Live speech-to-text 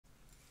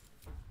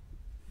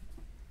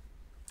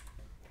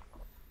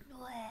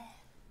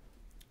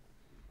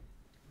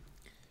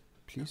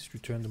Please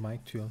return the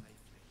mic to your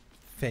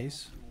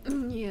face.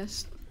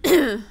 Yes.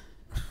 Okay,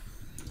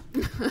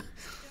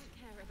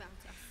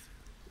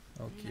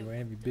 where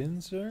have you been,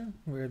 sir?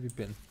 Where have you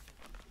been?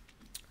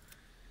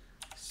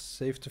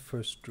 Save the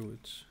first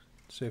druids.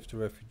 Save the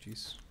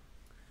refugees.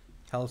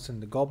 House in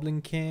the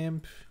goblin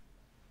camp.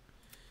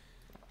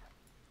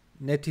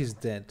 Nettie's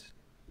dead.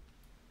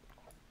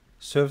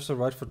 Serves are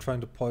right for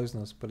trying to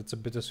poison us, but it's a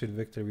bittersweet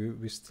victory.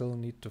 We still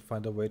need to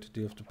find a way to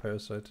deal with the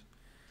parasite.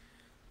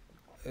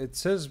 It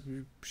says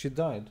she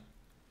died.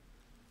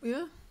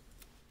 Yeah.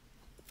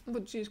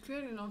 But she's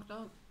clearly knocked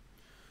out.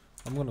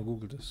 I'm gonna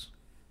Google this.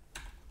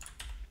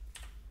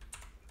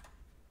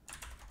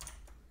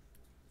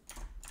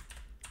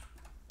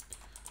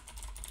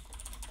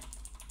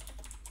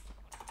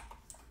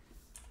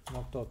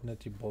 Knocked out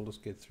Nettie, Baldur's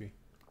Gate 3.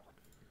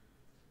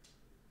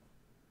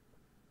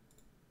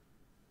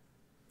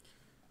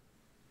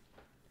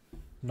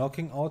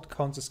 Knocking out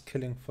counts as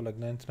killing for like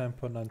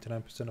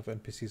 99.99% of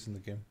NPCs in the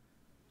game.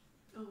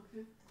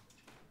 Okay.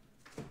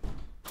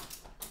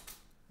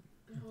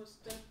 How is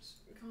that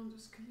count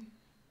as killing?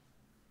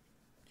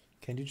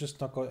 Can you just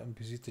knock out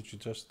NPCs that you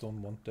just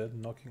don't want dead?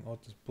 Knocking out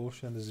is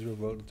bullshit and the zero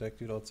world attack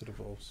dude outside of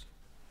elves.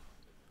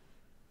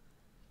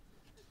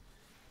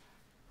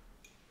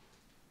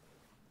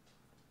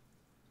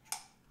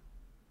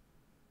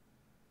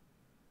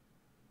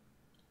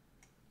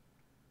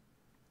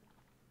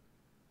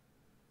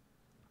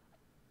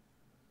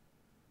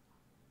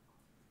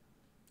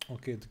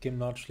 Okay, the game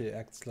largely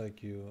acts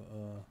like you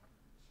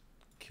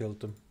killed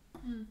them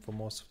for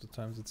most of the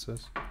times, it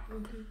says.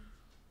 Okay.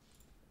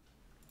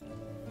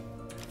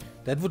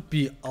 That would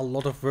be a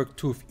lot of work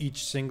too if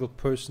each single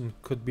person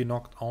could be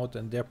knocked out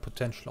and their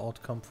potential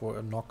outcome for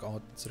a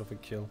knockout instead of a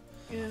kill.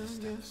 Yeah, I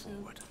guess,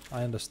 yeah.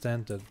 I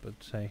understand that, but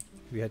hey,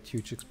 we had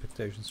huge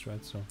expectations,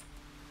 right? So,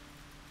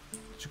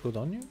 did you go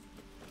down here?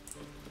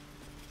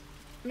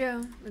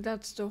 Yeah,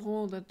 that's the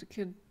hole that the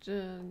kid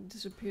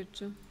disappeared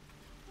to.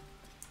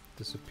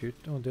 Disappeared?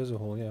 Oh, there's a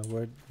hole, yeah.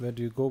 Where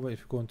do you go if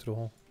you go into the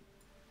hole?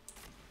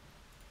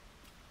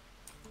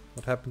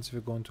 What happens if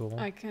you go into a hole?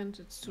 I can't,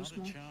 it's too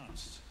small.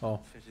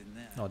 Oh.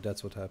 Oh,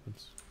 that's what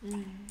happens.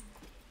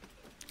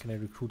 Can I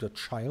recruit a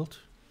child?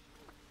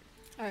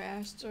 I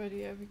asked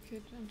already every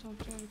kid and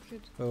talked to every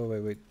kid. Oh,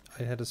 wait.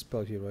 I had a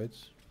spell here, right?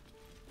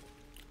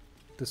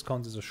 This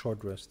counts as a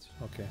short rest.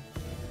 Okay.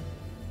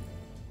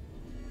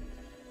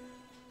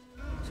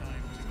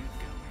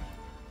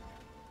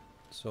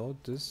 So,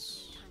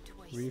 this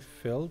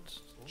refilled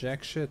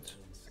jack shit.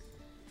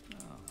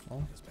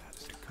 Oh.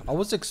 I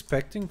was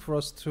expecting for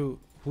us to...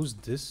 Who's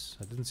this?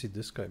 I didn't see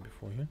this guy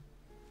before here.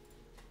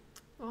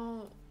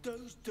 Oh.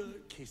 Those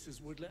dirt kissers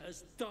would let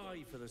us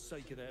die for the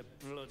sake of their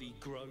bloody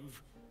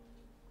grove.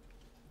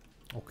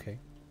 Okay.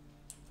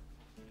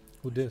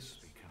 Who this?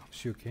 Is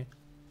she okay?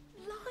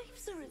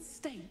 Lives are at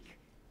stake,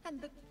 and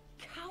the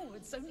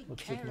cowards only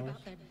What's care that noise?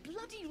 about their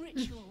bloody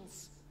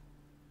rituals.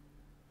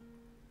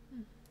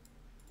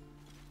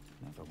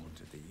 Never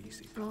wanted the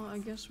easy. Oh, I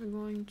guess we're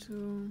going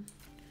to...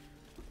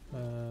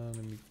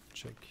 Let me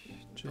check.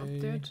 Up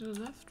there to the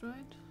left,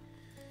 right?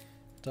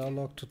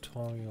 Dialogue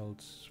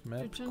tutorials.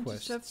 Map Return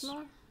quests. to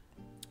Zephnor?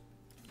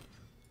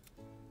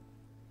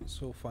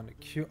 So find a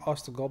queue.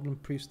 Ask the goblin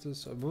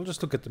priestess. We'll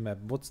just look at the map.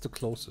 What's the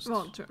closest?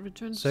 Well,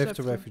 return to Save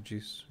the Zephnor.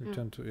 refugees. Yeah.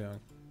 Return to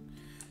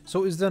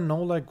So is there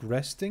no like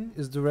resting?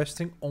 Is the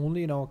resting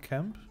only in our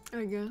camp?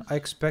 I guess. I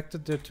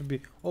expected there to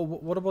be. Oh,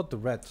 what about the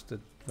rat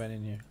that ran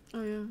in here?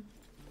 Oh yeah.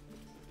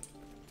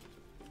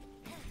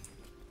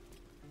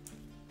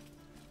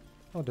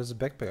 Oh, there's a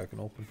backpack I can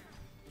open.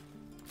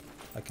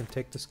 I can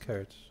take this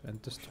carrot and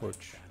this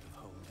torch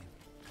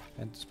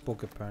and this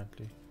book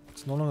apparently.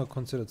 It's no longer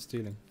considered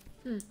stealing.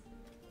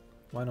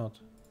 Why not?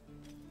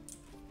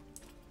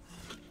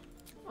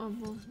 Oh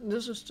well,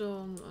 this is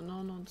still an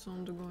unknown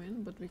zone to go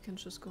in, but we can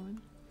just go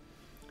in.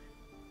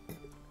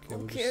 Okay,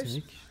 we'll cares? just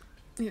sneak.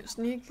 Yeah,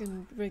 sneak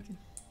and break in.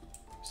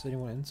 Is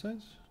anyone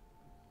inside?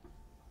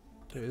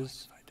 There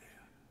is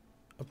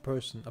a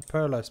person, a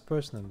paralyzed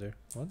person in there.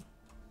 What?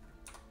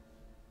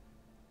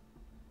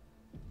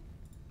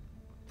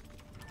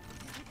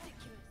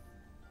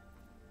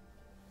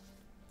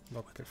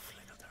 Lockpick.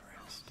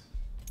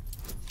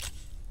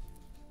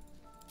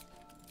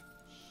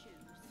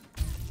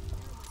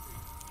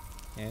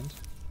 And?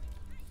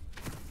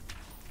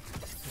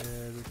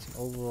 That's an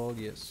overall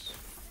yes.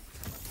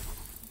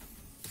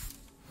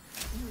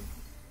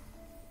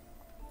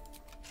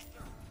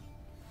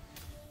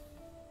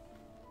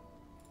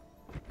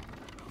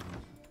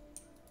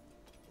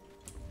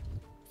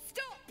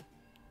 Stop!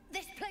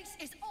 This place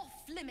is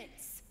off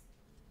limits.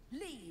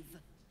 Leave.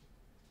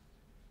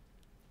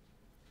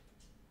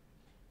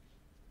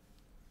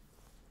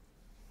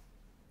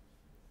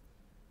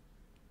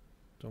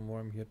 Don't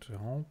worry, I'm here to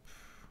help.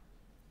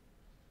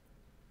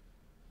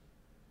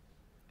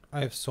 I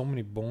have so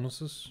many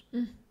bonuses.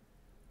 Do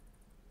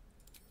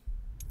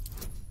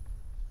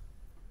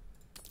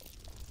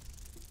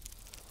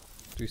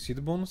you see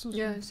the bonuses?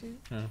 Yeah, I see.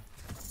 Yeah.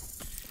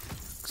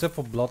 Except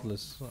for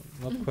Bloodless. I'm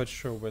not quite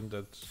sure when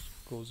that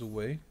goes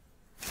away.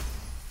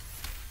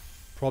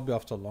 Probably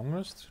after a long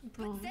rest.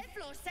 Probably.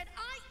 Zevlor said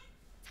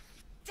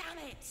Damn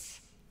it!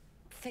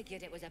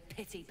 Figured it was a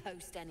pity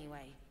post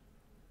anyway.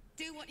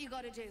 Do what you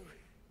gotta do.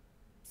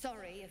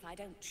 Sorry if I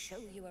don't show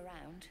you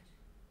around.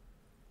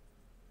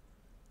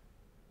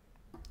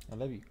 I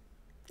love you.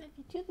 Love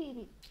you too,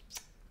 baby.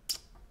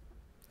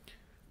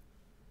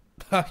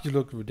 You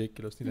look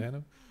ridiculous, need a hand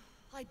up?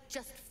 I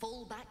just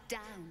fall back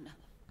down.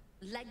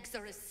 Legs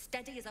are as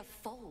steady as a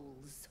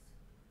foal's.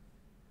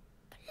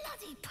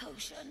 Bloody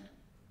potion.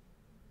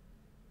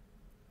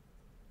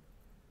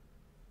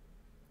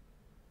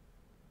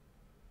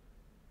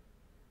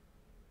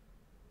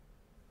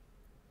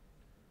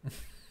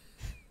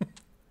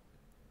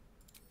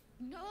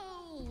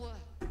 No!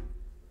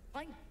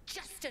 I'm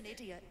just an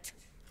idiot.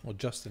 Or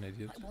just an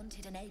idiot. I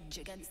wanted an edge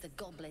against the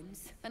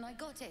goblins, and I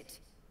got it.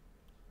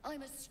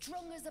 I'm as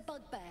strong as a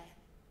bugbear.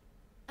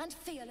 And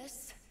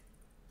fearless.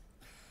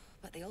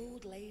 But the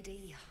old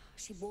lady,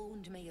 she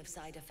warned me of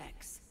side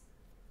effects.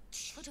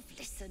 Should have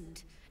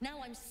listened. Now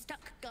I'm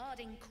stuck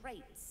guarding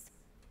crates.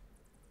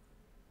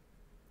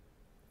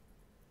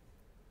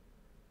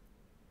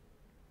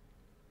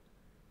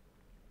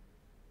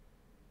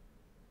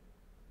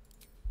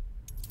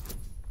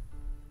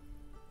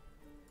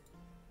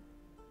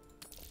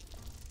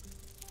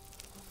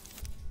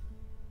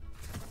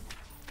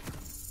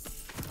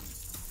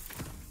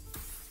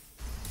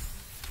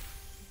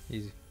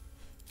 Easy.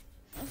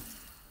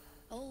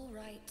 All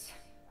right.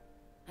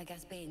 I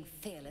guess being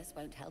fearless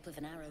won't help if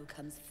an arrow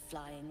comes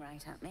flying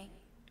right at me.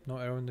 No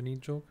arrow in the knee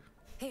joke?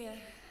 Here.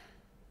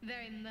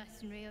 Very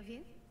mercenary of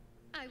you.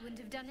 I wouldn't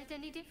have done it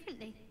any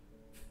differently.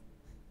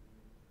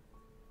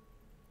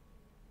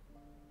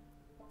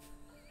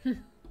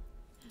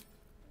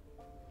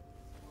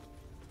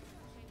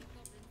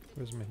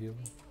 Where's my heal?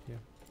 Here.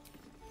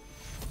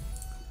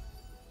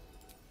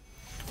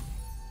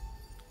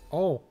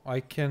 Oh,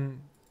 I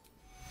can...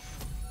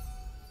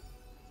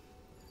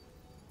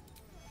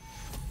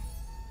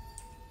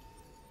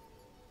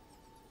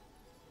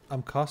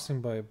 I'm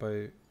casting by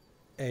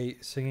A,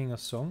 singing a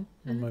song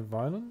on my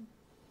violin,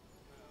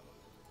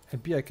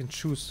 and B, I can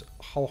choose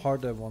how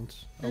hard I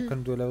want. I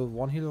can do a level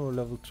 1 heal or a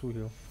level 2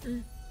 heal.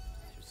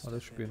 Oh,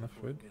 that should be enough,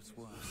 right?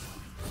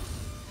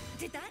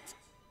 Did that?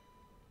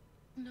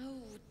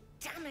 No,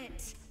 damn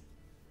it.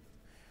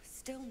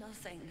 Still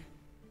nothing.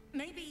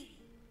 Maybe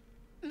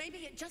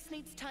it just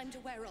needs time to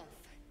wear off.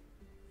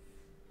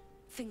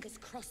 Fingers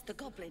crossed the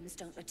goblins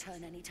don't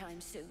return anytime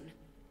soon.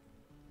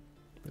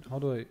 Wait, how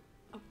do I...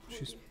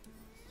 She's...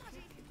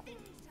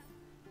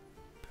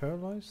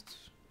 paralyzed?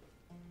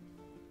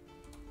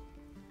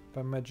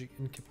 By magic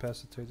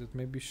incapacitated.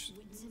 Maybe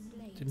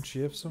didn't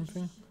she have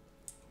something?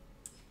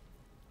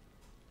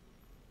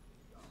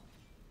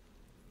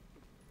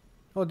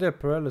 Oh, there,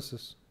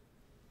 paralysis.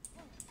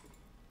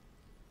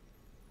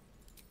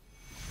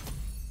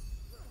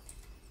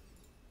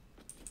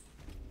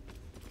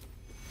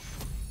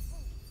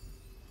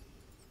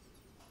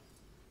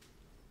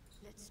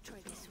 Let's try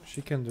this way.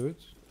 She can do it.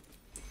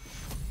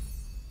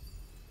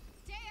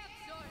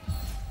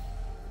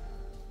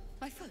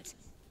 My foot.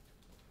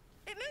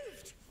 It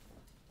moved.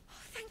 Oh,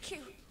 thank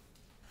you.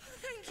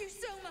 Thank you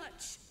so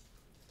much.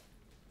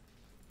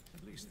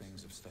 At least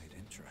things have stayed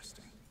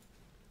interesting.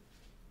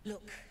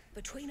 Look,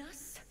 between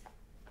us,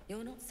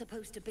 you're not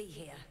supposed to be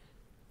here.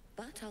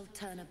 But I'll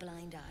turn a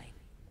blind eye.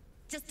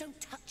 Just don't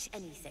touch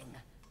anything,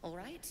 all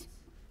right?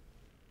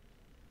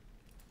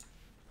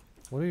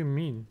 What do you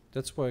mean?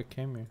 That's why I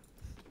came here.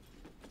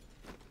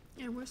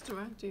 Yeah, where's the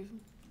rat even?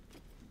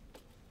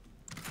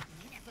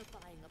 Never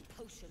buying a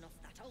potion off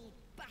that old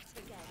bat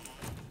again.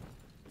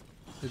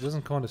 It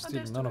doesn't count as Oh, stealing.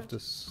 there's the None of rat.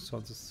 this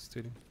counts as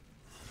stealing.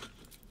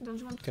 Don't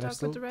you want to Can I talk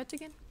still- with the rat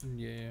again?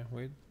 Yeah,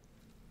 wait.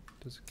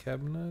 There's a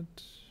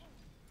cabinet.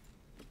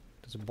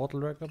 There's a bottle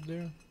rack up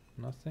there.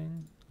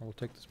 Nothing. I will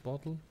take this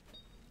bottle.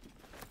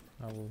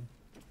 I will...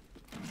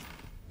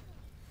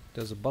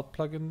 There's a butt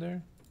plug in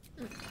there.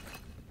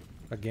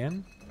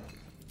 Again?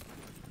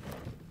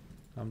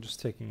 I'm just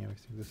taking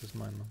everything. This is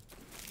mine now.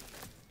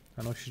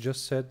 I know she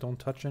just said don't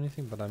touch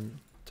anything, but I'm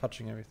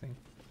touching everything.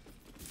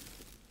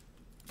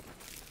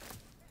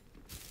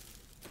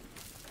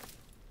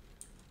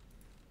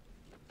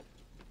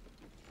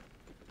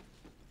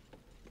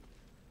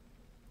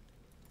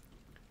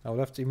 I will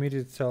have to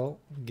immediately tell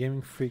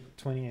Gaming Freak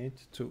 28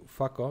 to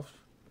fuck off,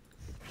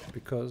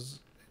 because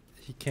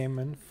he came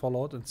in,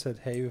 followed, and said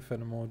hey with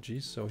an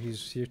emoji, so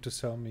he's here to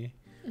sell me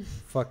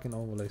fucking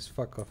overlays.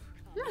 Fuck off.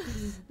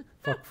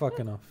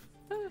 Fucking off.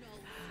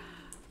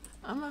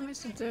 I'm a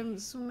Mr. Damn,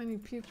 there's so many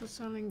people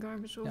selling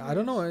garbage over Yeah, I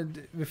don't know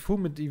with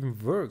whom it even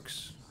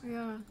works.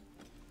 Yeah.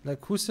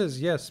 Like, who says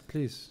yes,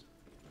 please?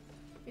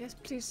 Yes,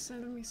 please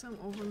send me some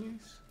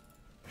overlays.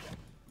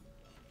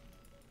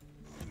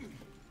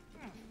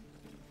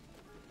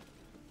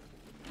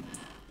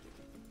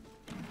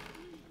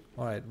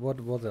 Alright,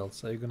 what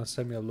else? Are you gonna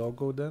send me a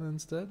logo then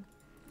instead?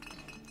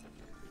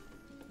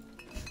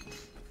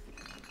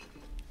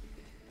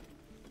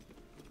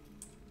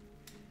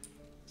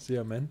 See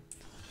ya, man.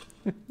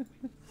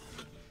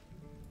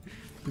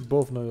 We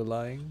both know you're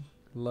lying.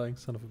 Lying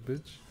son of a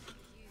bitch.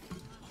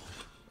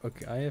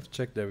 Okay, I have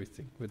checked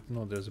everything. But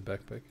no, there's a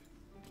backpack.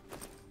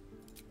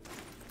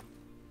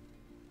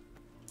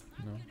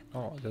 No.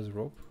 Oh, there's a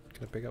rope.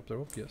 Can I pick up the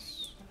rope?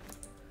 Yes.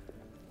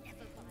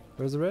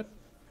 Where's the red?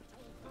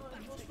 Oh,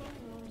 it was one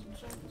when I was in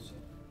China.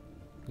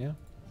 Yeah.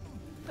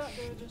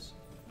 There it is.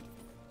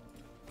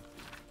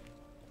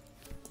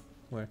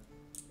 Where?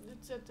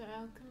 It's at the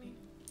alchemy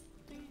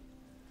thing.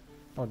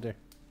 Oh, there.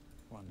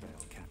 One day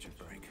I'll catch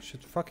a break.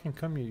 Shit, fucking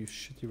come here, you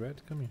shitty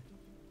rat. Come here.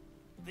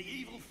 The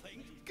evil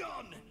thing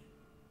gone.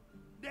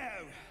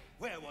 Now,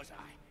 where was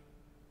I?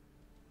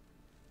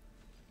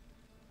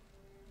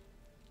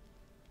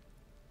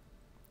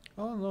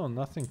 Oh no,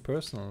 nothing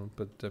personal.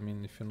 But I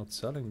mean, if you're not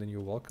selling, then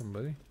you're welcome,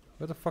 buddy.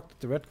 Where the fuck did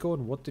the red go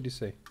and what did he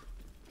say?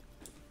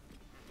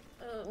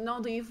 Now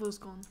the evil is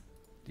gone.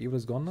 The evil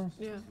is gone now?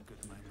 Yeah.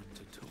 Good moment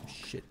to talk.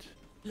 Shit.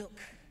 Look,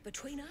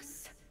 between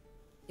us,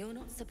 you're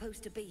not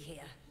supposed to be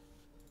here.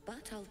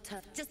 But I'll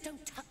just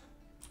don't touch.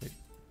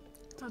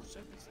 Touch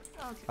everything.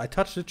 Okay. I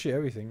touched literally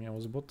everything. I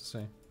was about to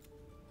say.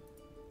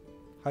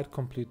 Hide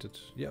completed.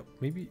 Yeah,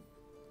 maybe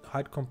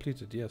hide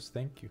completed. Yes,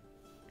 thank you.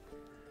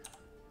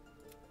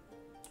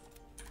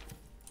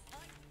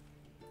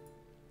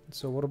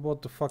 So what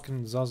about the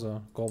fucking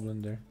Zaza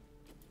goblin there?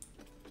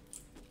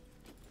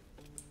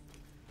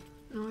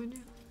 No idea.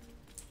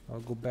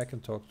 I'll go back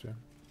and talk to her.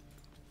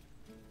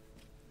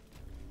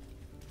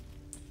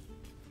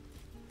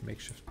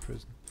 Makeshift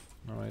prison.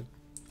 Alright.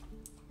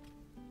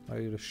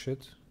 Are you the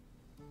shit?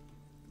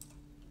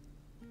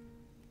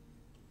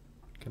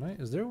 Can I?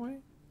 Is there a way?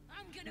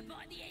 I'm gonna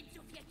bite the heads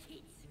off your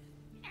kids,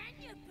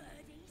 and your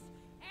birdies,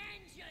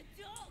 and your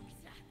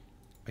dogs.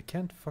 I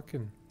can't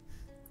fucking...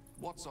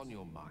 What's on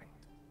your mind?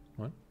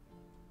 What?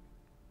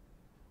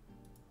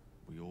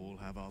 We all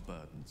have our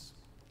burdens,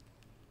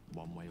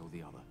 one way or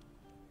the other.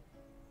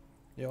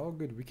 Yeah, all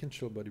good. We can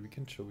chill, buddy. We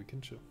can chill. We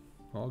can chill.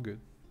 All good.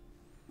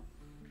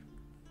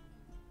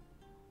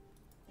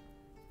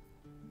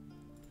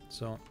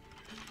 So...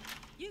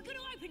 You gonna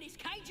open this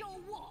cage or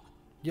what?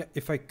 Yeah,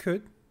 if I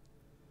could...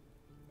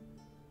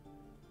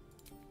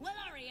 Well,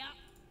 hurry up.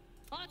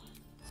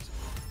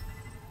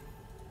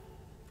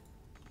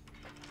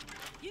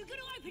 You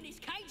gonna open this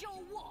cage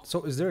or what?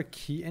 So, is there a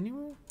key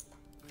anywhere?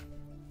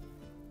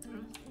 Did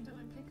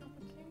I pick up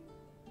a key?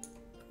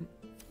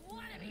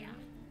 What of you?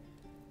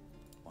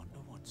 Wonder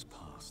what's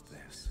past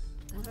this.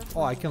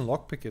 Oh, I can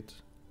lockpick it.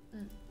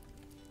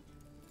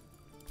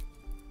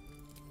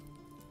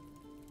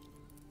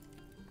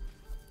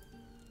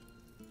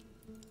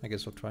 I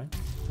guess I'll try.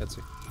 Let's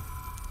see.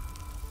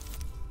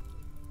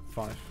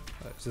 5.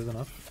 Is that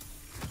enough?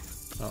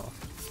 Oh.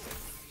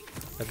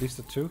 At least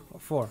a 2? Or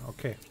 4.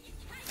 Okay.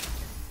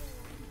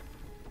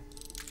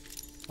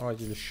 Alright,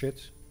 you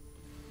shit.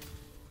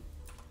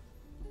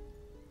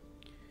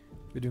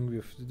 We're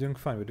doing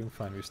fine. We're doing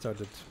fine. We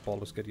started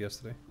Baldur's Gate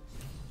yesterday.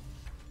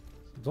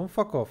 Don't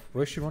fuck off.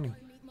 Where's she running?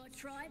 Meet my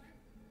tribe?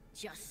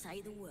 Just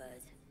say the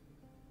word.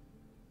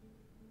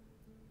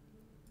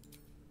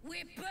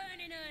 We're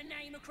burning her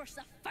name across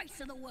the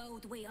face of the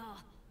world, we are.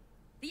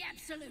 The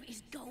absolute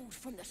is gold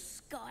from the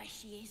sky,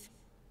 she is.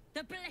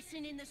 The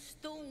blessing in the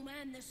storm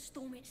and the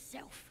storm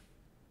itself.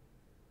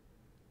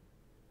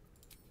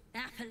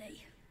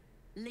 Happily,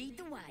 lead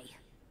the way.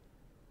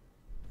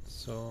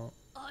 So...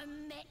 I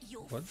met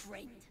your What?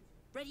 friend.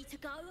 Ready to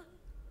go?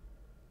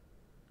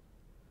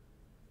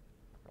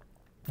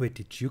 Wait,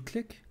 did you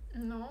click?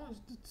 No,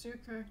 it's your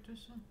character,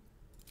 so.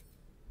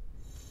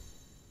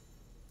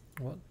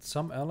 What?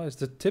 Some allies?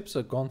 The tips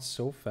are gone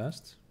so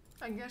fast.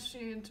 I guess she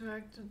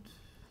interacted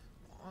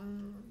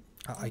on.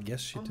 I guess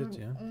she on did,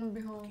 her yeah. own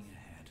behalf. Looking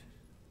ahead.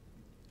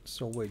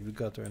 So wait, we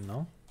got her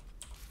now.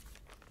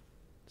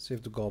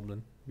 Save the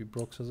goblin. We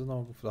broke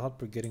Sazana with the hut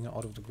for getting her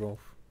out of the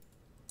grove.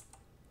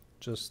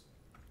 Just...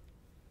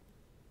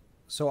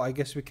 So I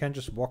guess we can't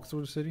just walk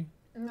through the city?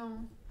 No,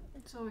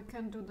 so we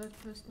can't do that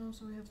quest now,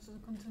 so we have to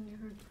continue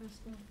her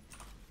quest now.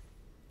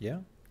 Yeah?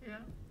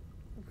 Yeah,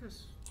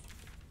 because.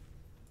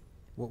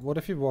 What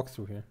if we walk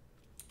through here?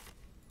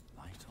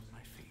 Light on my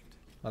feet.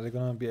 Are they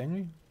gonna be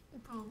angry?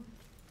 Probably.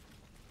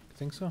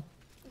 Think so?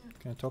 Yeah.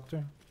 Can I talk to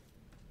her?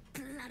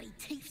 Bloody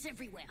thieves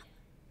everywhere.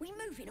 We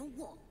moving or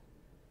what?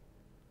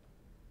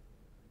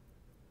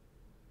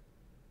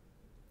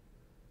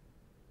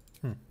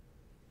 I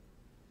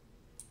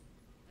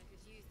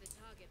could use the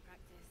target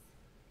practice.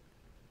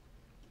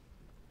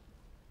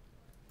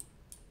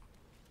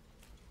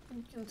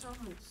 You can tell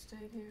her to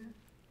stay here.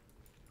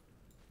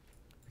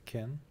 We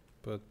can,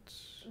 but...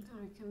 Then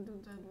we can do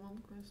that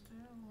one quest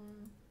there,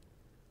 or.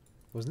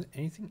 Wasn't there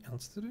anything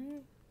else to do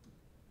here?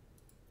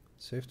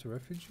 Save the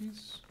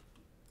refugees?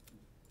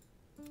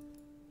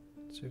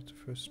 Save the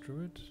first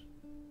druid?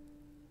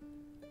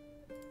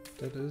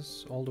 That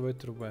is all the way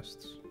to the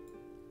west.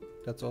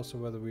 That's also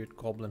where the weird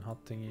goblin hut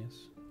thing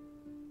is.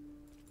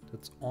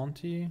 That's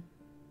Auntie.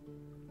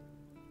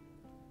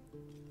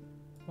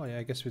 Oh yeah,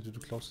 I guess we do the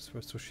closest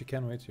first, so she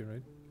can wait here,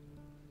 right?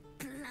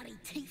 Bloody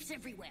thieves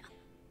everywhere.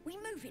 We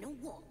moving or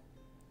what?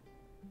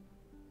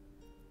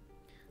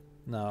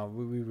 Nah,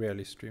 we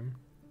rarely stream.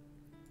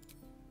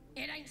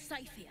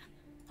 safe here.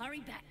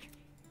 Hurry back.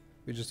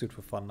 We just do it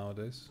for fun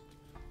nowadays.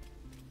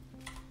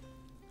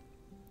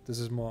 This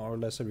is more or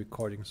less a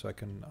recording so I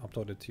can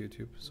upload it to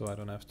YouTube, so I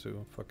don't have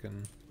to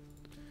fucking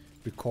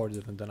record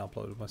it and then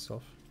upload it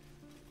myself.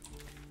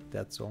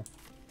 That's all.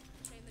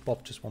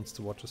 Bob just wants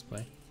to watch us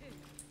play.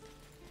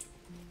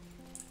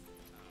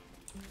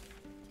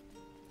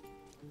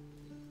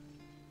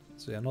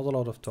 So yeah, not a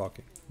lot of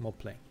talking, more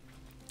playing.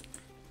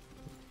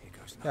 Here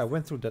goes Yeah, I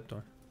went through that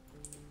door.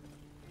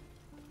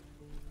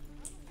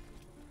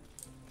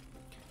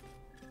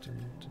 Dun,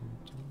 dun, dun,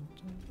 dun,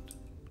 dun.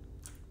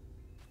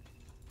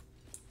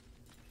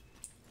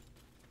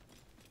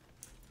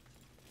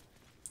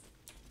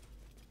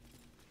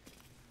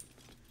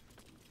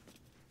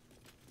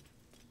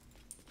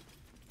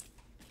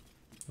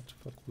 What the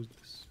fuck was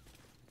this?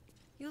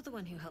 You're the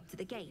one who helped at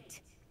the gate.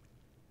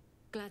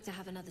 Glad to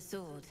have another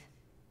sword.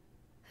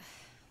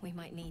 We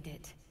might need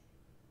it.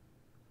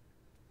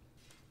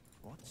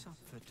 What's up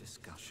for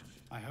discussion?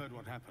 I heard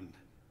what happened.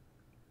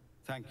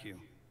 Thank you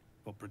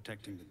for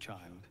protecting the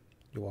child.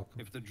 You're welcome.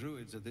 If the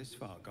druids are this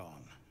far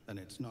gone, then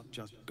it's not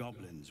just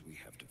goblins we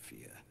have to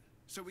fear.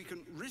 So we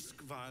can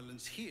risk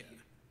violence here,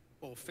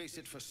 or face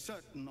it for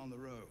certain on the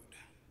road.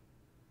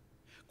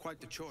 Quite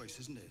the choice,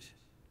 isn't it?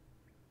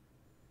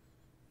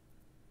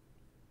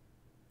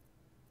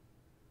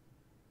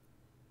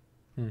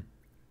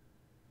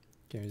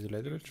 Can you use it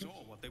later, You Richard?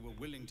 saw what they were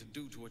willing to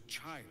do to a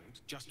child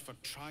just for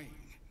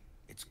trying.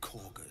 It's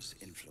Korga's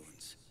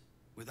influence.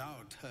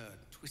 Without her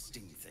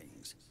twisting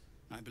things,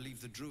 I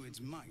believe the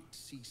druids might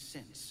see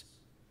sense.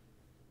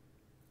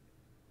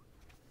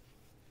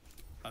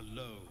 A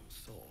low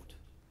thought,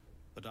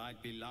 but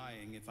I'd be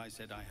lying if I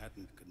said I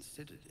hadn't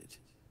considered it.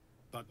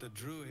 But the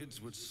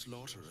druids would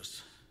slaughter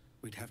us.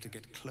 We'd have to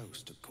get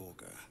close to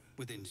Korga,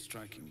 within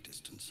striking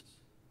distance.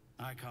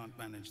 I can't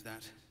manage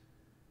that.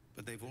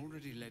 But they've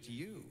already let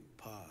you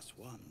pass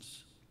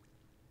once.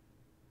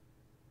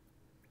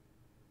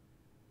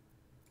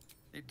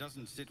 It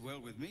doesn't sit well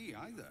with me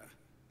either.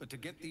 But to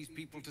get these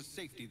people to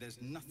safety, there's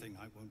nothing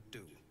I won't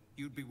do.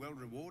 You'd be well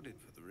rewarded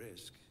for the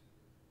risk.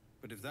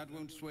 But if that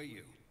won't sway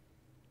you,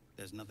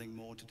 there's nothing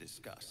more to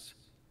discuss.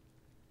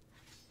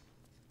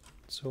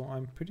 So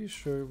I'm pretty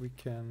sure we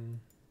can...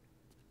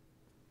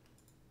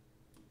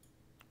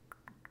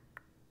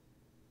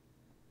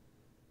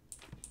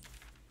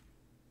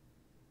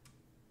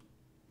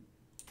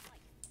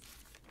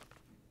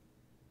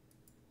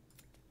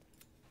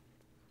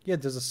 Yeah,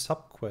 there's a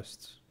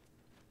sub-quest.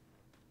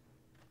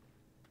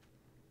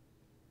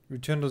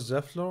 Return to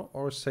Zephyr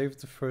or save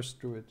the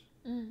first druid.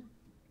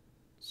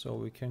 So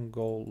we can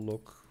go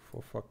look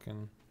for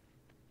fucking...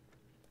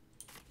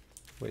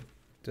 Wait,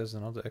 there's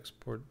another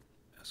escort?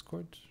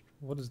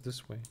 What is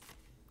this way?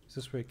 Is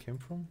this where it came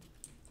from?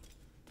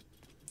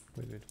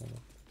 Wait, hold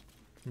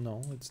on.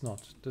 No, it's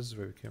not. This is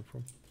where we came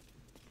from.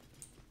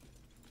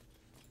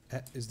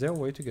 Is there a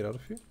way to get out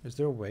of here? Is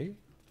there a way?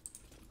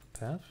 A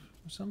path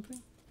or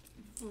something?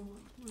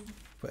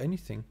 For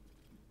anything.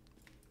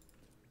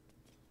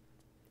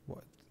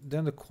 What? They're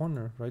in the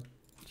corner, right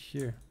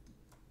here.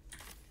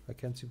 I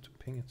can't seem to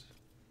ping it.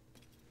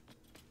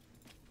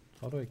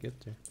 How do I get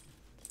there?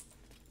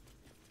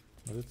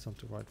 Oh, that's not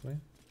the right way.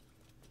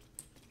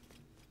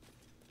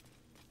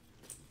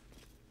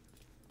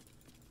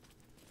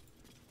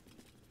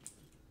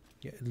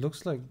 Yeah, it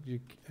looks like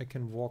I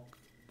can walk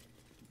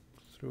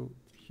through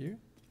here.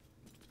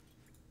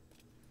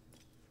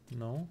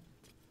 No.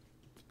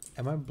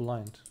 Am I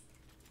blind?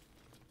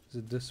 Is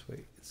it this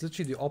way? It's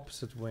literally the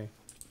opposite way.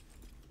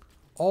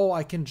 Oh,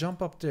 I can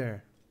jump up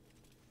there.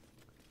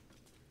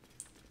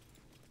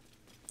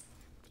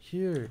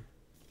 Here.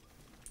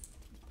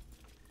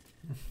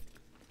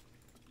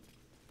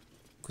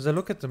 Because I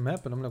look at the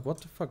map and I'm like, what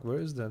the fuck, where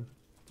is that?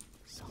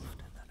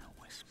 Softer than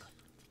a whisper.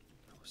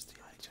 Rusty,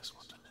 I just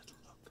want a little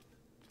look.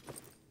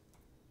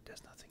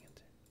 There's nothing in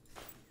there.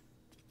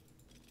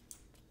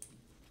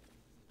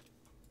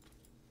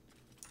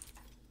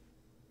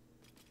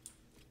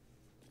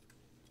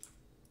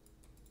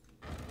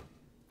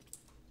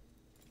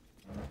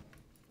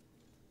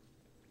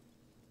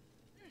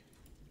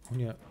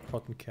 Only a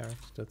cotton carrot,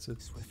 that's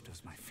it. Swift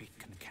as my feet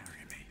can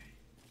carry me.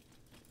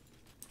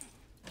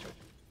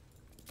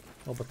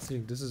 Oh, but see,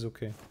 this is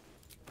okay.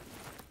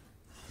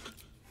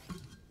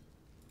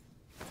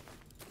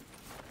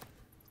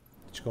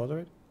 Did you go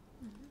there?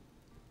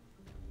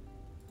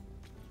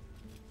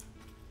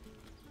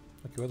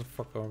 Okay, where the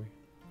fuck are we?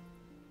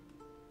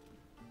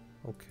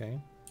 Okay.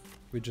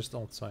 We're just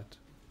outside.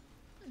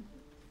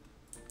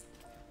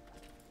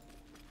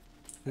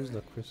 Who's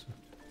that Chris?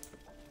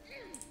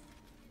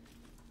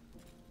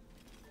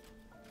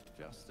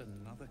 Just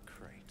another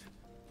crate.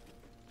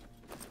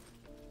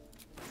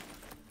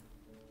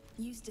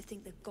 Used to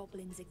think the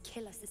goblins would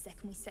kill us the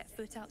second we set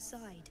foot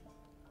outside.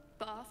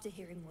 But after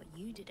hearing what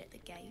you did at the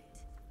gate,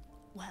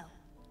 well,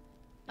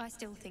 I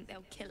still think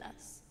they'll kill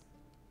us.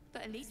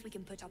 But at least we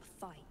can put up a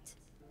fight.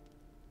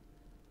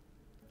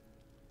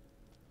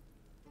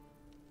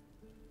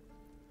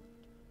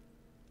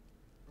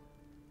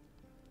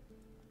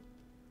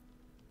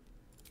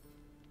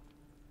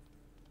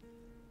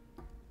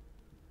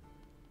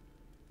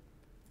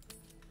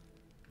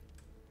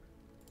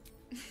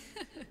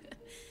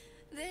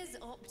 There's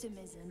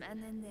optimism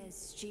and then there's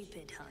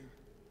stupid, hun.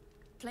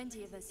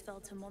 Plenty of us fell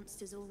to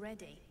monsters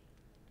already.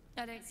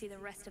 I don't see the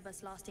rest of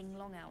us lasting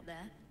long out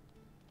there.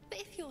 But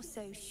if you're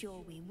so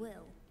sure we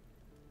will,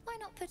 why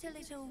not put a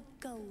little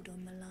gold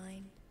on the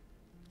line?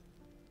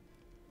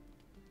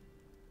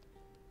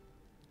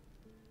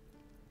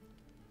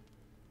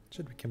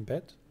 Should we can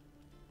bet?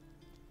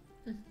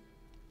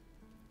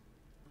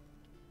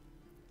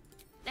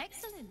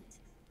 Excellent.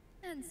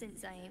 And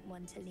since I ain't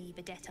one to leave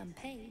a debt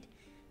unpaid,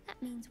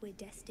 that means we're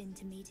destined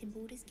to meet in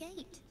Baldur's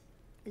Gate.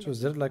 So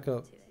is that like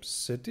a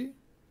city?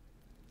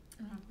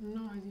 I have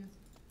no idea.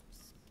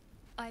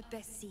 I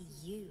best see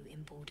you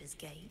in Baldur's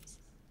Gate.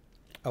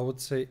 I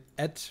would say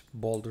at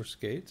Baldur's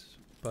Gate,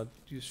 but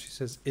she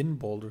says in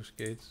Baldur's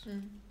Gate.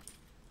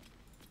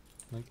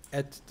 Like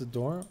at the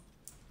door,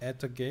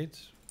 at a gate,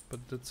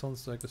 but that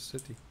sounds like a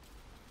city.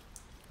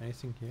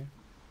 Anything here?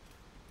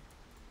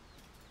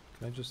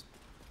 Can I just...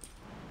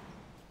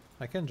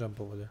 I can jump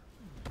over there.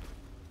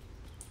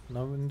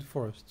 Now I'm in the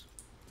forest.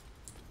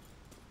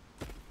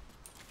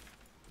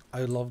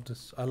 I love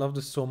this. I love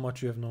this so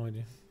much you have no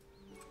idea.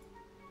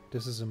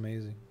 This is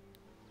amazing.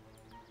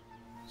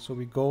 So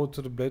we go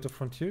to the Blade of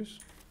Frontiers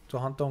to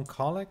hunt down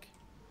Karlach.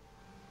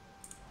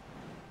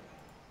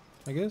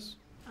 I guess?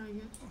 I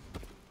guess.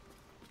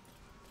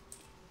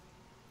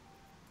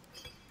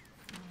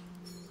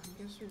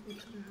 I guess we go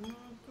to the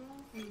Emerald Grove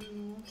and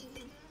then walk over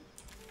there.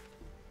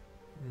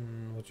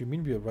 What do you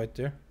mean we are right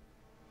there?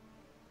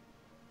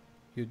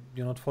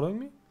 You're not following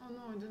me? Oh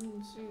no, I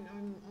didn't see it.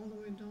 I'm all the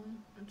way down.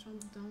 I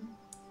jumped down.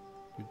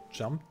 You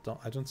jumped down?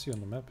 I don't see on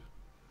the map.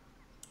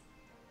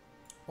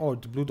 Oh,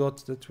 the blue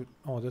dots, that's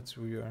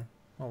where you are.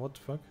 Oh, what the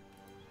fuck?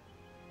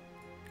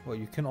 Well,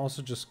 you can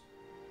also just...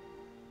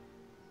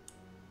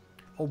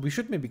 Oh, we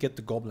should maybe get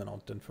the goblin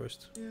out then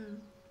first. Yeah.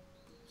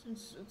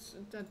 Since it's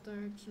in that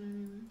direction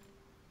anyway.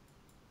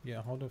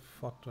 Yeah, how the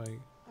fuck do I...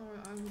 Or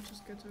I would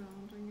just get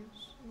around, I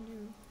guess. And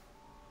you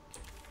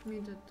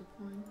meet at the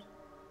point.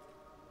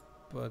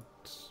 But...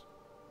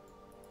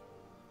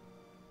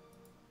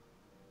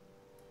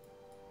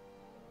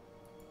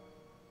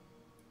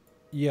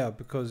 Yeah,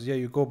 because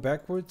you go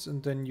backwards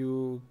and then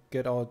you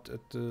get out at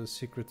the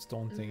secret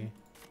stone thingy.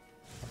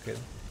 Okay.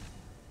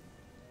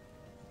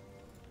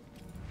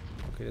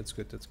 Okay, that's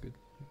good, that's good.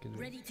 You can do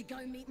it. Ready to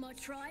go meet my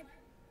tribe?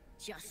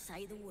 Just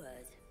say the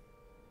word.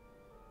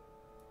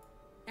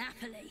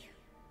 Happily.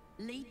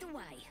 Lead the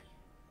way.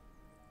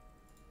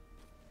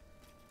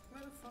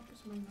 Where the fuck is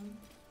my mom?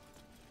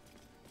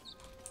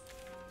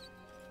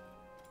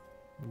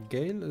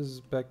 Gale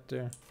is back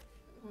there.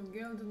 Well,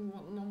 Gale didn't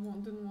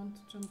want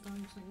to jump down.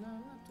 He's like, no,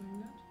 I'm not doing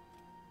that.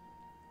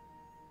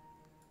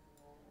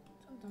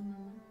 Jump down,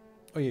 Mama.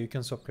 Oh yeah, you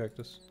can swap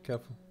characters.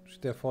 Careful.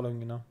 They're following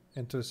you now.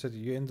 Into the city.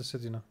 You're in the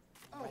city now.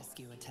 Oh.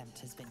 Rescue attempt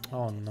has been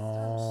Oh noted.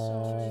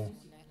 no.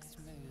 Next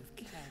move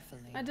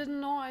carefully. I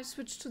didn't know I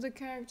switched to the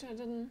character. I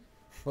didn't.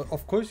 Well,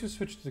 of course you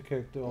switched the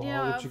character. Or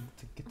Yeah, how did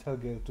you tell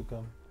Gale to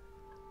come?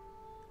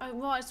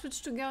 Well, I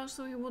switched to Gale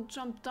so he would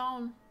jump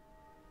down.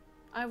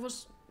 I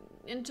was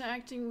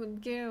interacting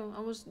with Gale.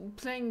 I was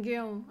playing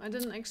Gale. I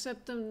didn't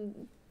accept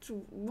them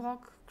to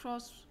walk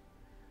across.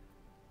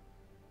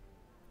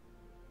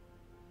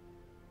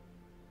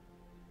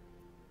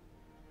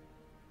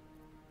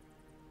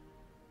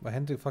 But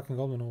hand the fucking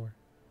goblin over.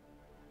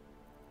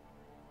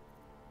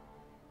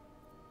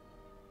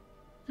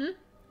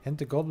 Hand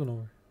the goblin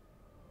over.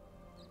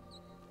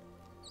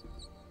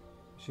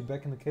 Is she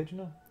back in the cage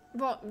now?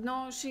 Well,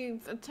 no, she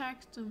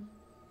attacked them.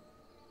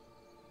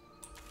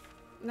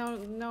 Now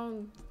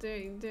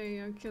they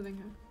are killing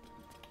her.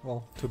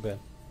 Well, too bad.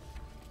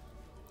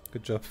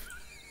 Good job.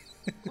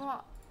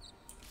 Well,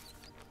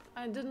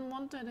 I didn't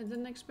want that. I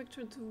didn't expect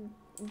her to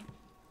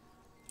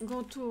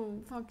go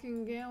to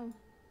fucking Gale.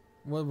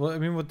 Well, I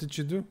mean, what did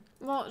you do?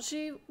 Well,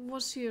 she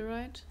was here,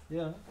 right?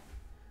 Yeah.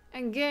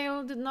 And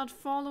Gale did not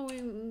follow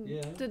him.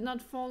 Yeah. Did not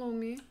follow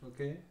me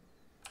Okay.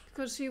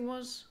 because he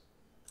was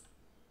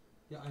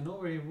Yeah, I know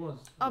where he was.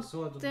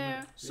 up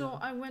there. So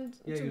I went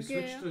Yeah, to you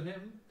Gale. switched to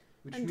him,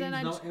 which And means then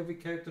I now every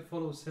character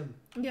follows him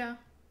Yeah,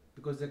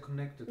 because they're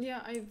connected.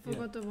 yeah, I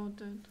forgot about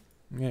that.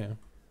 Yeah.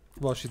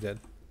 Well, she did.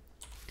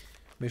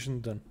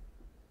 Mission done.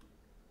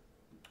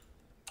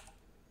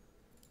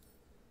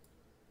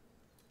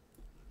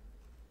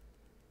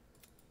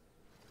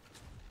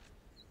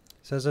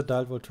 Says a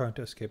died while trying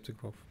to escape the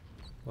grove.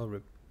 Well,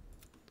 rip.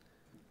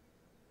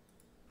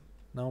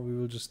 Now we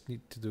will just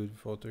need to do it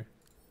without her.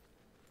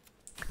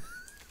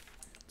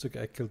 It's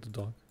okay, I killed the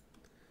dog.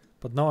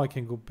 But now I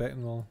can go back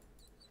and all.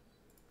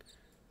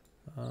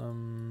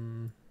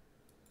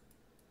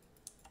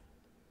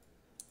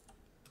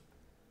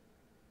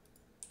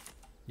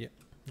 Yeah,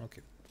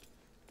 okay.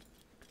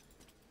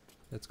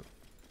 Let's go.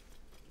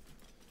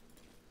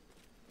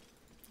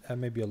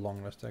 Maybe a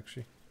long rest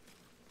actually.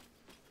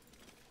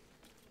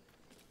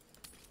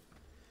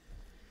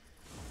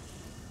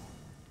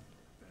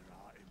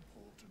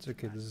 It's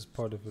okay, this is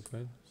part of it,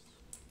 right?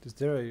 Is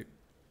there a...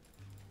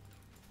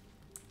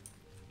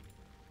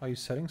 Are you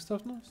selling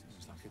stuff now?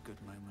 Seems like a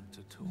good moment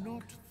to talk.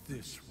 Not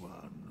this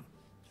one,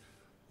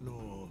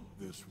 nor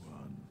this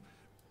one,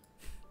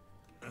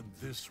 and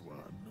this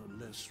one are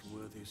less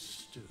worthy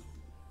still.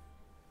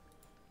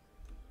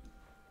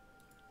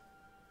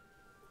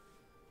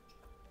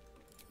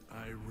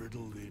 I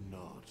riddle thee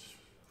not.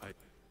 I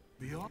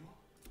beyond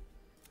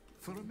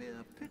for a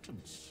mere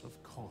pittance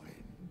of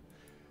coin.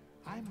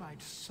 I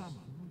might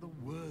summon the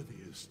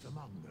worthiest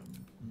among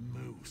them,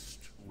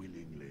 most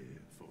willingly,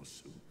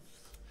 forsooth.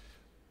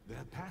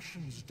 Their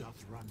passions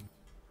doth run.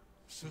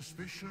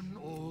 Suspicion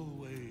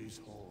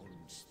always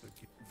haunts the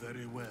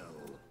very well.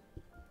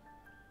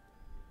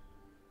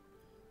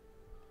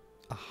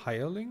 A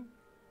hireling?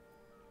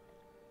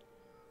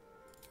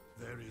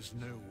 There is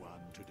no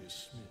one to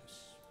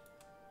dismiss.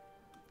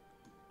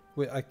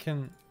 Wait, I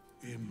can...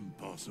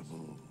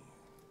 Impossible.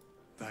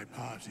 Thy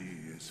party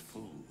is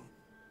full.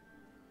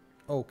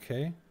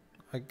 Okay.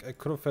 I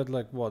could have had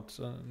like what?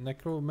 A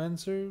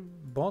necromancer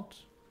bot?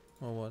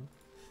 Or what?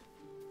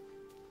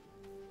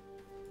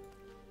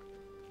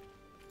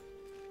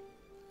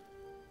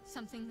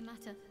 Something the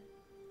matter?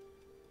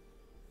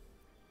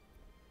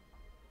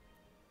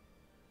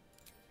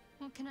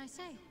 What can I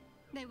say?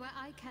 They were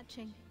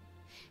eye-catching.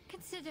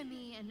 Consider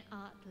me an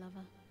art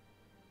lover.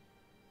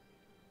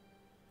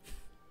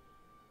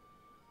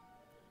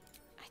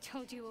 I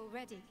told you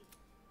already.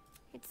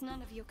 It's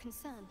none of your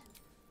concern.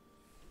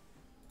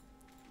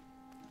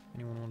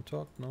 Anyone want to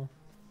talk? No?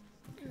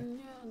 Okay.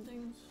 Yeah, I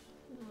think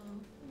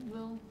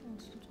Will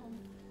wants to talk.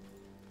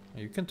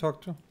 You can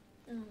talk too.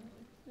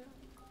 Yeah.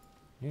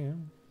 Yeah,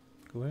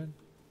 go ahead.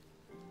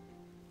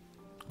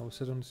 I will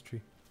sit on this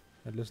tree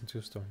and listen to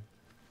your story.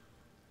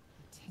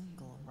 A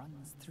tingle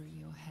runs through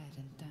your head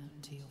and down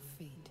to your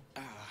feet.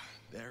 Ah,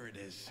 there it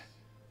is.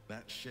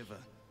 That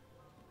shiver.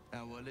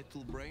 Our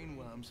little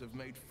brainworms have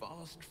made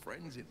fast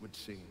friends, it would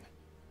seem.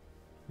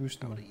 Who's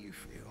the How one? do you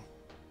feel?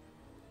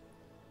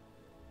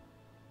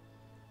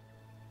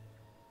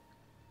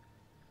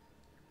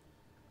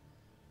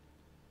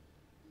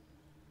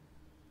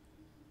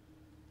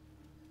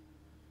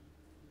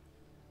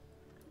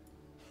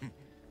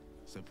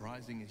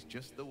 Surprising is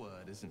just the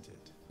word, isn't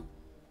it?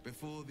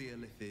 Before the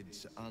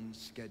Illithid's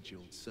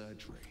unscheduled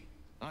surgery,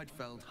 I'd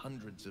felled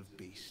hundreds of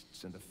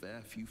beasts and a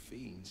fair few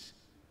fiends.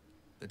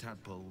 The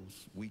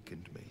tadpoles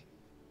weakened me,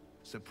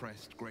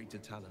 suppressed greater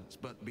talents,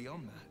 but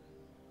beyond that,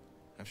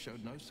 I've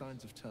showed no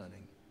signs of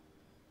turning.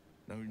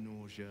 No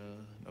nausea,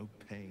 no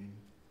pain,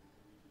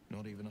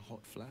 not even a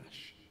hot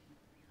flash.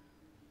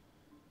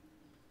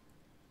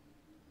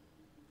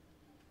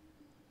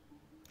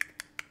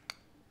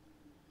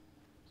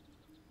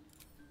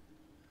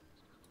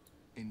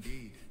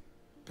 Indeed.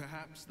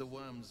 Perhaps the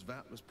worm's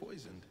vat was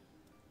poisoned.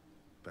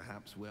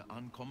 Perhaps we're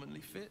uncommonly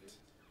fit.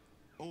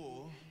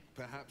 Or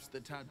perhaps the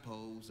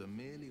tadpoles are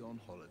merely on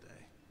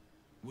holiday.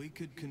 We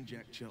could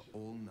conjecture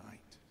all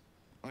night.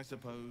 I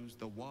suppose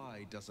the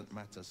why doesn't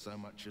matter so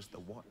much as the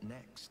what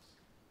next.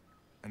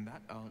 And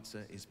that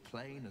answer is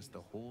plain as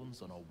the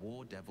horns on a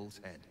war devil's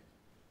head.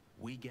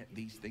 We get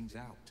these things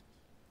out.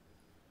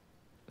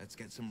 Let's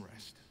get some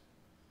rest.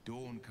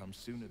 Dawn comes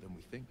sooner than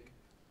we think.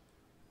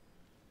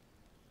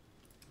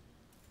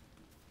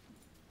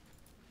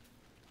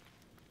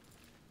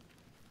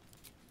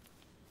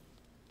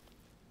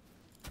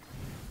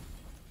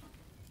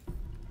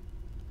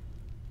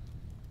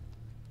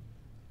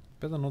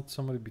 Better not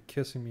somebody be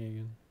kissing me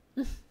again.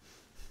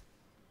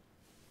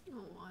 Oh,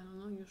 I don't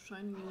know, you're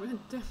shining red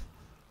there.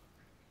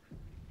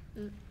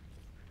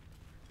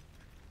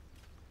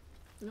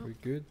 No. We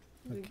good?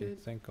 We're Okay,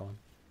 good. thank God.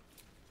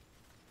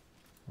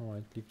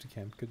 Alright, leave the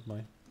camp.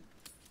 Goodbye.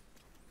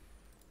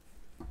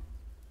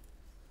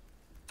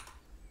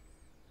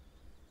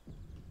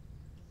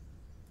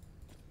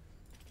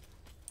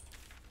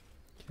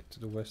 Okay, to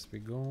the west we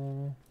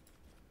go.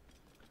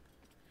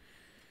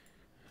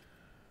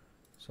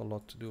 There's a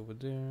lot to do over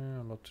there,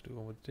 a lot to do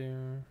over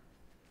there.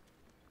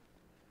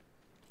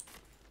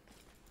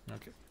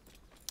 Okay.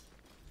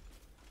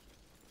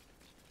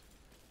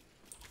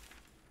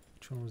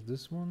 Which one was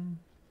this one?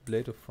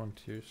 Blade of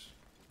Frontiers.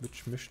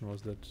 Which mission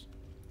was that?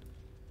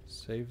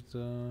 Save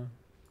the...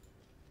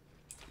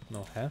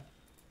 No, huh?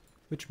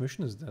 Which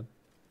mission is that?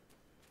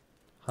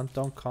 Hunt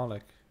down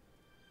Karlach.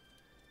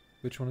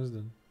 Which one is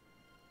that?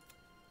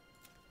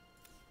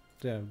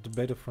 There, the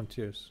Blade of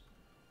Frontiers.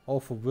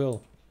 All for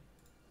Will.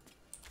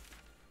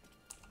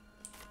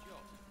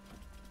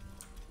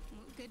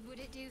 What good would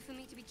it do for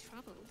me to be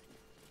troubled?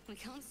 We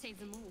can't save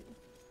them all.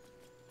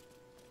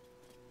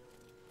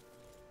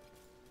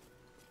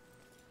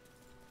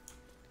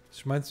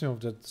 This reminds me of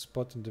that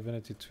spot in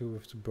Divinity 2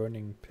 with the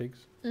burning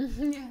pigs.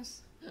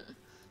 Yes.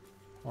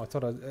 Oh, I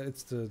thought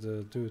it's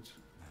the dude.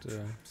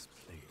 The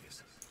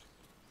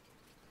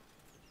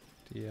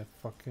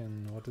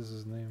fucking... What is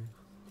his name?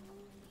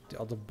 The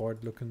other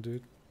bard looking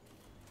dude.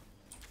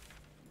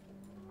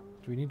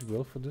 Do we need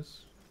Will for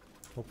this?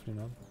 Hopefully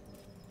not.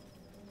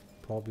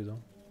 Probably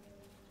though.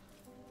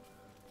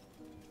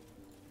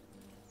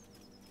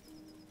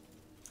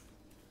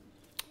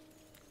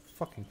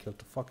 Fucking killed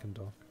the fucking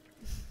dog.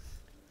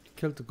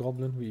 Killed the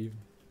goblin, we even.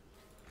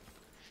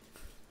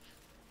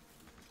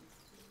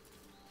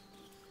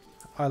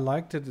 I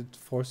like that it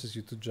forces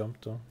you to jump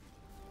though.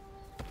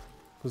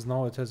 Because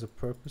now it has a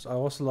purpose. I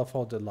also love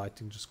how the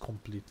lighting just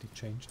completely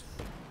changed.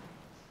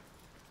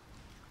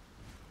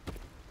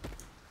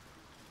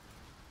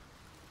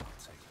 I'll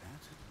take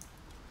that.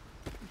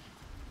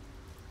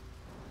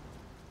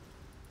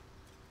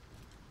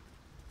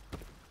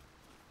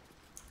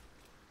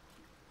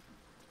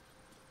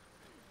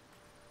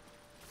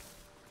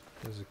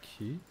 There's a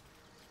key.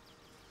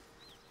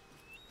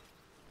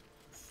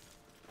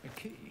 A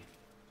key?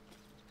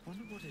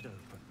 Wonder what it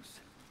opens.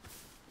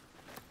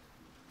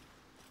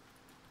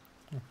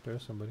 Oh,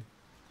 there's somebody.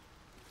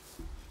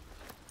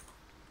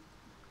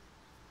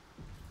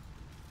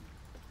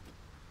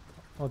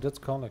 Oh, that's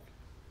Conic.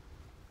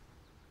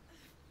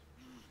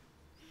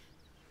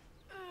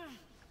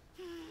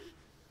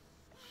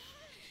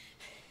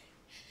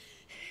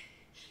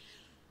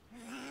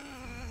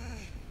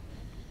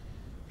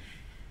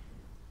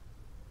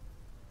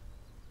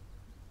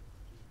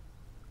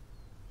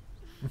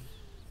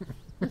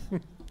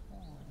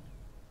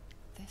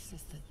 This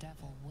is the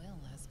devil Will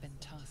has been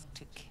tasked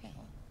to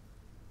kill.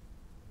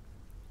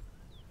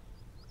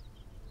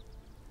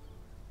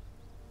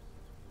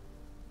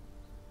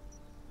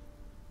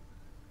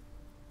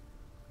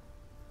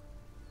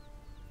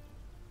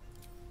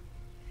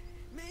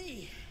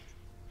 Me?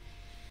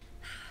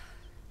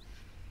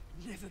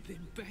 Never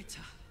been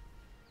better.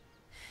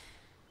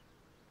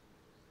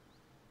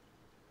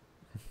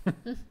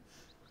 Well,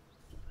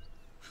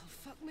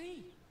 fuck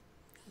me.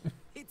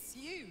 It's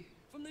you,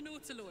 from the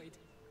Nautiloid.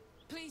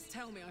 Please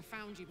tell me I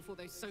found you before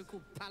those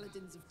so-called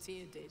paladins of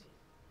Tyr did.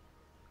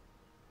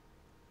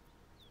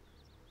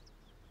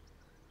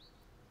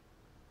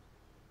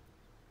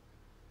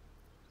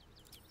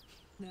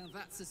 Now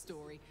that's a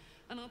story,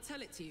 and I'll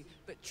tell it to you,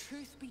 but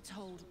truth be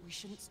told, we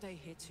shouldn't stay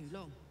here too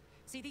long.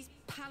 See, these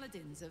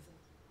paladins of...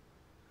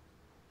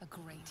 A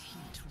great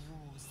heat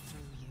roars through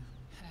you,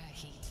 her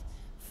heat,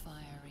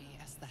 fiery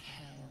as the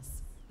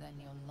hells. Then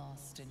you're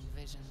lost in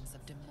visions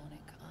of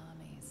demonic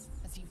armies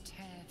as you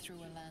tear through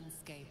a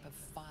landscape of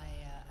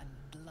fire and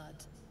blood.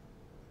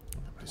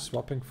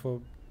 Swapping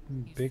for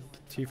big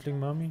tiefling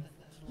mommy.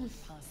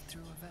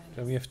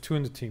 And we have 2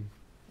 in the team.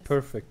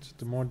 Perfect.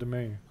 The more the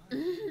merrier.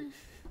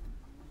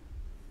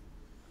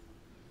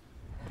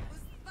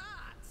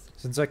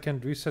 Since I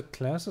can't reset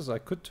classes, I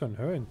could turn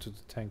her into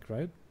the tank,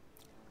 right?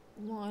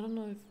 Well, I don't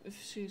know if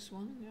she's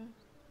one, yeah.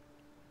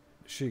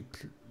 She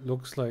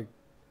looks like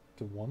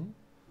the one,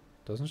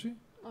 doesn't she?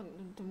 Oh,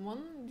 the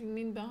one you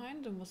mean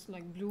behind them was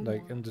like blue.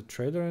 Like in the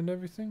trailer and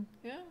everything?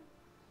 Yeah.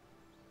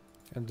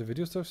 And the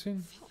videos I've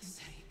seen? Fuck's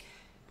sake.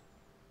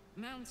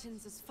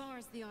 Mountains as far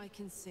as the eye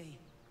can see.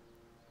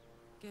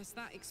 Guess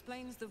that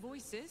explains the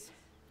voices.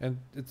 And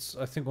it's,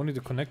 I think, only the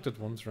connected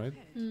ones, right?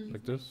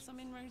 Like this. Some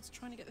inroads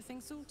trying to get the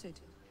thing sorted.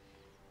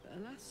 But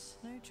alas,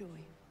 no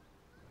joy.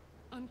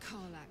 I'm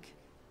Karlak.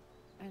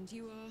 And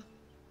you are...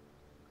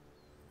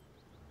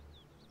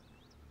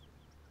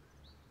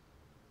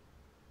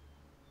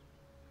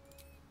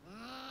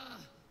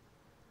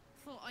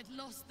 Thought I'd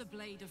lost the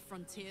Blade of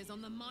Frontiers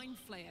on the Mind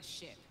Flayer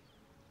ship.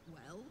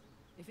 Well,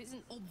 if it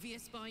isn't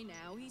obvious by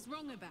now, he's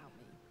wrong about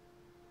me.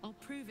 I'll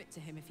prove it to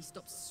him if he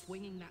stops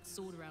swinging that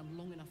sword around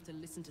long enough to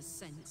listen to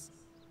sense.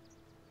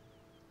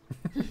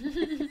 Pal,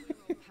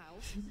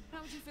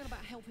 how would you feel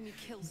about helping me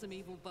kill some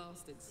evil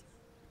bastards?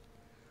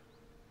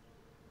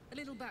 A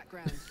little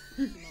background.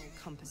 Your old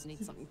compass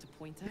needs something to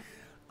point at.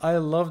 I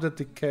love that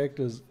the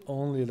characters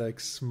only like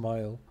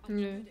smile.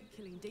 Yeah.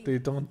 They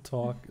don't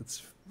talk.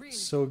 It's Really?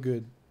 so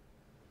good.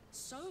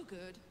 So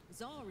good,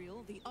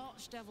 Zariel, the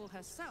archdevil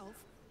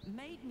herself,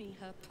 made me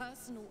her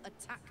personal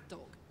attack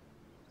dog.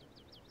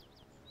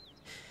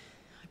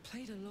 I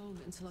played along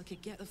until I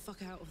could get the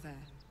fuck out of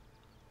there.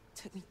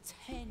 Took me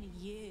 10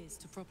 years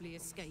to properly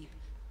escape,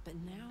 but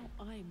now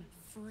I'm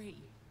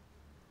free.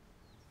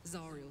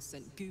 Zariel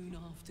sent goon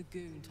after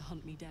goon to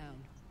hunt me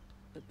down.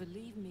 But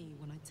believe me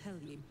when I tell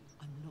you,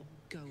 I'm not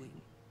going.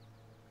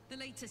 The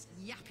latest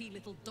yappy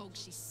little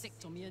dogs she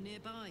sicked on me are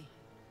nearby.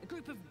 A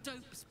group of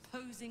dopes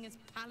posing as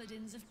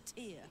paladins of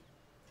Tyr.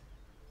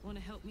 Want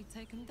to help me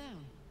take them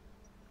down?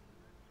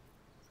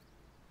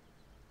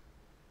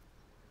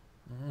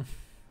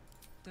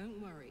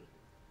 Don't worry,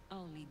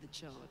 I'll lead the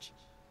charge.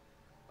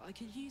 But I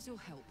could use your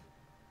help.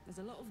 There's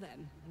a lot of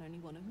them, and only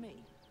one of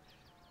me.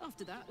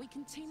 After that, we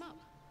can team up.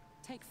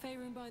 Take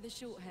Faerun by the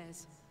short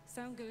hairs.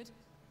 Sound good?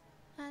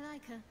 I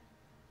like her.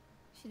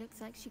 She looks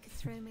like she could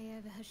throw me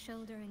over her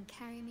shoulder and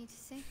carry me to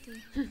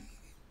safety.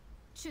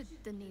 Should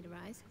the need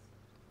arise.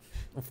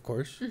 Of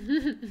course.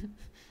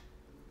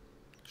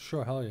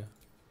 Sure, hell yeah.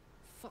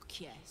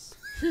 Fuck yes.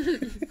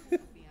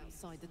 Be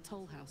outside the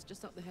toll house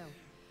just up the hill.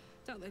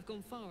 Doubt they've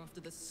gone far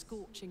after the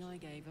scorching I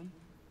gave them.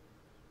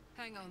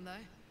 Hang on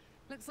though.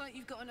 Looks like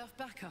you've got enough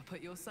backup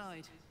at your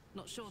side.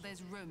 Not sure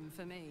there's room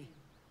for me.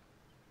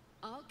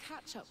 I'll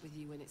catch up with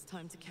you when it's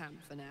time to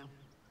camp for now.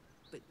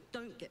 But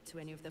don't get to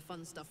any of the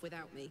fun stuff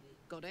without me.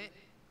 Got it?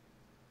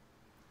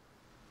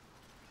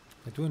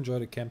 I do enjoy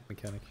the camp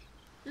mechanic.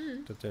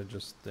 That they're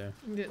just there.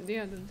 Yeah,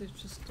 they're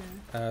just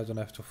there. I don't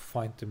have to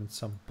find them in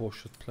some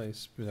bullshit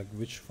place. Be like,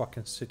 which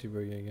fucking city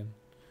were you again?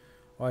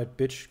 Alright,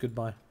 bitch,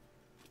 goodbye.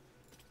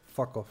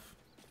 Fuck off.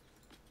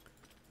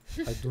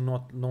 I do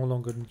not no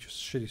longer need your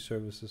shitty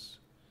services.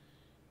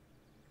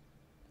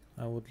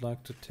 I would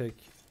like to take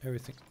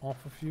everything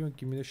off of you and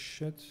give me the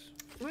shit.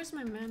 Where's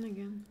my man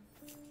again?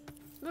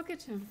 Look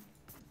at him.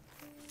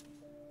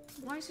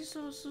 Why is he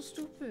so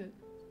stupid?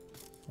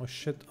 Oh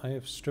shit, I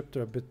have stripped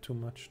her a bit too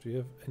much. Do you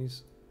have any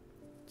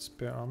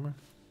spare armor?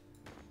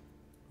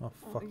 Oh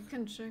fuck. You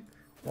can check.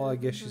 Well, I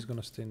guess she's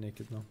gonna stay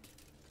naked now.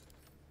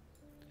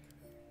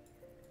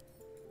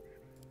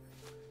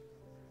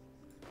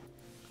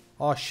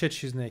 Oh shit,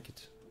 she's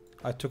naked.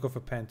 I took off her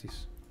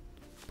panties.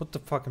 Put the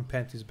fucking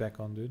panties back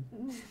on, dude.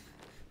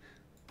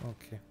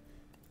 Okay.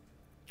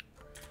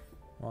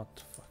 What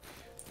the fuck?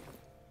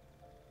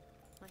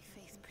 My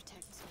face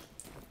protects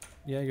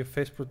me. Yeah, your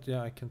face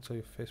yeah, I can tell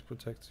your face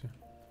protects you.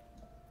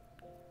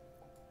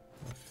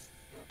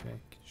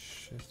 Fake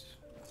shit.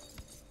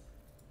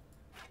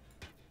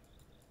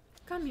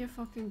 Come here,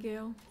 fucking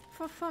Gale.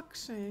 For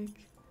fuck's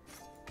sake.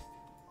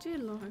 Dear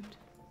Lord.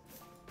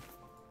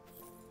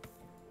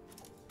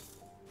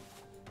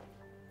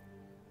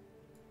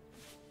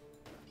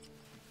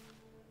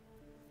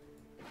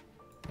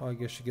 Oh, I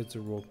guess she gets a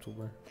robe to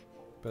wear.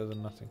 Better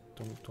than nothing.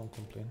 Don't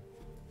complain.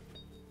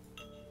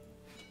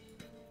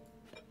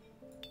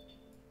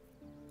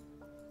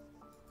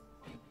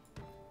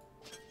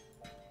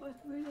 What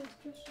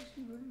weirdest dress is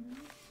he wearing?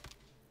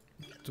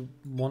 The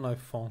one I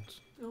found.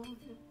 Oh,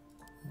 okay.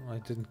 I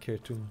didn't care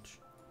too much.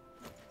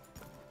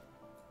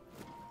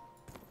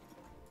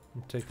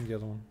 I'm taking the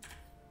other one.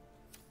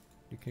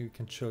 You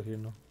can chill here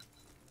now.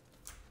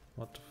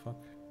 What the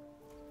fuck?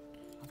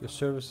 Your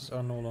services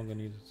are no longer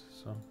needed,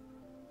 so.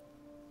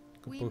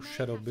 Goodbye,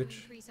 shadow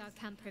bitch. Increase our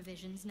camp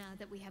provisions now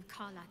that we have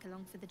Karlak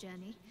along for the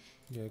journey.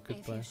 Yeah, goodbye.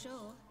 If you're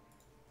sure.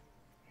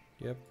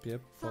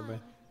 Yep, bye bye.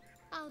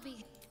 I'll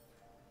be.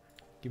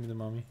 Give me the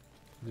mommy.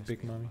 The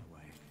big mommy.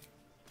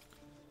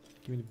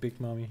 Give me the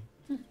big mommy.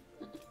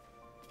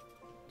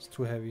 It's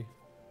too heavy.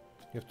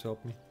 You have to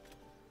help me.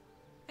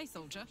 Hey,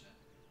 soldier.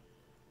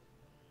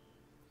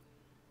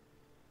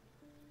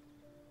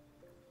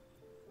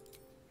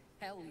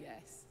 Hell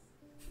yes.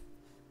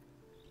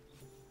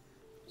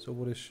 So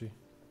what is she?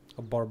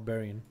 A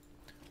barbarian.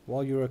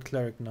 Well, you're a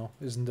cleric now.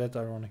 Isn't that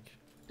ironic?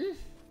 Oh,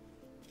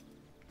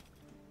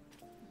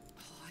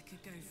 I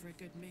could go for a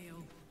good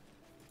meal.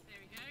 There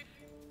we go.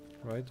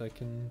 Right, I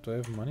can... Do I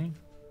have money?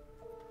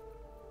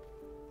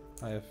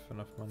 I have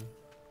enough money.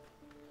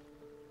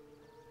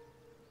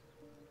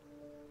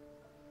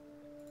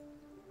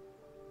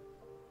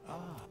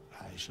 Ah,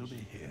 I shall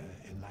be here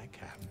in my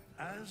camp.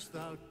 As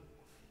thou...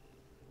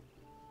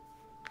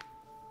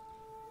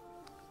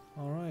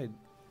 Alright.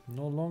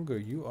 No longer.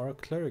 You are a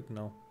cleric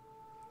now.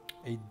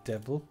 A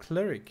devil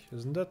cleric.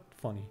 Isn't that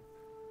funny?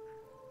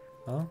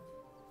 Huh?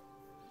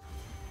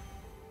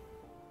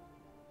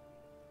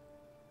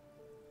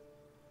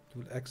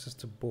 You will access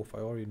to both. I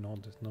already know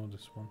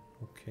this one.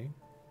 Okay.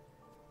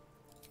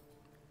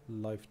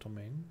 Life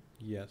domain.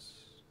 Yes.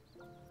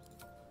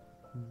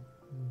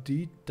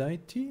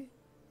 Deity?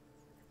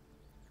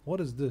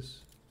 What is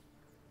this?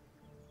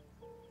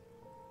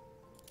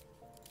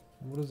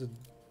 What is it?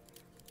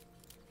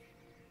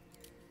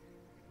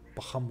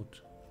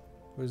 Bahamut.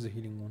 Where's the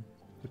healing one?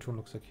 Which one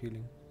looks like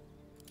healing?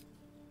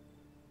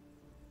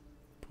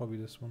 Probably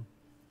this one.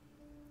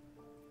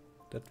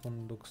 That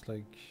one looks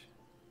like...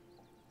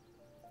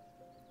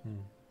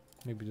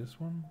 Maybe this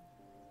one?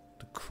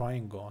 The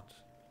Crying God.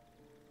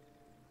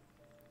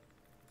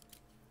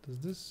 Does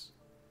this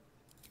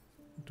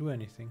do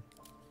anything?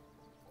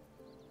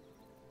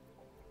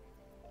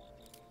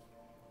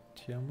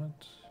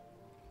 Tiamat?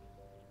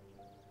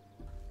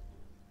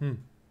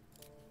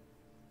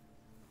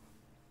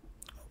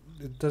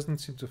 It doesn't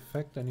seem to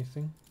affect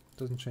anything. It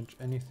doesn't change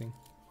anything.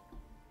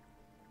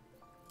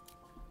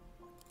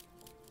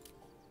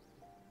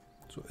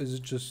 So is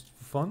it just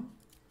fun?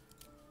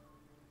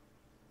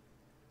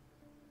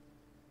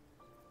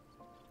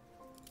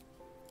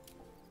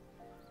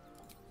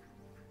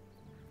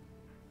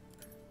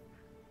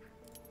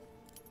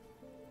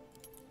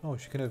 Oh,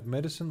 she can have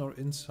medicine or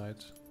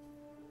insight.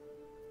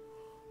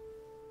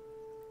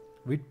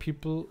 Read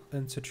people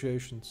and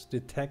situations.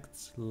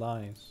 Detects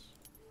lies.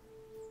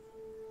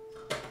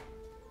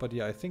 But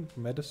yeah, I think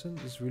medicine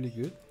is really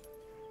good.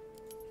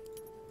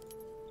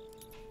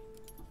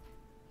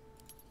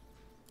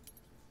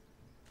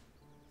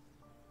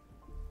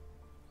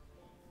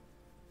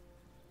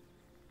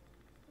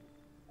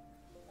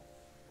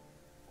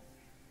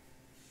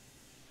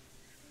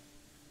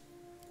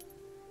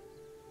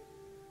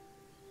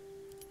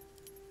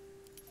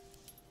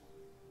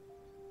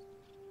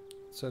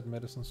 Said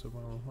medicine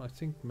survival. I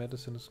think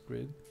medicine is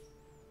great.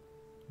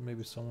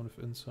 Maybe someone with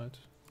insight.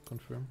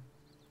 Confirm.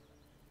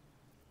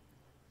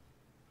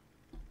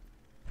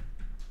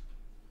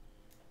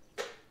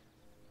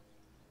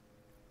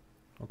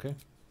 Okay.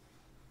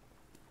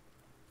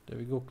 There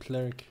we go,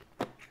 cleric.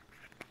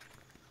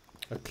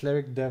 A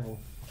cleric devil.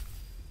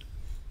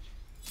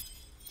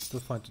 Still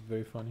find it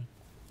very funny.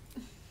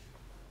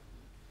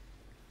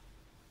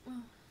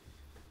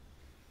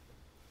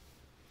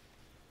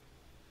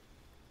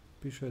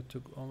 Be sure I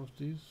took all of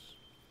these.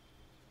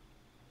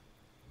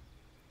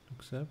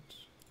 Accept.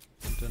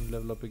 And then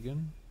level up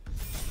again.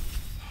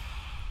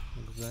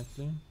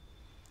 Exactly.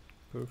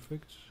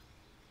 Perfect.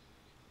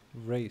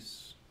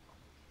 Race.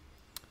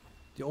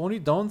 The only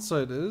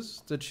downside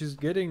is that she's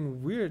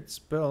getting weird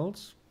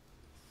spells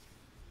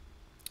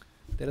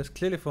that is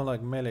clearly for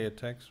like melee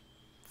attacks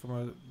from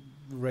a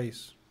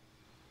race.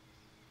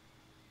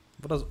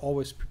 What does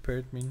always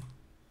prepared mean?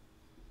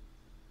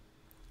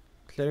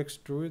 Clerics,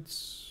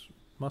 druids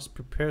must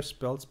prepare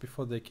spells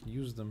before they can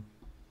use them.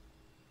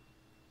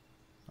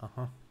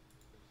 Uh-huh.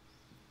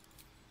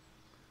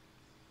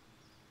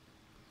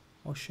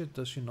 Oh shit,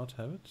 does she not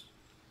have it?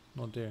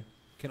 Not there.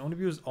 Can only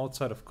be used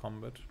outside of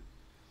combat.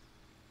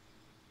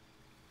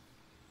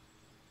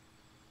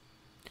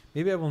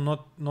 Maybe I will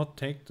not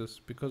take this,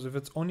 because if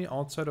it's only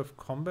outside of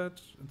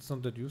combat, it's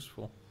not that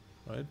useful,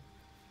 right?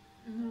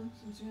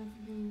 Since you have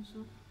healing,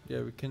 so.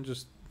 Yeah, we can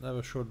just have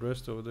a short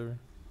rest over there.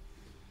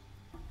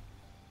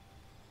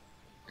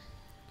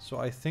 So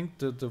I think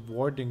that the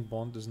warding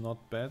bond is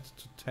not bad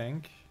to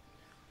tank.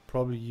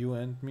 Probably you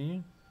and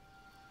me.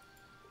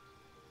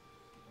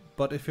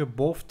 But if you're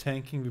both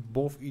tanking, we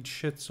both eat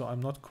shit, so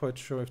I'm not quite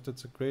sure if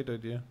that's a great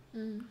idea.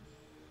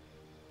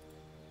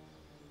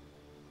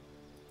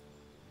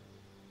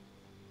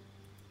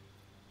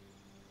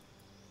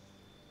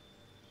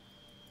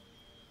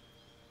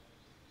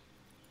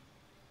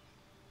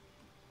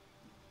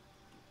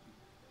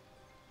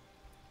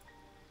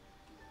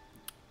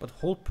 But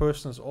hold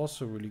person is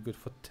also really good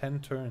for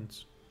 10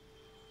 turns.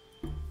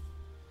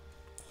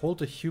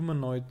 Hold a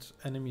humanoid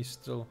enemy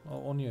still.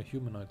 Oh, only a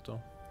humanoid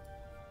though.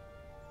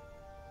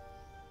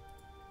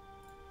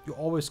 You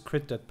always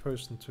crit that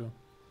person too.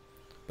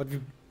 But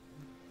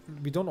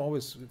we don't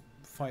always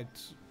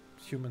fight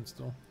humans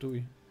though, do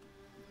we?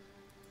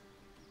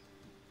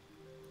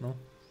 No?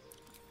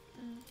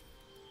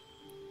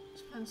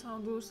 Depends how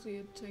loosely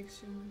it takes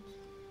humans.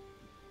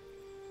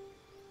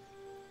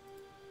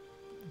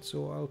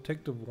 So I'll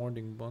take the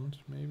warding bond,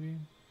 maybe.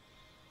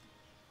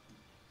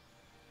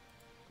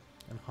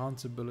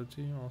 Enhance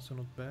ability, also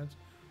not bad.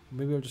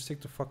 Maybe I'll just take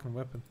the fucking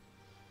weapon.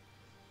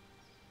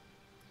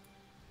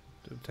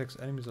 It attacks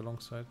enemies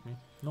alongside me.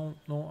 No,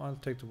 I'll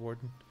take the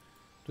warden.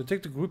 Do I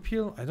take the group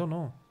heal? I don't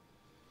know.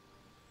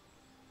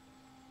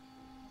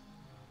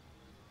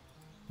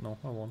 No,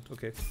 I won't.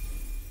 Okay.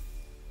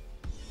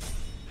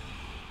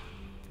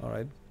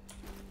 Alright.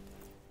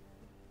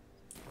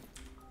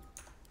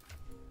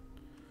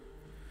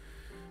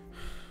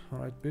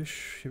 Alright,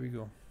 Bish, here we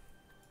go.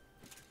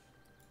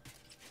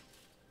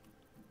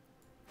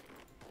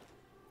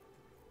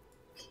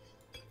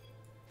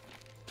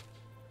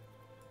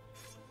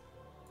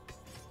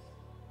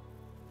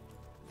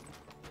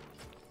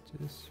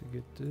 This, you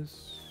get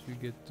this, you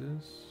get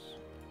this.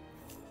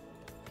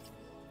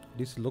 At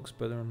least it looks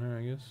better on her,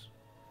 I guess.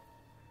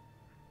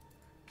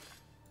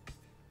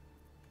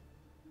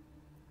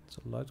 It's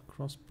a light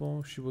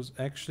crossbow. She was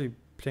actually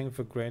playing with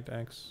a great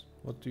axe.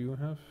 What do you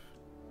have?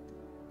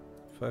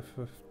 5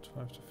 to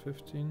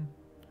 15.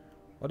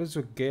 What does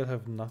your Gale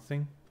have?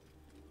 Nothing?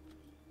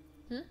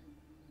 Your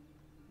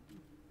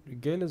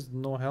Gale is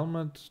no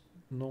helmet,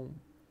 no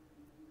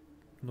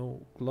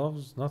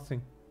gloves,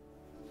 nothing.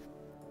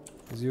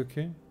 Is he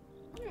okay?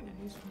 Yeah,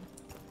 he's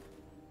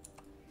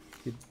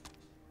fine.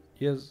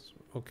 Yes,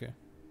 okay.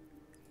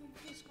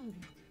 He's gonna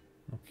be.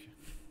 Okay.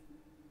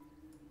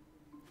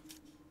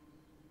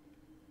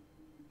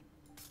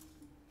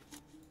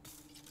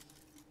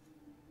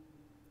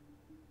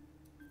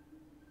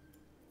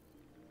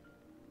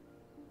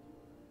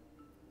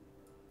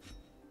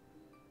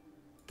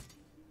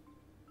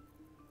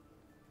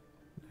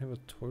 I have a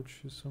torch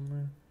here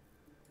somewhere.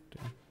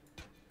 There.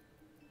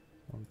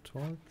 One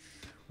torch,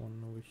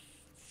 one over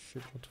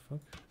shit, what the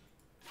fuck?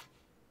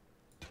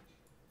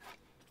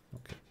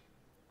 Okay.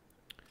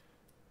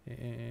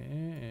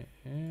 You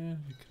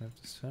can have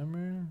this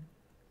hammer.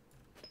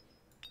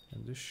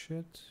 And this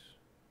shit.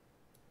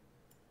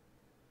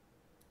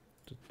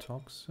 The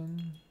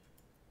toxin.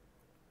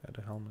 And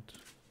a helmet.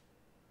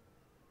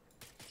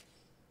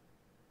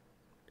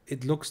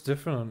 It looks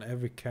different on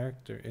every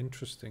character.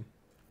 Interesting.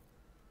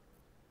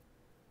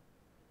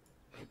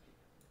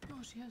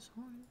 Oh, she has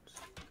horns.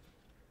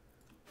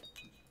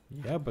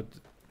 Yeah, but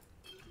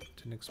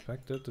didn't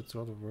expect that. It's a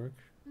lot of work.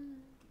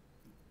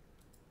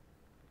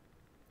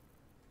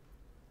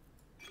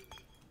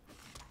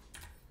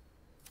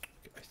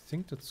 I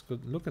think that's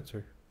good. Look at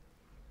her.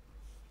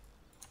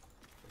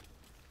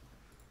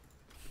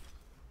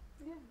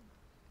 Yeah.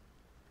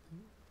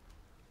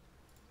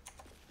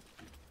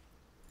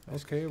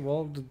 Okay,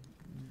 well, the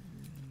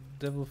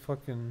devil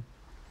fucking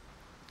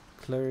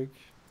cleric.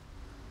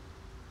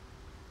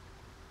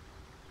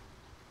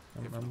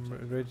 I'm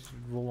ready to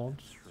roll on.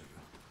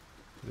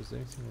 Is there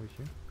anything over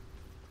here?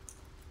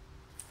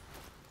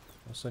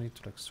 Also, I need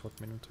to like sort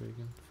my inventory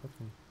again.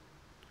 Fucking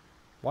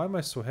Why am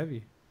I so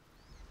heavy?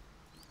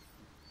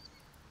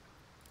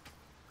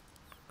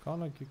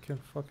 Can't like you can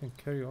fucking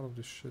carry all of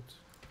this shit.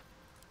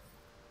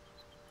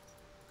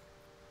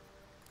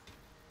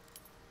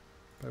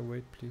 By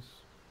weight, please.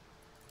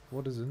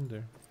 What is in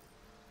there?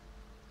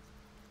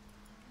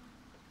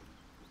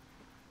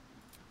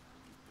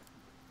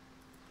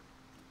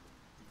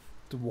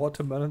 The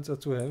watermelons are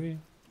too heavy?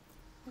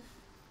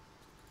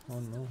 Oh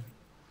no.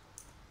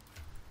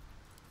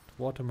 The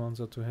watermelons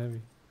are too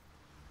heavy.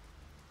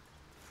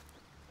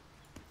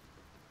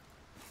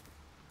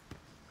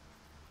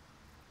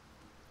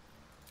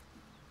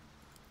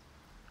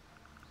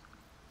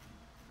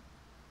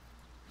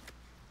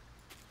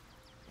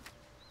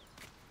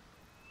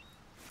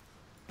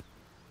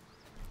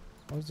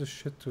 Why is this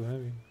shit too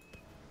heavy? I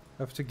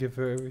have to give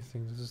her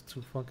everything. This is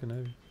too fucking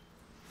heavy.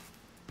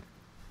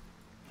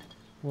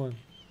 What?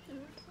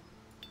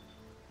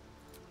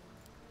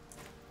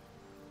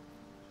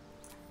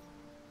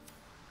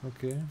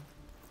 Okay.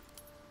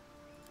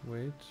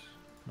 Wait.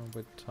 No,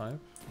 by type.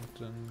 But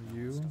then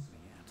you.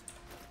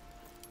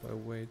 By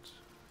weight.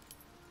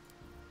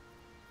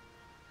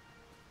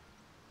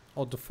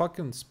 Oh, the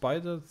fucking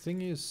spider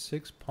thingy is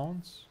 6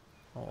 pounds?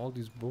 Oh, all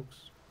these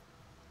books.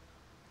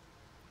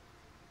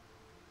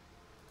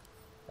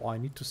 Oh, I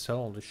need to sell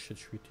all this shit,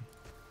 sweetie.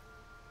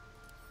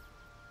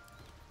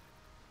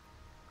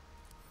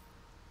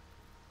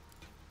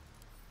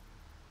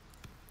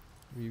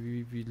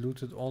 We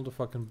looted all the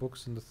fucking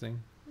books in the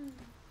thing.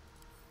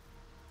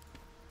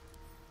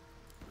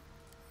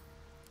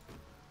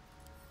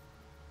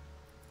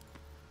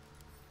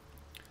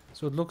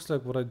 So it looks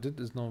like what I did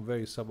is now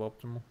very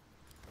suboptimal.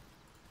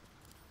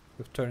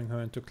 With turning her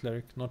into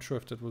cleric. Not sure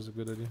if that was a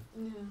good idea.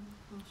 Yeah,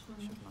 not sure.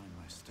 Should mind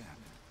my step.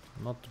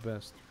 Not the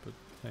best, but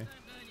hey.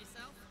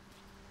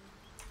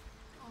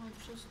 Oh,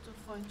 just a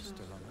fighter.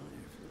 Still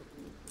alive.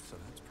 So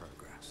that's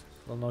progress.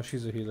 Well, now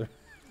she's a healer.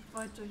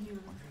 Fighter healer.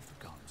 Wonder if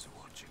the gods are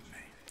watching me.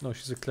 No,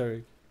 she's a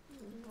cleric.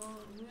 Well,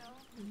 yeah.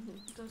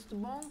 Does the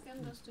bonk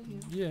and does the heal.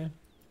 Yeah.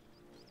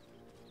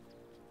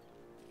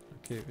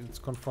 Okay, let's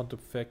confront the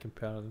fucking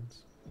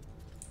paladins.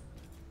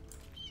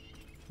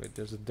 Wait,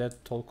 there's a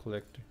dead toll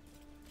collector.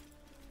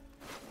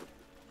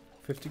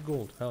 50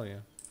 gold, hell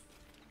yeah.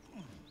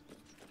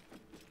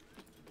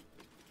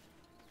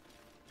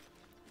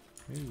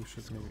 Maybe we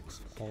should maybe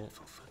all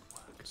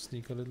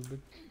sneak a little bit.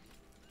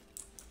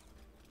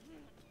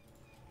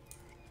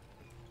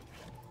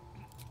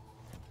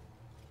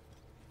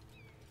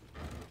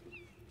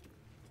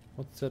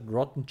 What's that?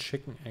 Rotten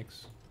chicken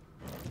eggs.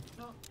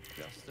 Oh.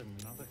 Just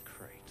another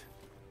crate.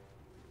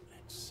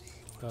 Let's see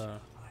what you're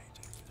hiding.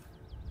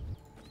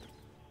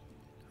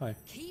 Hi.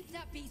 Keep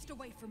that beast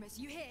away from us,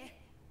 you hear?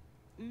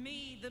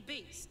 Me, the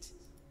beast?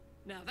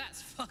 Now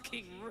that's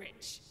fucking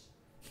rich.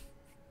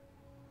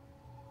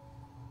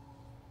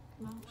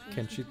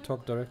 Can she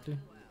talk directly?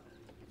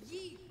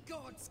 Ye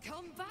gods,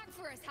 come back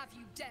for us, have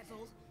you,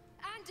 devil?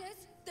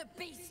 Anders, the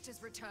beast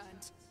has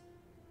returned.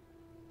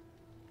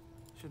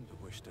 Shouldn't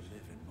have wished to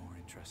live in more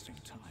interesting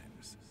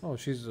times. Oh,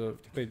 she's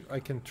wait,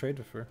 I can trade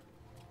with her.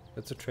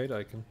 That's a trade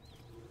icon.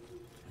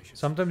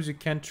 Sometimes you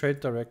can't trade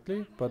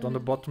directly, but on the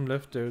bottom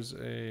left there's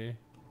a...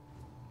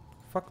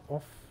 Fuck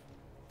off.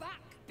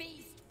 Back,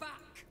 beast,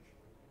 back.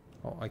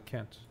 Oh, I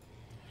can't.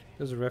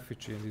 There's a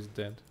refugee and he's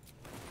dead.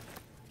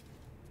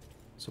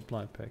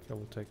 Supply pack, I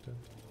will take that.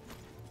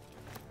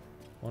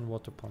 1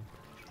 water pump.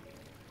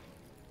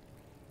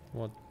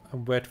 What?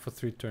 I'm wet for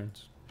 3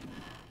 turns.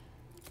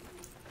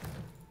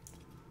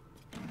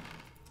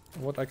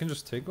 What? I can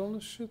just take all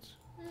this shit?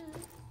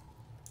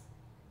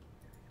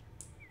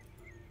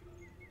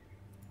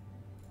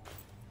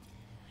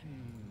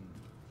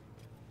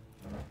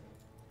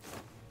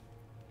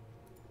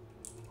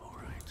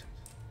 Alright,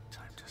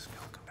 time to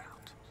skulk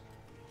about.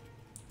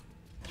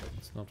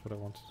 That's not what I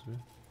wanted to do.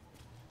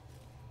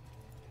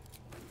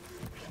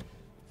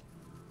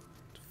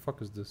 The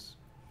fuck is this?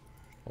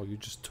 Oh, you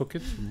just took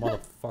it?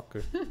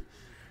 Motherfucker.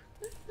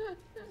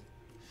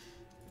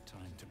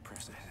 Time to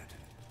press ahead.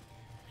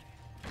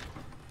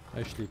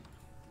 I sleep.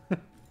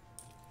 Nothing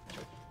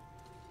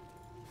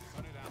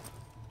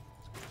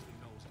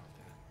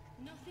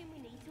we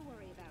need to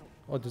worry about.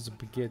 Oh, there's a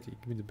baguette.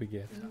 Give me the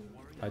baguette.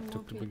 I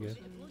took the baguette.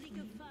 Bloody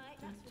good fight,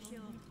 that's for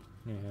sure.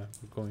 Yeah,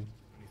 we're going.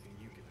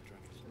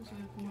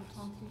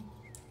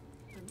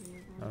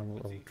 I will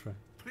try.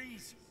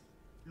 Please,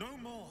 no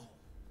more.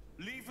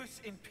 Leave us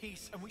in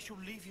peace, and we shall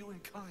leave you in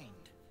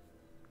kind.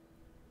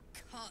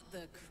 Cut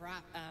the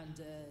crap,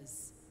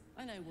 Anders.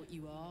 I know what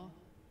you are.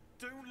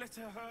 Don't let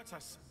her hurt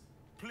us.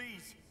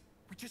 Please,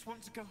 we just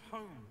want to go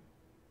home.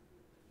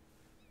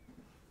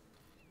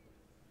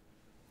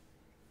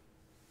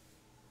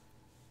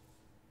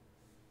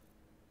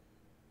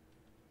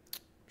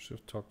 Should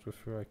have talked with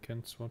her. I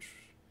can't swatch.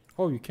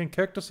 Oh, you can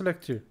character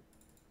select here.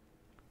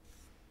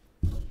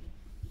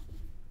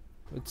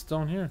 It's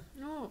down here.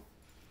 No.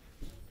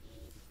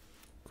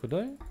 Could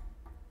I?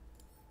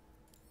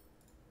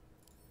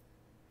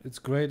 It's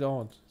grayed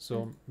out,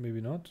 so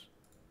maybe not.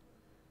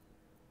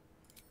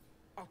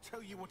 I'll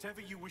tell you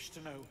whatever you wish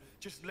to know.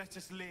 Just let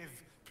us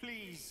live,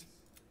 please.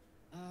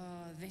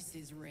 Ah, this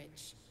is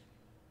rich.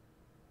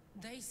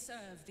 They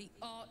serve the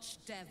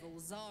archdevil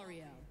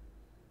Zariel.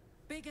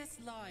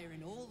 Biggest liar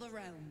in all the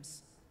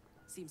realms.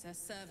 Seems her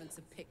servants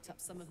have picked up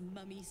some of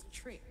Mummy's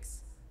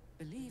tricks.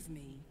 Believe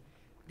me,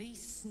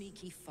 these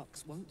sneaky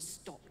fucks won't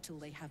stop till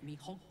they have me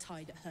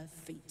hog-tied at her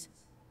feet.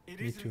 It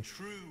isn't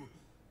true.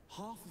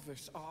 Half of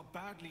us are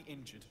badly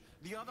injured,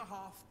 the other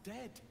half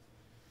dead.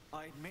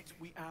 I admit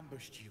we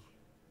ambushed you.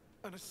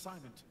 An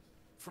assignment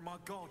from our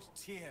god,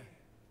 Tyr.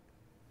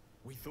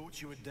 We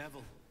thought you a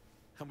devil,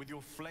 and with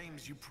your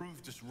flames you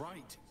proved us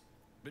right.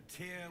 But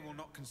Tyr will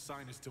not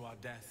consign us to our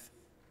death.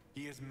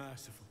 He is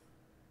merciful.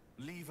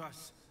 Leave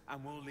us,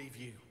 and we'll leave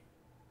you.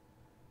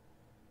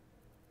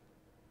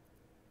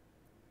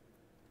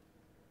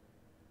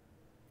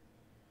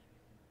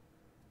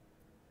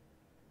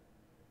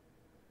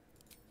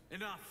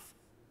 Enough!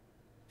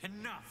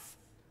 Enough!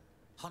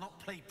 I'll not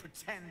play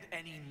pretend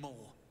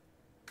anymore.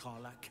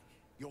 Karlak,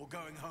 you're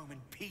going home in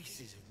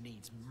pieces if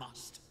needs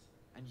must.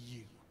 And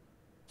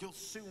you'll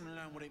soon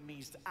learn what it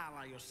means to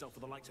ally yourself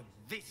with the likes of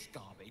this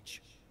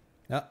garbage.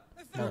 Yeah.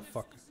 Oh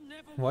fuck.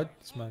 What?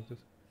 Smacked it.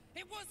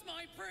 It was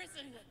my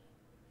prison.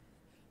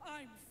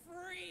 I'm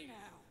free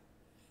now.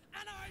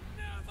 And I'm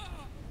never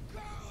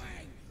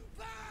going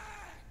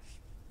back!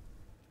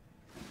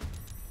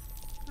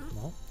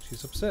 No,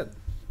 she's upset.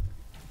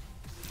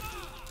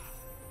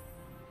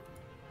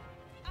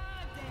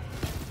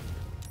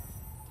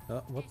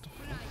 What the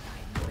fuck?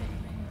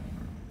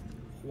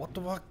 What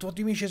the fuck? What do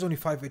you mean she has only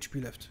 5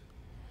 HP left?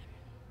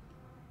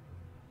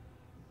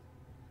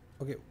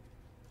 Okay.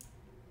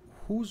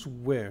 Who's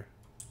where?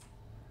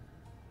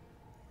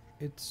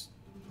 It's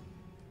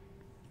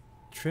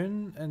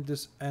Trin and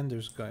this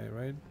Anders guy,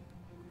 right?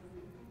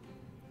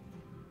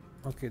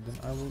 Okay, then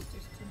I will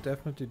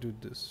definitely do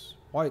this.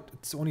 Why?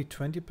 It's only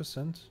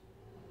 20%?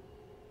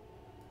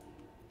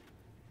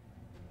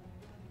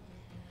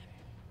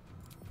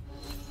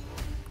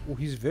 Oh,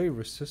 he's very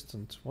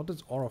resistant. What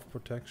is Aura of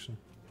Protection?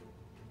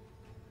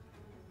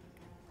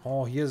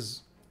 Oh, he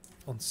has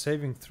on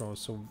saving throws,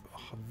 so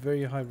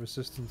very high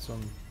resistance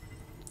on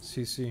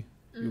CC.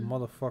 You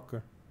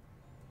motherfucker.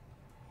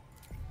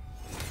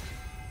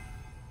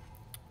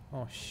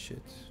 Oh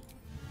shit.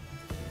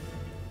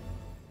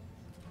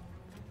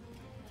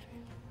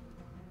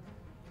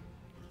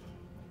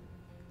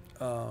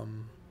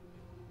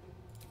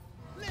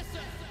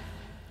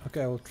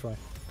 Okay, I will try.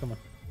 Come on,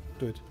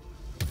 do it.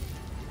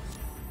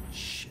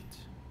 Shit.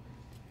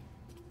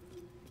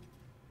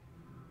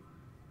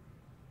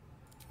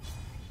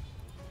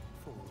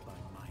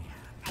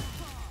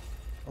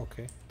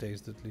 Okay,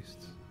 dazed at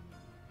least.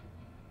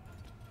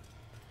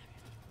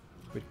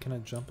 Wait, can I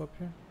jump up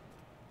here?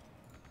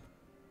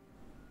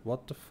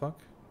 What the fuck?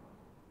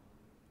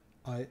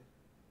 I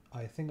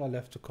think I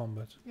left the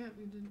combat. Yeah,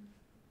 we did.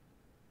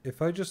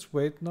 If I just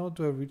wait now,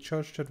 do I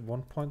recharge that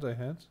 1 point I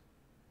had?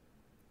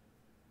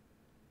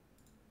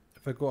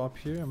 If I go up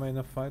here, am I in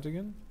a fight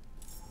again?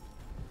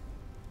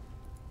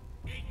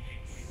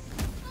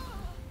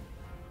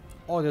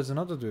 Oh, there's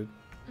another dude.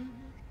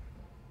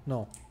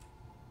 No.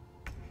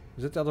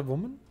 Is that the other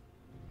woman?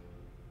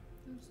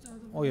 That's the other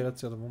Oh one. yeah,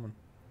 that's the other woman.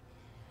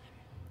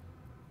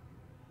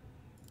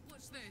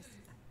 What's this?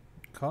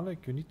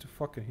 Karlak, you need to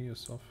fucking heal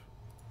yourself.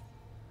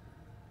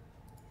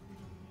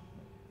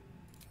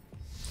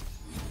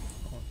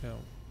 Oh hell.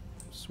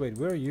 Wait,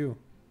 where are you?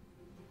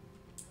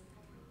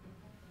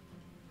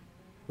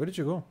 Where did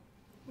you go?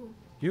 Who?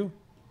 You?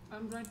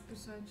 I'm right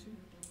beside you.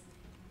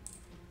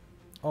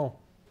 Oh.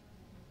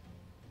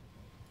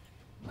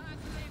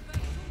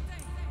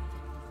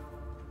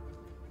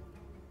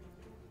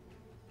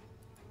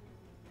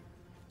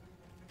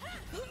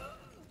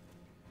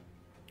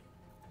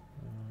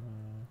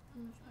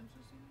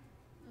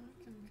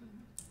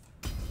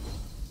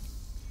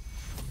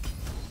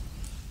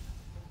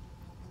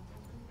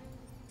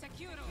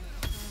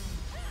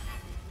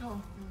 Oh,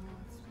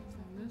 it's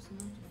like this,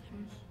 not of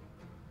course.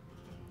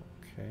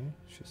 Okay,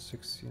 she's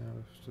 16 out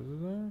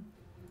of da.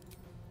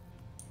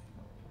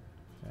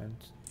 And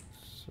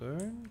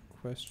turn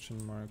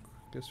question mark.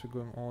 Guess we're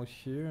going all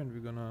here and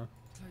we're gonna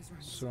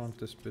surround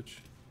this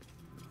bitch.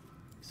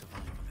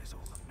 Survival is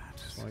all that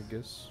matters. So I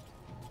guess.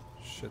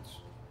 Shit.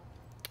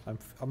 I'm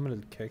a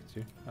little caked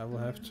here. I will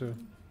have to.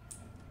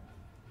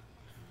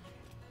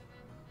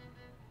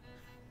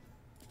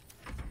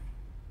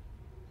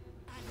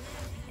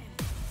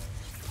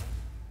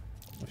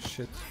 Oh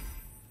shit.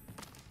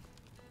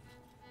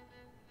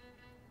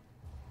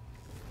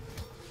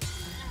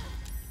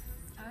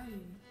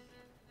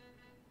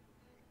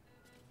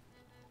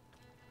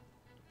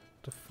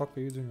 What the fuck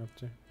are you doing up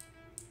there?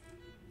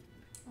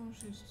 Oh,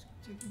 she's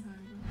taking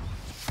high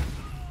ground.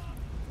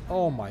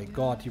 Oh my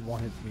god, he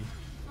one-hit me.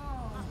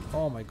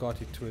 Oh my god,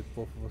 he two-hit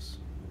both of us.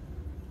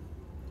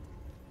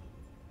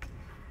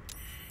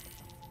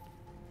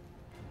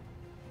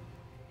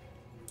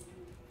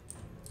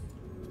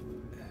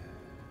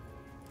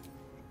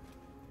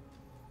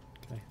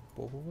 Okay,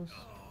 both of us?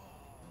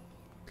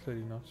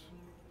 Clearly not.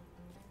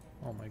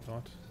 Oh my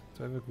god.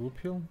 Do I have a group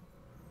heal?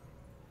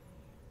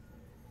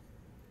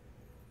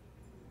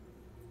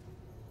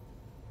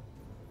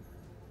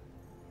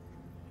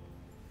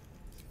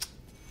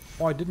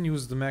 Oh, I didn't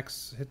use the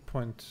max hit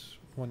point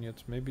one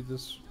yet. Maybe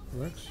this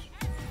works?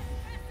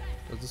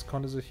 Does this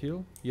count as a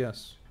heal?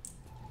 Yes.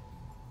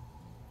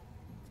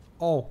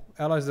 Oh,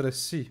 allies that I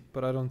see,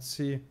 but I don't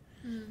see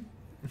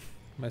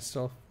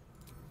myself.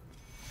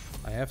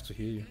 I have to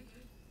heal you.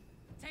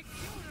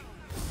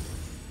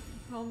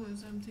 Problem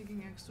is I'm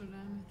taking extra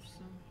damage,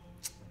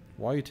 so...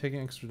 Why are you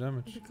taking extra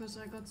damage? Because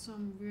I got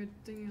some weird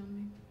thing on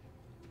me.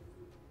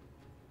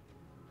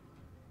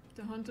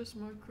 The hunter's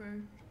mark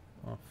cracked.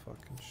 Oh,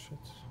 fucking shit.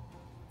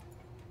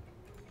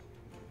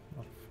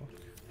 Oh, fuck.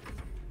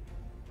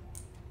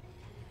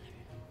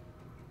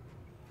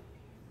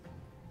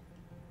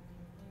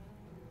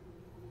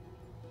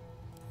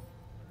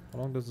 How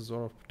long does this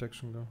aura of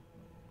protection go?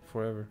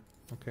 Forever.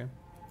 Okay.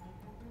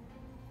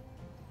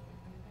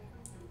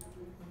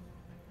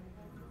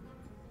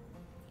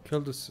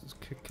 Kill this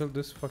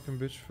fucking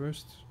bitch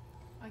first.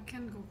 I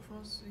can't go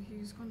cross,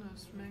 he's gonna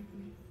smack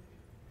me.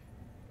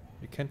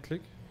 You can't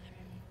click?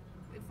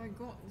 If I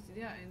go,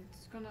 yeah,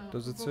 it's gonna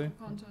Does it say?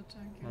 counter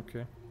attack. Yeah.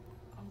 Okay.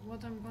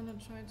 What I'm gonna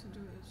try to do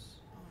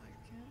is, I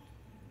can't.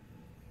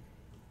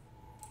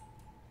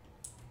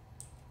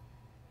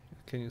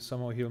 Can you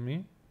somehow heal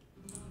me?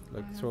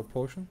 Like throw a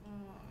potion?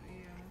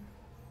 Yeah.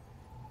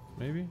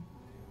 Maybe?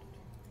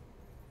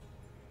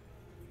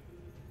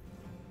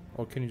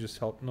 Or can you just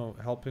help? No,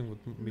 helping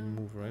would mean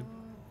move, right?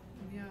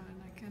 Yeah,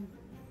 and I can,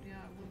 yeah,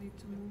 I will need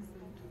to move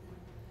and...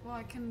 Well,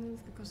 I can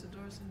move because the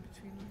door's in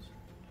between us.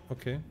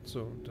 Okay,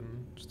 so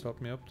then just help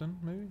me up then,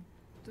 maybe?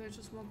 Do I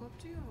just walk up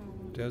to you or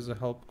what? There's a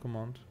help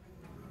command.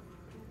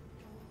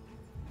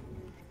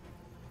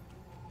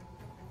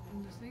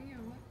 On the thing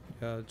or what?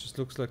 Yeah, it just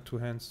looks like two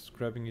hands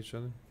grabbing each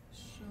other.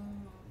 So...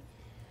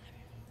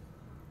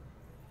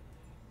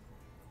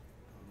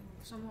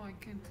 Somehow I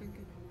can't click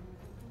it.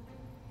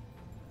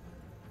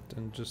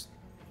 Then just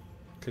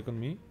click on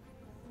me.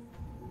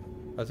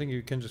 I think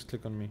you can just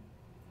click on me.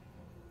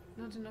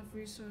 Not enough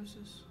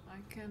resources. I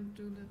can't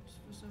do that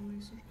for some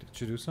reason.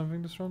 Did you do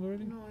something this round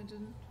already? No, I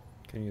didn't.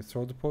 Can you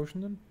throw the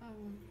potion then? I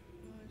will.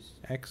 Nice.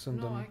 X and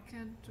no, then... I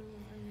can't do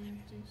any of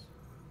these.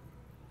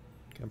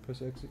 Can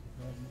press X?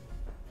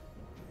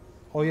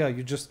 Oh yeah,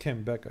 you just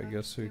came back, I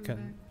guess, so you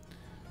can...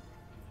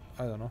 back.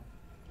 I don't know.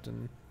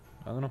 Then...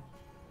 I don't know.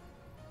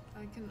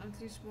 I can at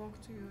least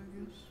walk to you, I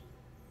guess.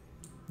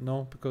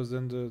 No, because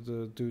then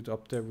the dude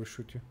up there will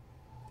shoot you.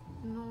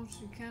 No,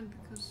 she can't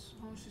because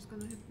how she's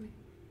gonna hit me.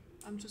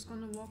 I'm just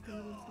gonna walk a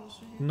little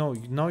closer here. No,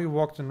 now you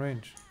walked in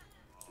range.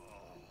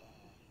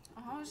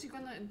 How is she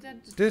gonna...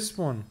 This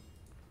one!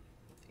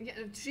 Yeah,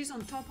 if she's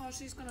on top, how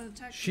she's gonna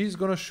attack? She's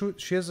gonna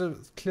shoot. She has a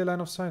clear line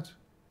of sight.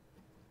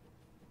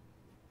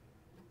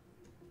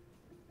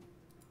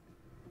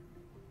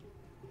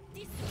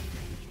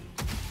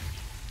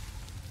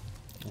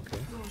 Okay.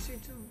 No, she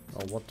too.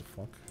 Oh, what the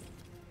fuck?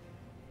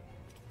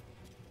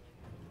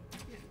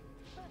 Yeah.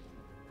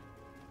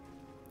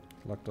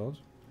 Locked out.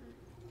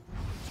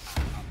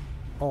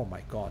 Oh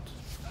my god.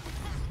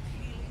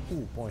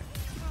 Oh boy.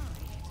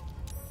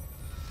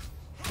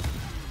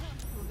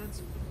 Oh, that's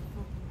a bit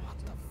problematic. What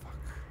the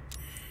fuck?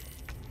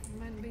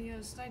 Might be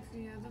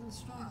slightly a little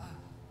strong.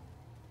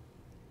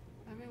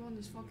 Everyone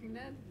is fucking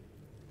dead.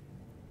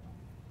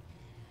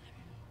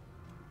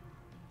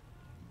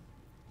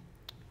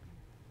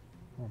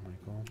 Oh my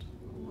god.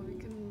 Well, we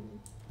can...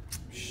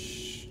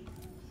 Shh.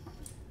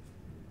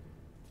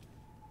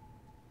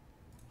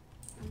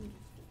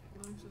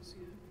 I'm just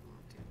here.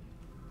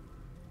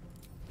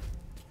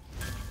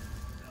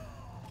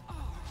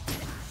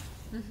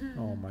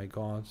 Oh my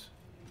god.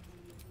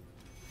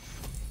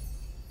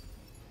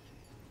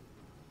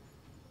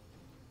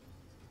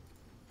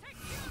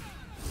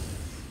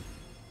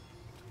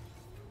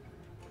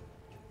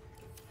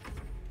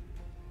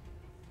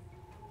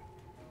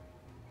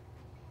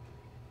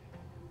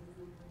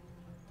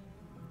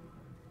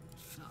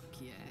 Fuck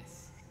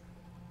yes.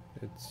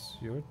 It's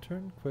your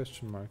turn?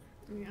 Question mark.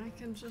 Yeah, I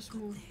can just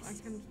move. I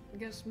can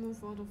guess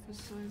move out of his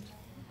side.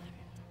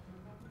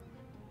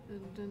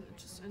 And then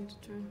just end the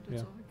turn.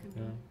 That's all I can do.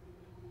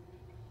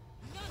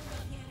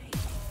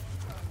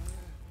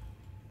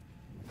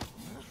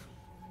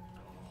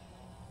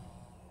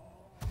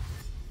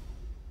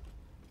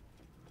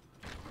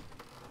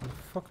 Where the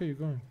fuck are you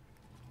going?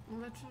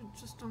 Well, let's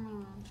just turn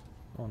around.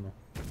 Oh no.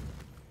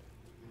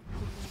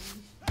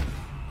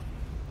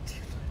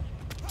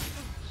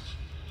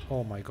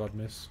 Oh my god,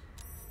 miss.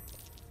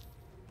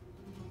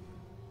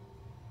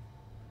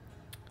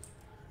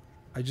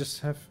 I just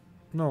have...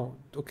 No,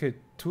 okay,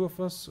 two of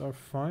us are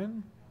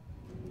fine.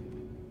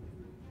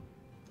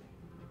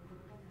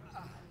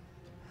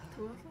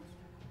 Two of us?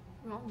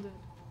 We're all dead.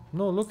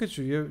 No, look at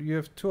you. You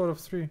have 2 out of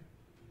 3.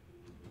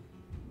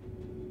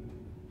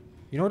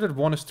 You know that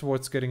one is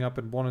towards getting up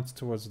and one is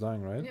towards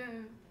dying, right?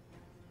 Yeah.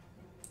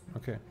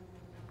 Okay.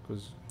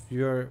 Because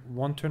you are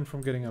 1 turn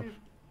from getting up. Yeah.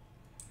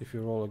 If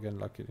you roll again,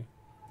 luckily.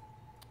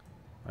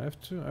 I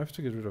have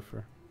to get rid of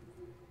her.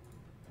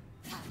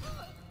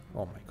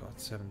 Oh my god,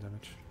 7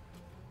 damage.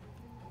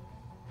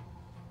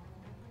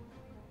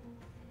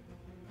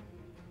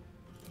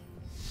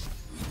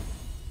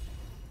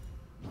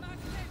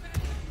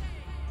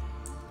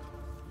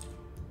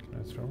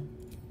 throw.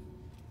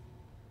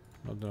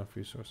 Not enough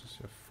resources.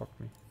 Yeah, fuck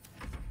me.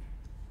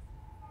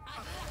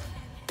 Oh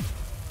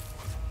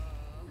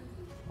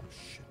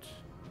shit.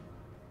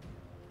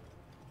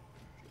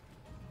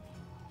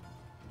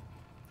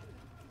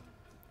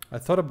 I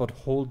thought about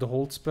the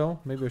hold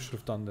spell. Maybe I should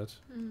have done that.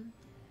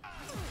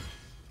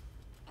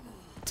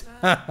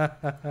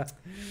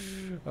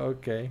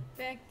 Okay.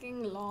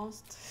 Fucking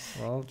lost.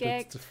 Well,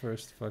 that's the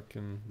first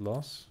fucking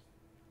loss.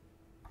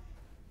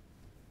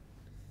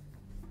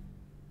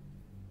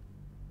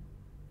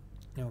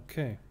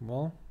 Okay,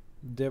 well,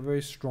 they're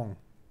very strong.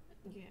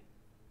 Yeah.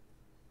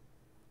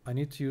 I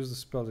need to use the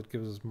spell that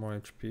gives us more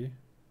HP.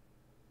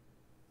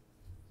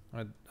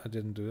 I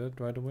didn't do that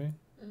right away.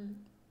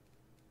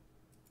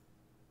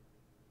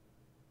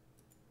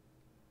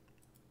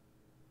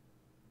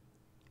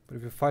 But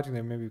if you're fighting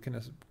them, maybe you can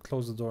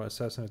close the door,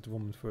 assassinate the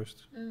woman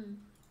first.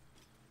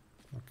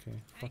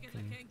 Okay,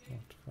 fucking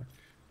what the fuck?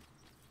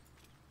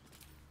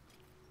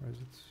 Where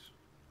is it?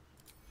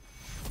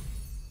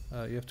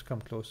 You have to come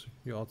closer.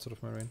 You're outside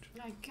of my range.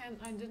 I can't.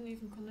 I didn't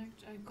even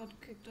connect. I got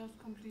kicked out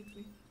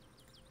completely.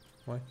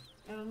 Why?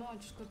 I don't know. I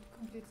just got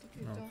completely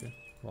kicked out. Okay.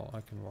 Well,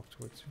 I can walk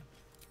towards you.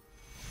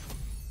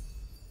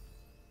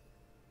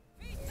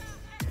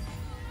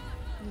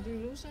 Did we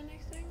lose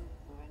anything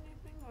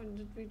or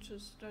did we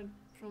just start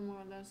from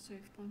our last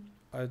save point?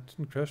 I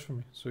didn't crash for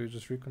me, so you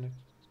just reconnect.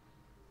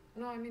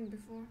 No, I mean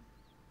before.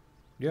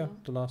 Yeah, No.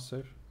 the last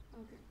save.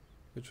 Okay.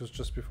 Which was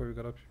just before we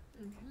got up here.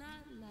 Okay. La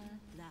la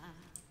la.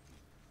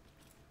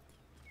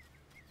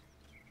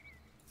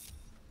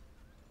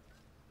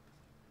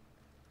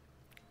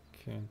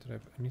 Okay, and did I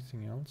have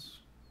anything else?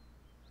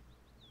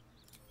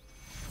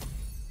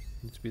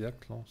 Need to be that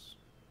close.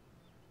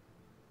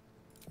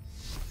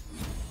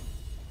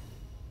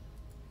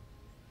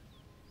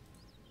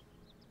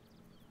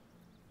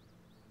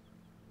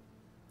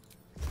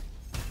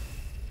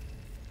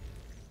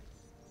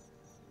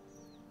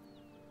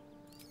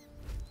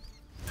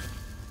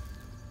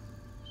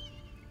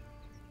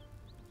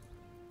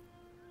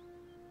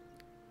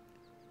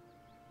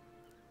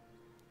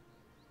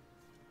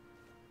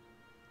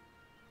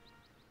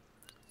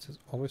 It says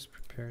always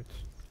prepared.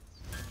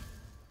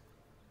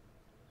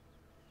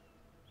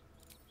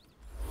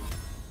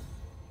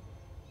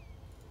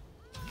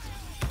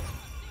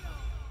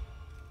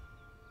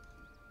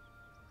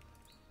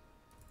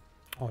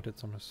 Oh,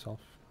 that's on myself.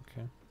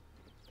 Okay.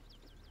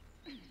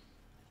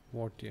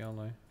 Ward the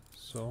ally.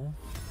 So,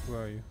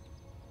 where are you?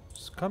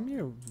 Just come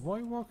here. Why are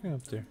you walking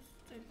up there?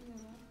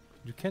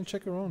 You can't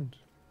check around.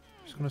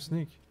 He's gonna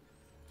sneak.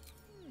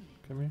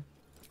 Come here.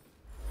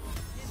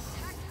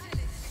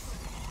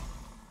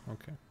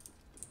 Okay.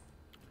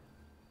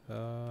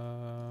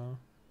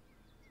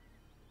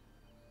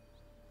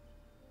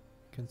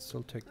 Can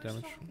still take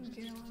damage from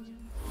this.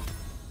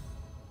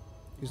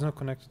 He's not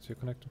connected, you're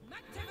connected.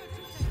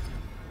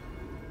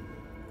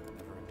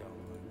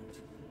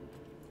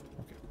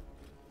 Okay.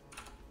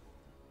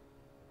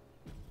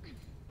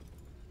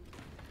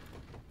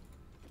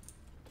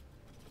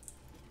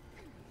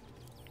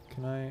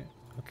 Can I?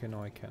 Okay,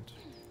 no I can't.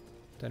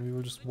 Then we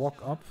will just walk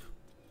up.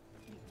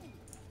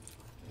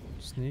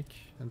 Sneak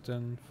and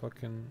then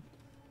fucking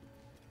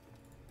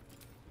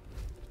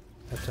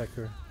attack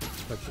her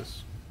like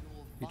this.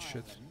 Eat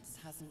shit. Violence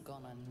hasn't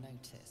gone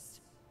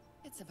unnoticed.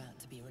 It's about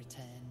to be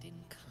returned in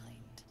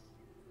kind.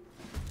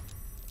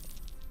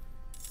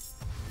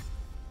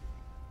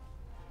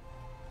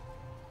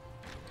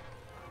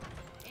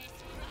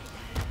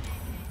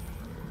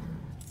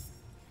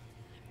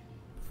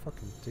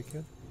 Fucking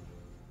dickhead.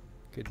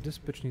 Okay, this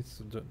bitch needs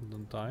to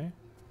die.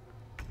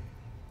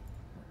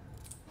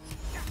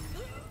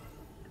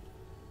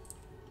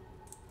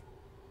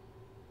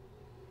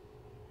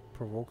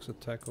 Provokes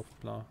attack of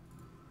blah.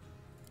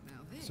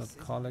 It's not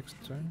Karlak's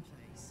turn.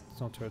 It's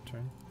not her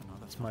turn.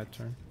 It's my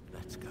turn.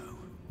 Let's go.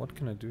 What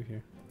can I do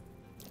here?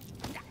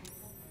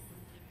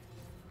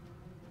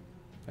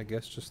 I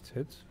guess just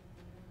hit.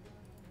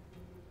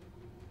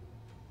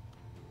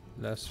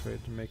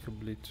 Lacerate, make her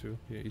bleed too.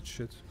 Yeah, eat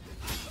shit.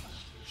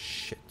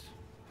 Shit.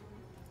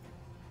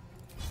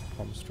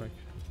 Palm strike.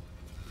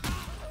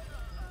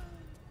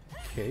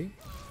 Okay.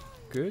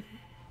 Good.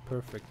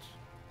 Perfect.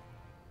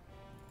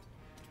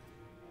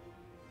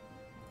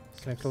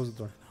 Can I close the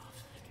door?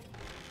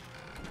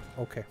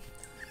 Okay.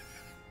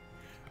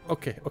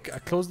 Okay, I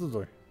close the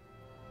door.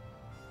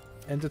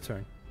 End the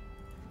turn.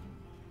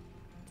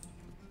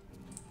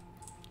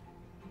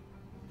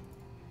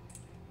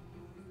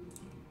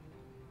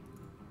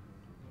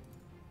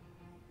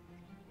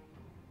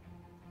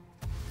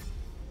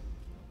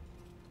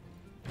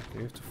 Okay,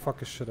 you have to fuck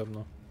his shit up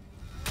now.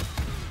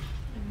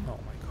 Oh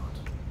my god.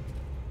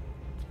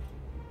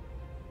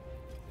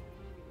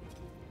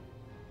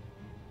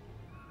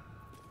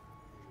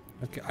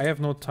 Okay, I have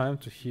no time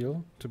to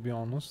heal, to be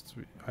honest.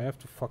 I have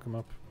to fuck him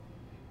up.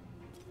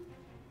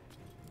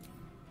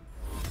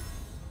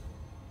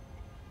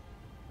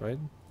 Right?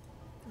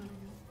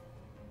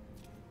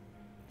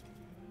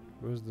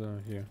 Where's the...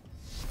 here?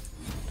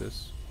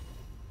 This.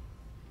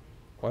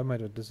 Why am I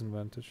at a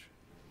disadvantage?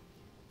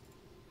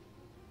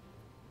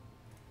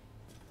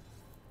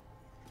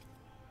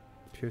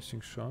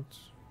 piercing shots.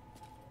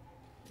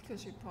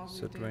 Because you probably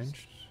Set did.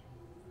 ranged.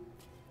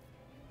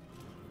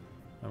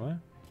 Am I?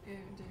 Yeah,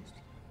 you did.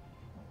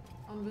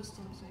 On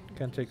wisdom save.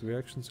 Can't take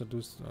reactions. I do.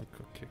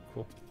 Okay,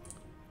 cool.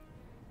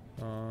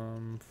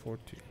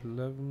 40,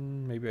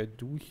 11. Maybe I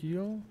do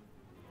heal.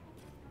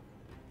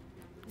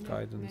 Yeah,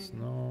 Guidance,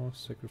 maybe. no.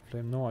 Sacred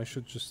Flame, no. I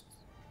should just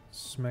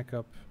smack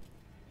up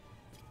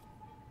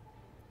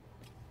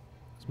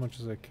as much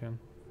as I can.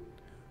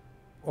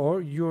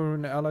 Or you're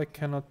an ally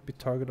cannot be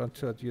targeted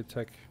until you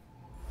attack.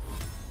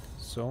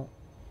 So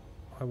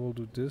I will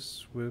do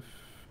this with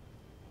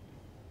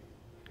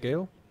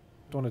Gale.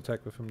 Don't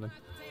attack with him then.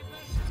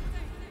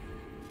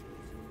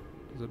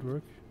 Does that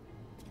work?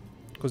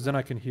 Because then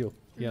I can heal.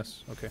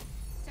 Yes, okay.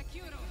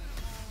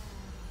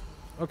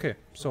 Okay,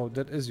 so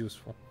that is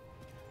useful.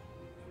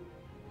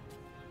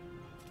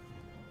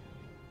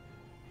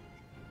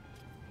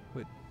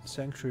 Wait,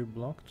 Sanctuary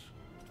blocked.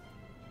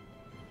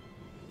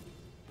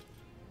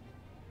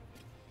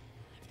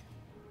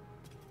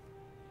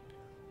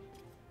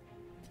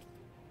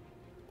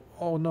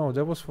 Oh no,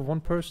 that was for one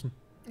person.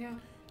 Yeah.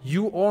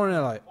 You or an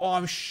ally. Oh,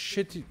 I'm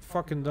shitty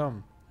fucking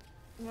dumb.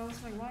 And I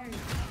was like, why?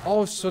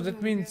 Oh, so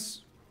that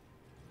means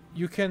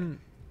you can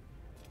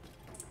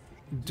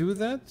do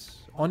that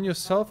on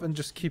yourself and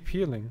just keep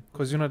healing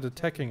because you're not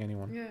attacking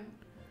anyone. Yeah.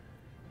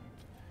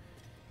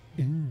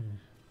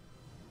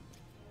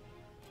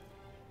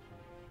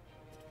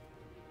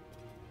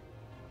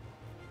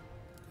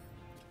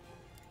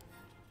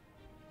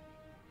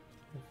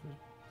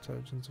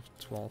 Intelligence of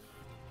 12.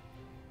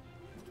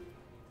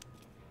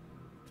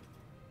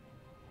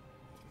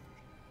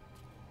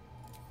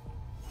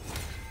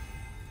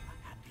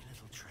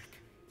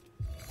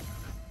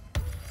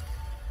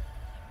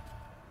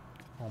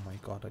 Oh my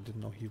god, I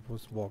didn't know he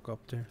was walk up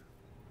there.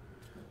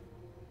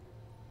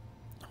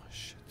 Oh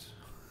shit.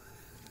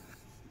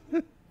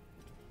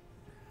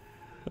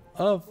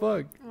 Oh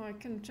fuck. Oh, I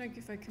can check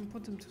if I can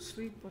put him to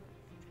sleep, but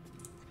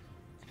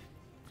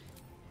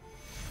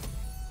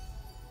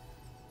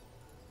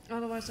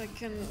otherwise I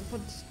can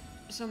put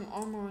some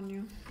armor on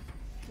you.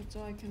 That's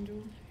all I can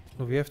do.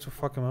 No, we have to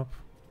fuck him up.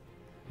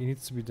 He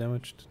needs to be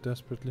damaged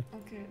desperately.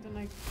 Okay, then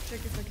I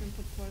check if I can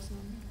put poison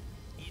on him.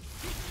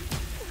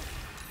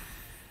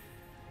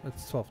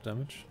 That's 12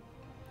 damage.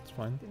 It's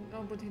fine.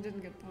 No, but he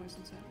didn't get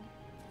poisoned, sadly.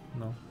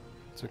 No,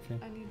 it's okay.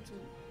 I need to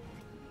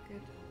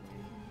get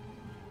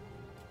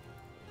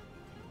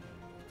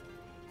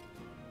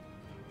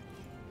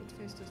Let's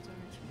face this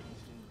direction.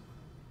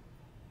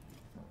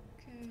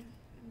 Okay,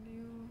 and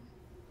you...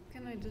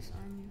 Can I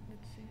disarm you?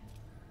 Let's see.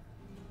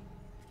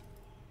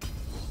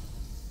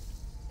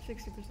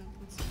 60%,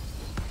 let's see.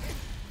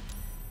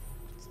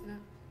 No.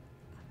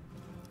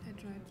 I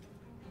tried.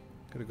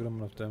 Got a good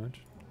amount of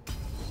damage.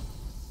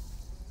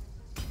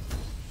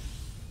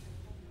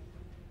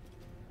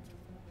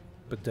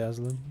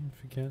 Bedazzle him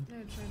if you can. No, I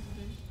tried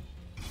today.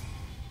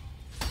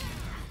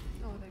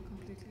 Oh, they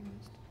completely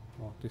missed.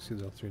 Oh, this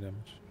is all 3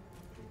 damage.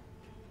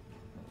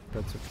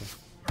 That's okay.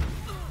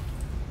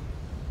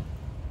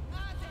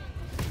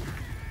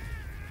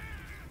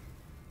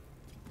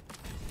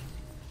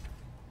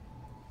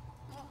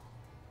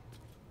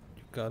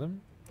 You got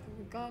him?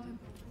 We got him.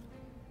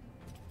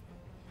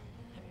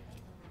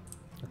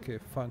 Okay,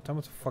 fine.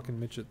 Time to fucking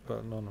midget,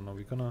 but no.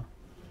 We're gonna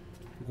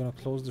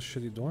close the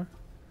shitty door.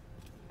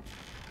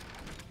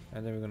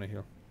 And then we're gonna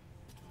heal.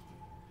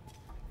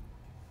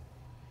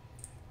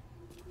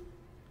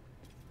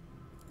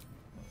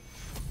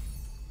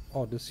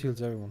 Oh, this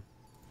heals everyone.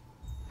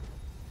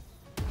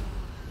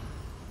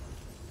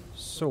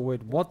 So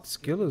wait, what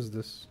skill is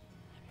this?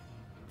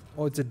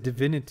 Oh, it's a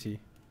divinity.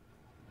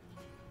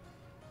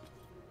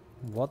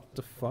 What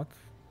the fuck?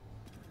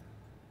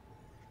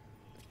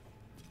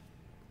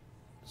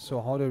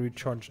 So how do I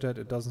recharge that?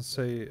 It doesn't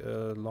say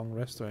long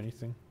rest or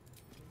anything.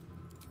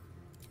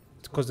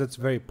 It's because that's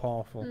very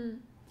powerful.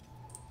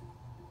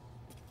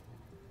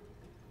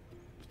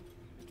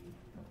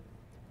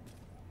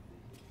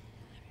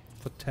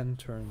 For 10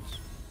 turns.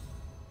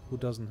 Who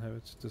doesn't have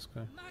it? This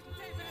guy.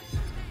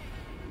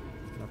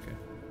 Okay.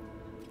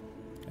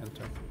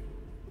 Enter.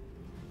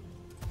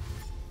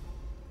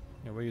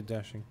 Yeah, where are you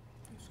dashing?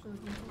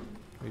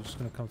 Are you just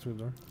gonna come through the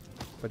door?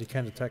 But he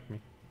can't attack me.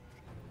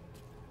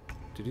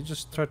 Did he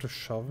just try to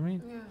shove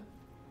me? Yeah.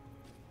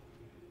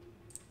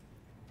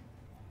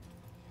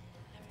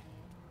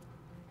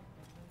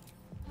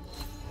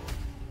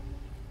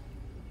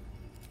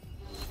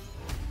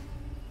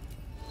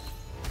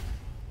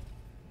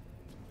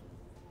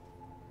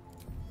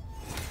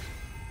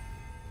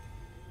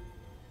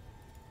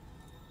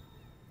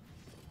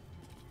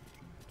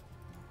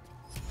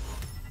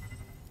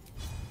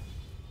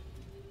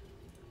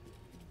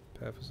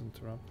 Path is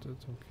interrupted,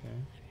 okay.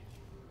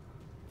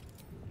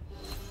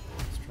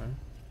 Let's try.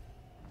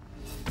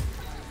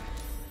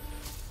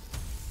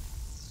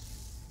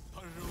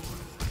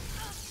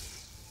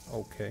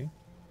 Okay.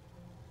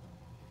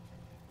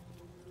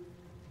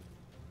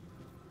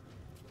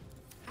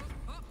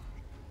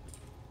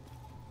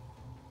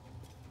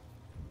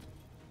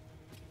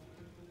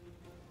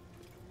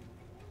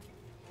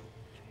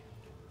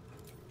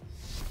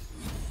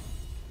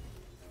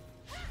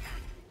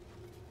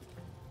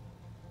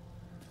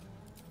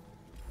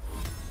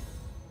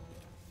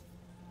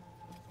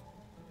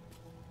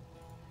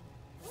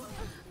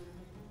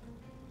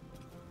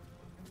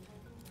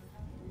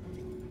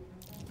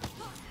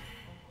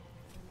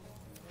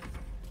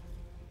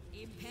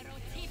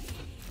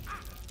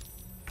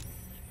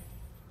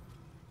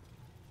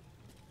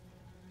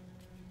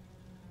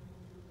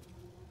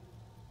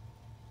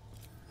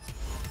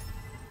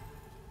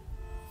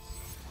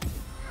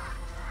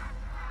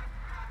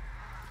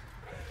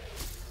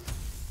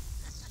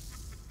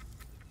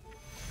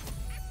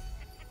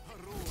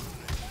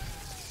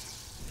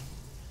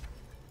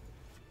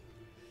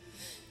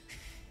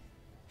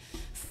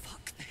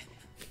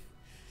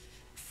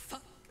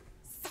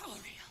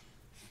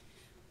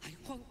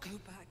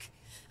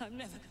 I'm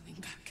never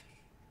going back.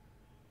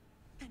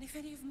 And if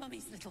any of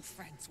Mummy's little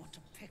friends want to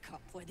pick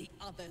up where the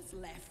others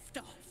left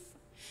off,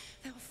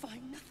 they'll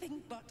find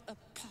nothing but a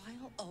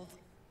pile of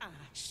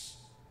ash.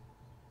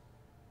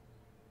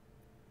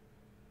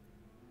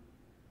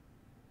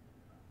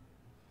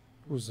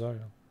 Who's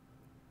Zariel?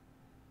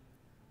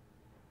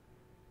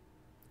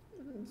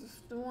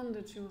 The one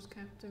that she was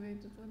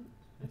captivated with.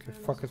 Okay,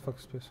 fuck it,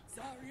 please.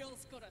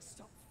 Zariel's gotta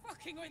stop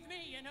fucking with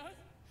me, you know?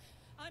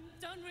 I'm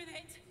done with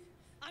it.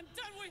 I'm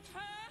done with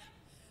her.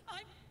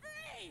 I'm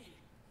free!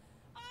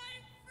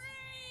 I'm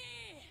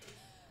free!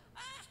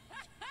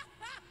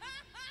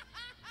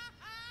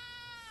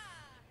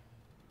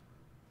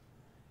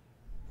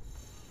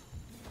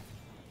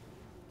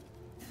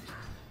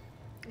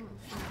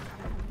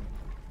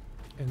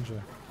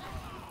 Enjoy.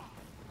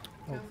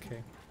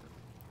 Okay.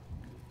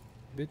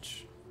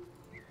 Bitch.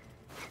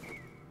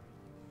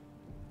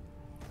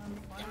 I'm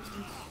fine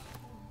since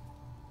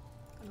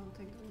I don't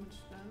take that much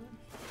damage.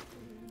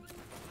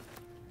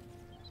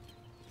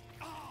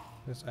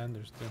 Yes, I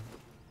understand.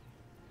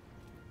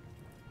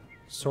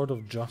 Sword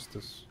of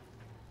Justice.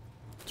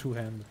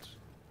 Two-handed.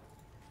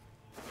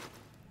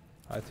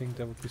 I think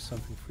that would be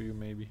something for you,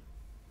 maybe.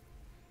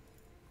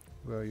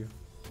 Where are you?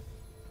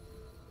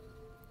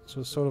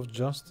 So, Sword of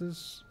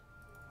Justice.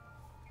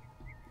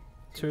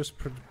 Tears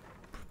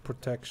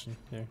protection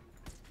here.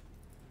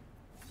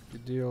 You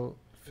deal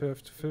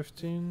 5 to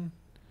 15.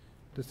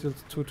 This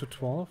deals 2 to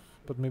 12,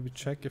 but maybe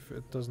check if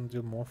it doesn't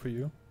deal more for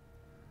you.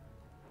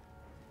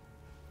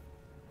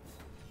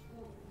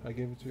 I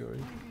gave it to you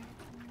already.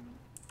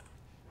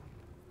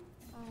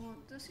 Oh,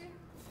 what, this here?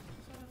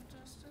 Sword of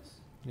Justice?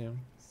 Yeah.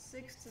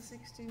 6 to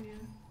 16, yeah.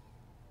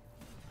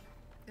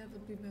 That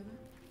would be better.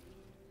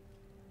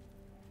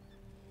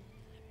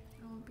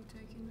 I won't be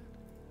taking that.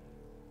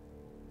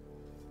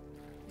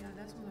 Yeah,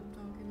 that's what I'm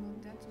talking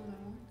about. That's what I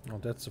want. Oh,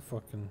 that's a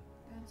fucking...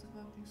 That's a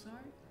fucking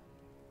sorry.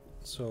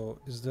 So,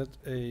 is that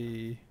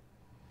a...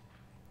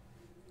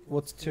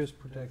 What's Tears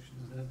protection?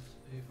 Is that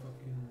a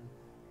fucking...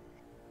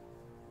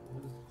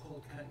 What is it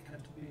called?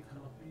 Canopy?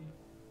 Canopy?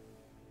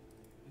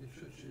 It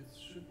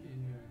should be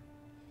in your...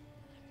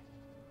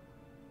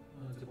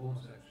 No, it's a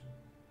bonus action.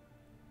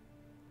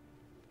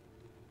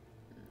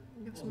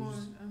 It's Oh, more,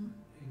 just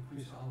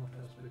increase armor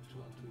class by 2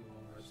 until you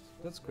long rest.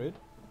 That's great.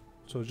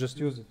 So just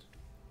use it.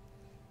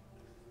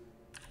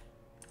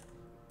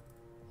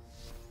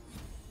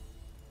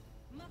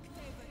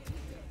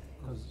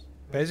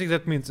 Basically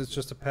that means it's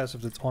just a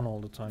passive that's on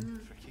all the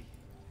time.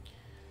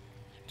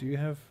 Do you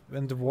have...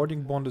 And the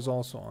warding bond is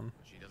also on.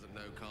 She doesn't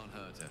know, can't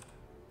hurt her.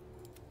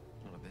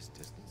 Not at this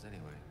distance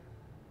anyway.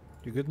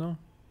 You good now?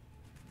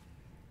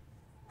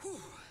 Whew.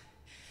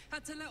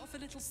 Had to let off a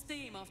little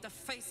steam after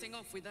facing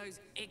off with those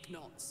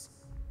ignots.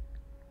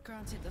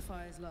 Granted, the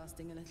fire's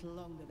lasting a little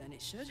longer than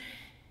it should.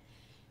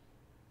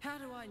 How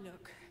do I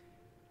look?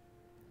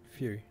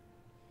 Fury.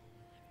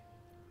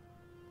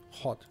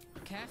 Hot.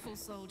 Careful,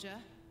 soldier.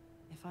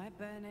 If I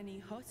burn any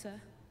hotter,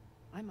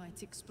 I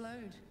might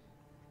explode.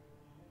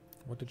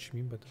 What did she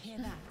mean by this? Hear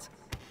that?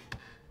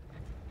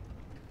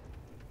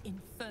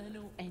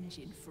 Infernal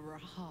engine for a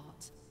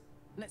heart.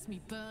 Lets me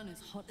burn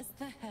as hot as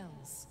the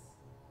hells.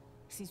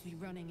 Seems to be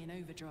running in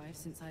overdrive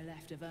since I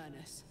left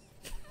Avernus.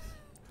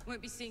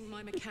 Won't be seeing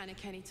my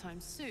mechanic anytime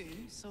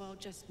soon, so I'll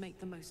just make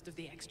the most of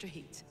the extra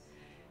heat.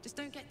 Just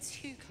don't get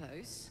too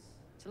close,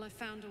 till I've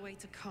found a way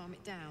to calm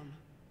it down.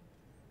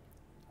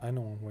 I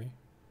know one way.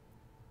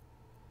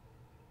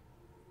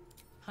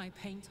 High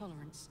pain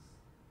tolerance,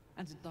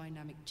 and a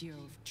dynamic duo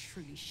of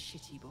truly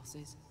shitty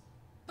bosses.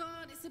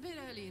 But it's a bit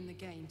early in the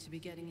game to be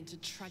getting into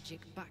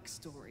tragic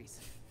backstories.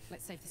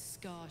 Let's save the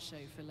Scar show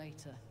for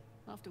later,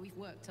 after we've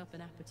worked up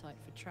an appetite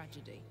for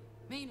tragedy.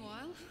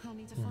 Meanwhile, I'll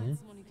need to find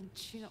someone who can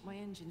tune up my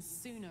engine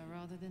sooner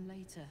rather than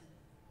later.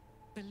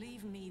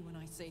 Believe me when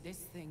I say this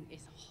thing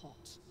is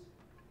hot.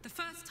 The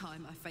first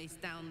time I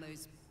faced down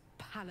those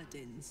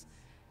paladins,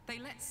 they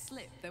let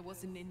slip there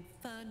was an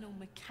infernal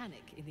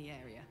mechanic in the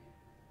area.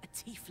 A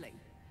tiefling.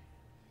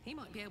 He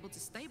might be able to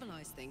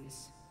stabilize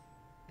things,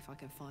 if I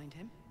can find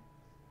him.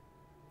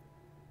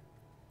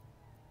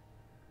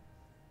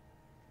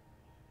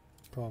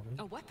 Probably.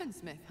 A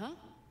weaponsmith, huh?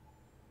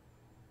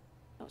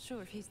 Not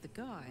sure if he's the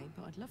guy,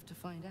 but I'd love to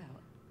find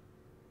out.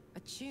 A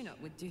tune-up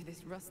would do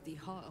this rusty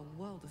heart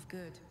a world of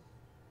good.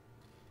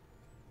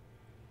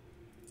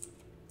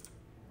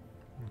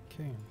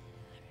 Okay.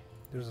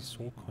 There's a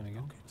soul coin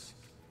again.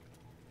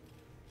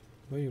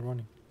 Where are you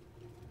running?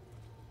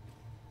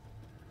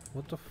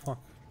 What the fuck?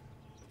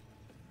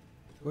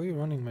 Where are you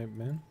running, my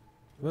man?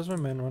 Where's my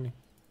man running?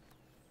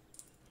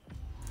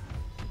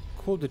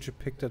 Cool that you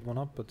picked that one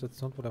up, but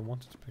that's not what I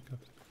wanted to pick up.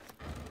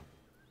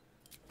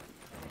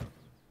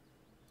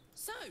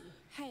 So,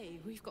 hey,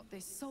 we've got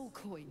this soul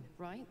coin,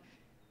 right?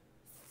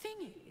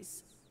 Thing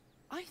is,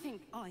 I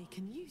think I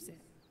can use it.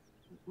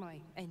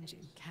 My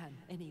engine can,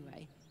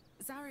 anyway.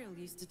 Zariel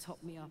used to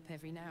top me up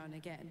every now and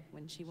again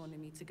when she wanted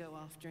me to go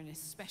after an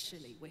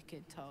especially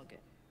wicked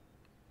target.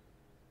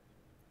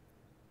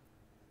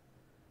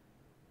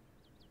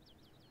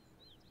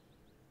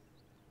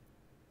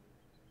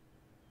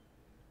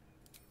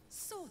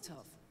 sort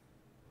of.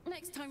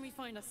 Next time we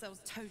find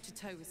ourselves toe to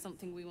toe with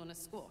something we want to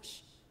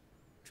squash,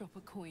 drop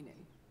a coin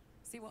in.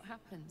 See what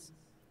happens.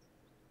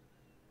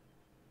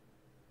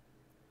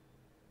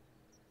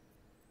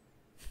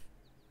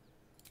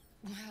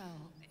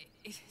 Well,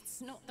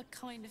 it's not the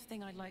kind of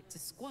thing I'd like to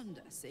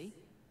squander, see?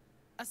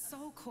 A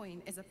soul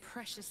coin is a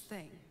precious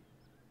thing.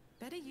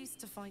 Better used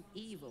to fight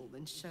evil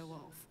than show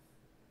off.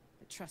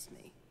 But trust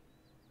me,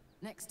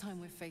 next time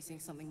we're facing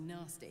something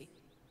nasty,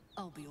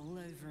 I'll be all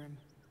over him.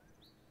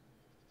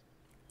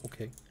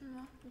 Okay.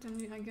 Well,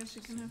 then I guess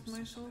you can have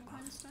my soul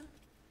coins then.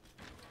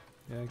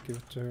 Yeah, give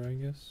it to her, I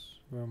guess.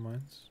 Where are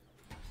mine?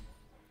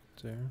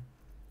 There.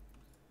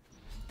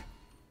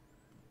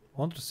 I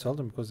want to sell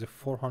them because they're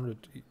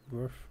 400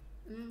 worth.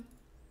 Yeah,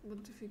 but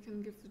if you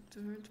can give it to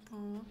her to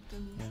power up,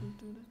 then you should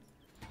do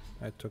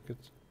that. I took it.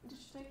 Did you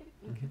take it?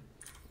 Okay.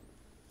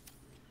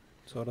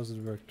 So how does it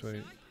work? Do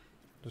I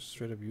just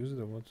straight up use it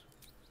or what?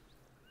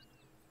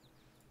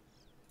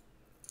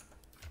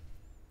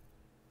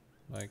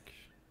 Like...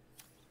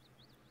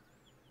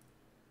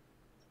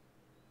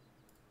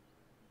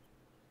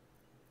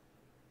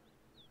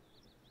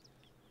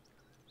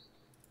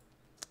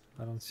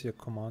 I don't see a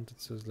command that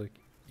says like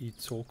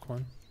eat soul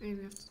coin. Maybe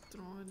you have to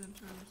throw it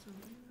into her or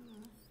something. I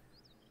don't know.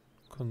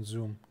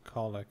 Consume.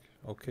 Karlak.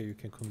 Okay, you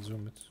can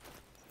consume it.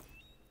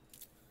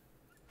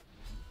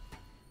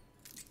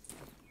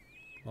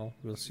 Well,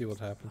 we'll see what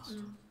happens.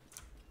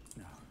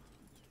 No,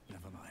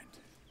 never mind.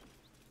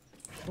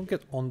 Don't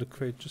get on the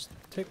crate, just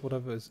take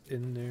whatever is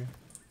in there.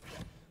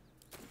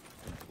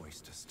 Don't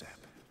waste a step.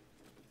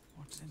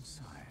 What's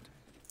inside?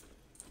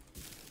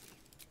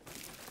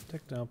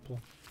 Take the apple.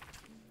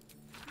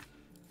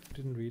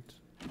 Didn't read.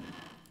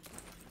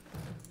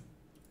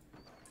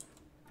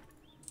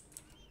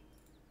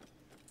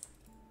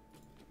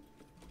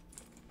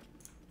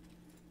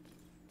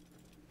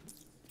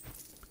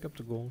 Pick up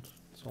the gold,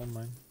 it's all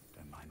mine.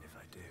 Don't mind if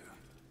I do.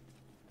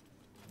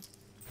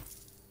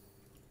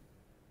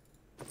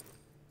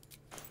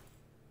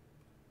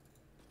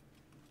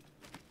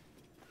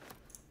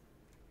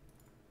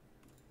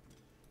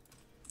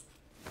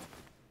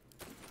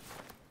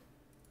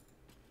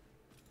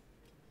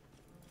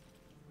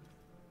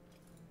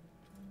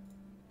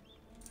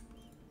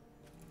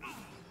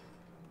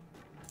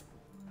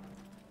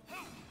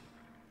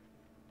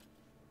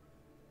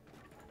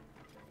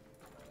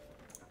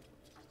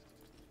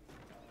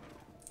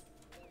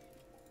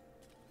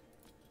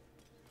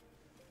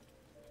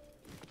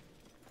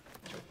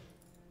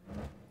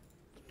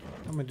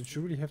 I mean, did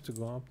you really have to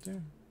go up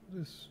there?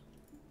 What is...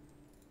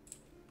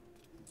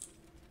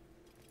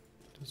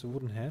 There's a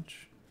wooden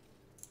hatch?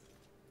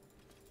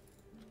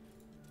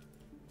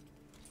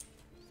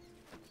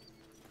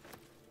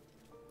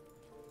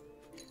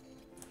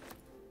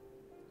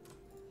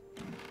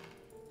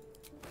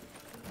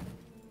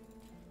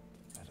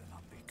 Better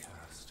not be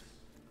cursed.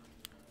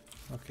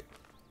 Okay.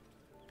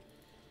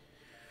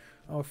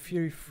 Our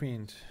fiery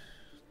friend.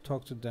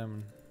 Talk to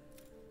them.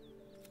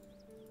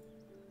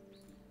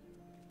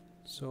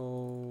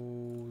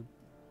 So,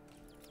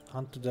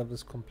 hunt the devil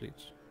is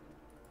complete.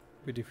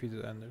 We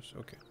defeated Anders.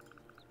 Okay.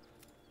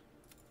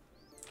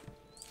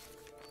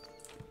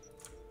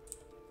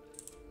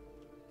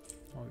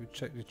 Oh,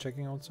 you're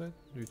checking outside?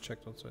 You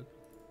checked outside.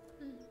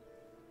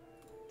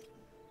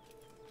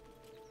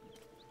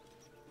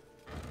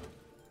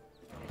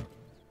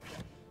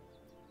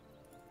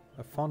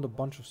 I found a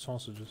bunch of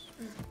sausages.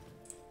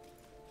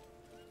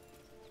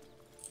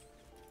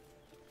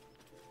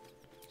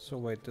 So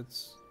wait,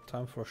 that's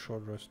time for a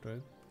short rest,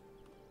 right?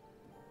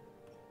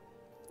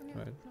 Yeah,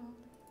 right. probably.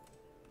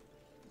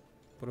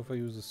 What if I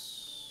use this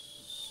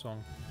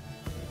song?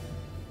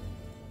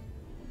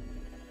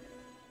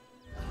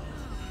 Put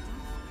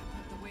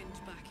the wind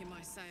back in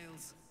my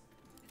sails.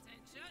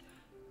 Attention.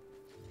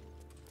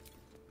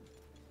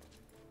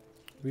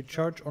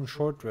 Recharge on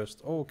short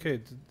rest. Oh,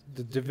 okay.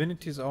 The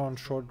divinities are on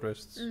short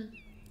rests.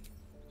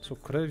 So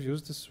could I have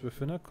used this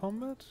within a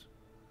combat?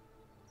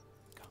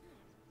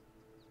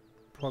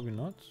 Probably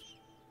not.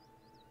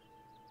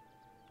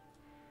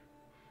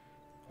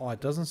 Oh, it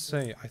doesn't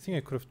say. I think I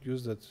could have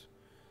used it.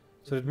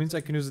 So it means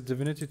I can use the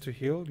divinity to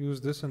heal,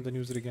 use this, and then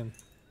use it again.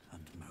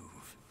 And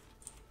move.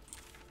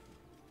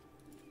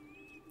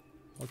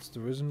 What's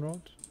the risen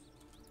rod?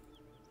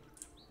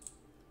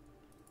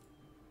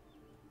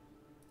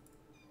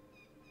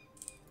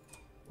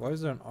 Why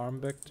is there an arm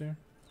back there?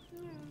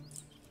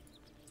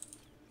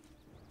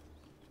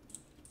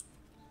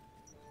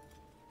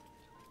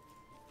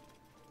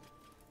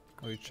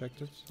 Oh, you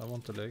checked it? I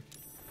want the leg.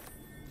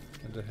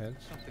 And the head.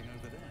 Something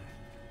over there.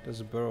 There's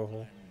a burrow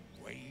hole.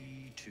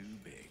 Way too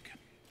big.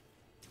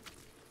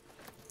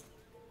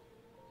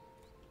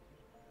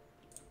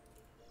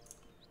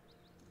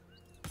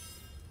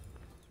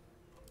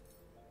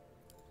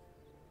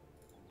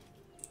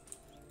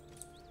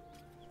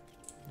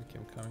 Okay,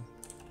 I'm coming.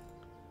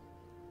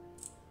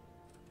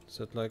 Is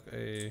that like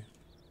a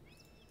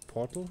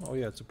portal? Oh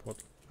yeah, it's a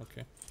portal.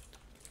 Okay.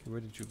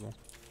 Where did you go?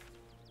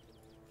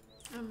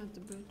 I'm at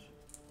the bridge.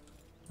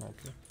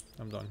 Okay,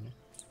 I'm down here.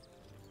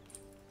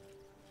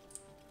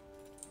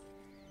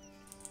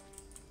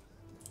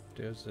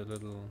 There's a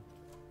little,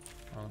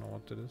 I don't know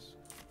what that is.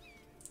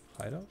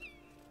 Hideout?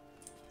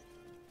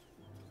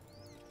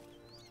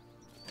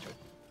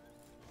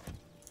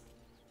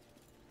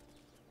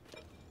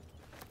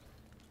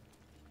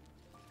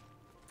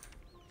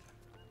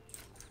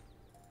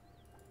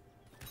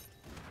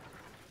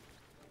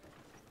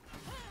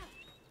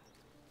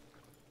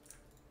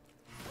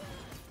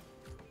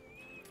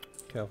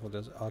 Careful,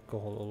 there's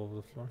alcohol all over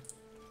the floor.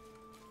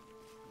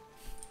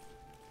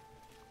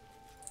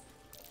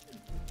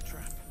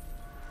 Trap.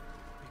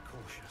 Be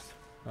cautious.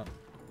 Oh.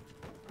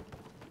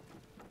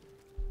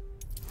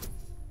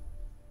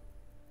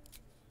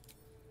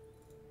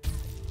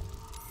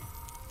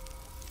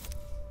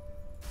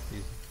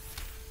 Easy.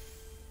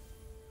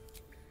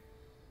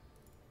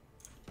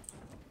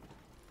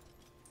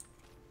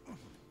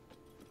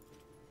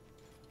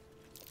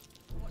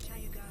 Watch how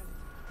you go.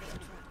 There's a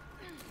trap.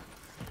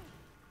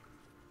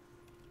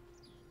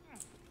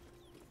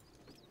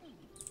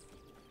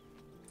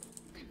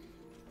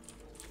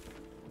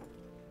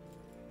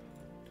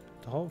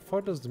 How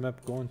far does the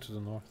map go into the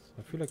north?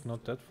 I feel like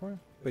not that far.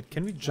 Wait,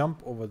 can we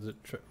jump over the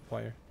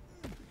wire?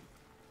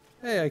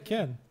 Hey, I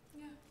can.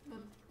 Yeah, but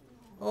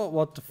Oh,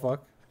 what the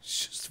fuck?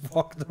 Just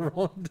walked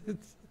around it.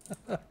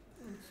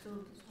 it's still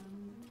the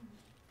same.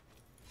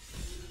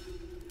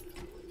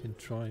 Can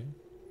try.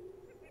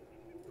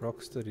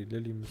 Rocksteady,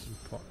 Lily missing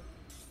part.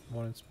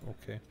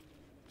 Okay.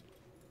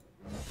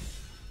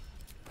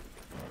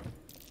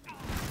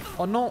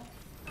 Oh no!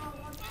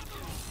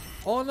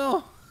 Oh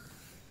no!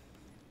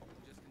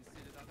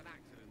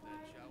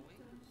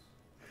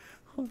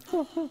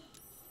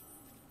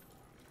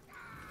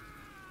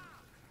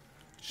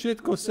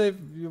 Shit, go save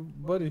your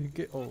buddy.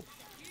 Oh,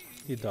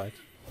 he died.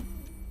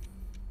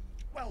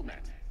 Well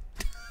met.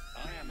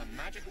 I am a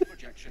magical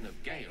projection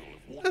of Gale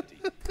of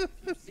Waterdeep. If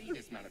you see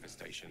this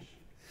manifestation,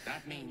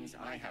 that means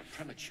I have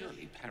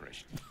prematurely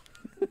perished.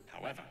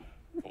 However,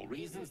 for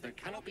reasons that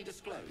cannot be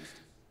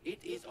disclosed,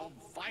 it is of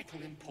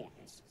vital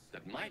importance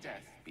that my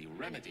death be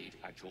remedied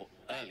at your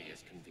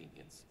earliest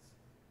convenience.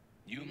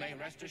 You may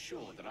rest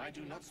assured that I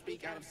do not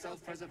speak out of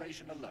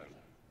self-preservation alone.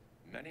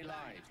 Many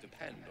lives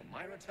depend on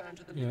my return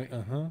to the living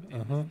within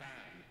the span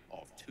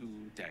of 2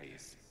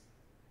 days.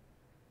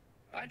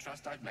 I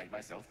trust I've made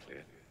myself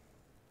clear.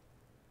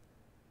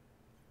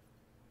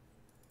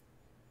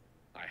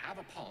 I have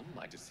upon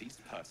my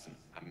deceased person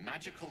a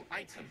magical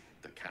item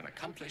that can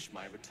accomplish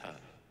my return.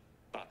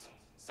 But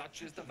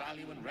such is the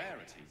value and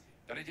rarity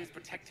that it is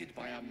protected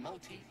by a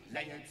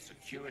multi-layered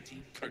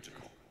security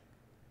protocol.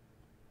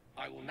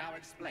 I will now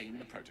explain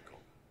the protocol.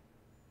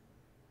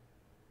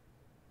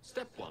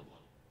 Step 1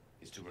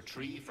 is to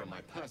retrieve from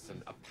my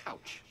person a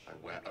pouch I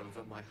wear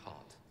over my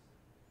heart.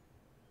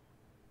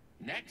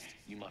 Next,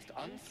 you must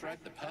unthread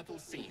the purple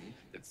seam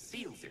that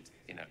seals it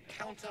in a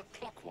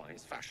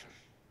counterclockwise fashion.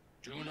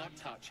 Do not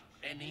touch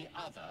any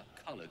other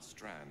colored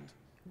strand.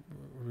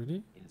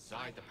 Really?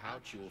 Inside the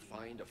pouch you will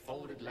find a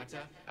folded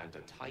letter and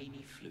a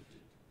tiny flute.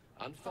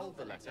 Unfold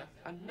the letter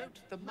and note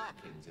the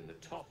markings in the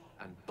top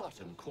and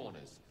bottom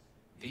corners.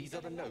 These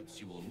are the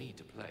notes you will need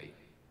to play.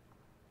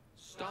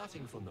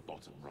 Starting from the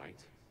bottom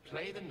right,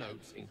 play the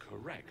notes in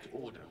correct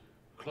order,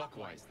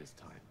 clockwise this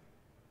time.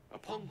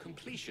 Upon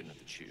completion of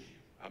the tune,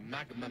 a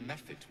magma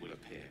method will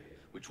appear,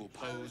 which will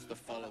pose the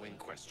following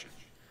question.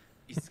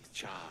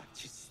 Iskcha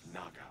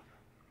Chisnaga.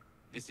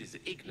 This is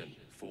Ignan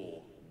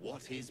for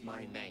what is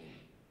my name?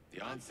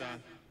 The answer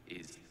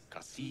is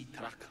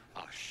Kasitrak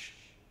Ash.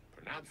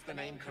 Pronounce the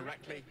name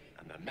correctly,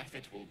 and the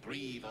method will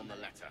breathe on the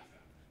letter.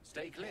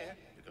 Stay clear,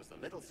 because the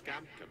little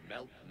scamp can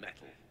melt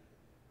metal.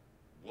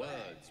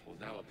 Words will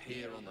now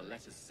appear on the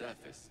letter's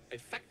surface,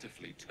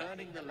 effectively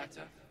turning the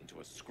letter into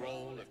a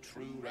scroll of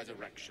true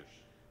resurrection.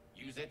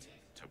 Use it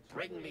to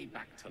bring me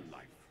back to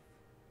life.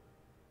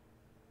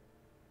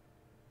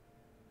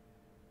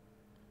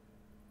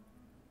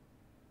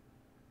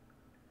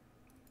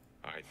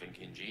 I think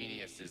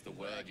ingenious is the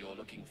word you're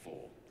looking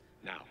for.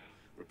 Now,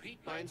 repeat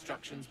my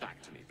instructions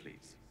back to me,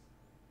 please.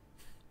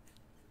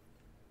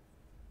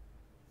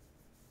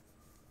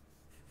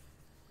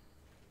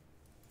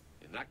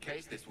 In that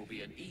case, this will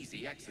be an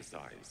easy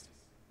exercise.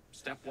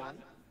 Step 1.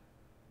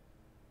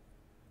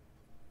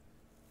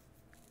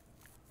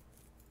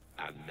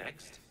 And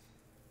next.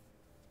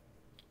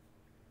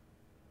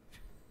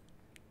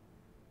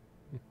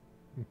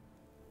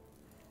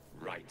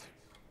 Right.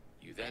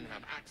 You then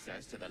have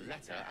access to the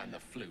letter and the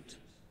flute.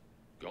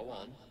 Go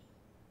on.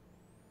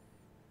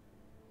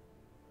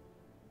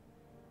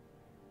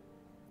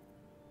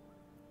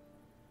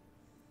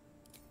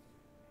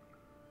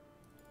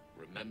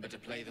 Remember to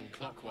play them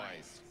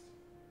clockwise.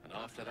 And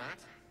after that?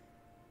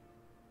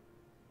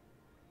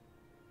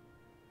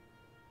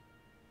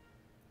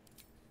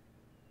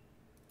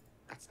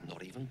 That's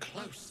not even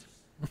close.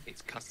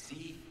 It's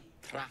Kasi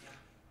Trak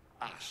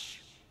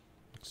Ash.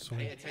 So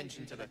pay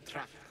attention to the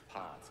Trak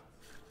part.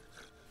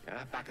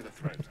 Yeah, back of the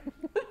throat.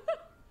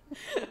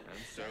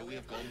 And so we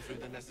have gone through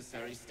the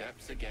necessary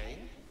steps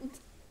again.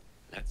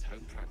 Let's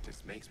hope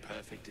practice makes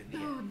perfect in the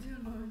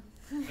end.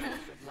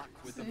 Best of luck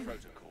with the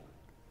protocol.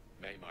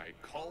 May my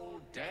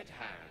cold, dead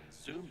hands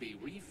soon be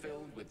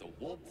refilled with the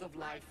warmth of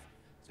life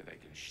so they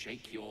can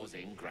shake yours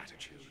in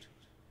gratitude.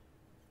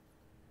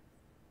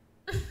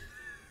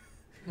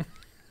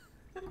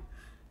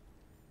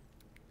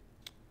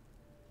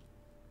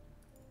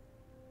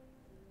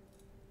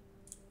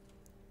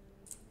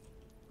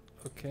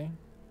 Okay.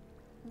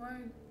 Why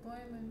am I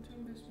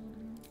doing this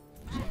modeling?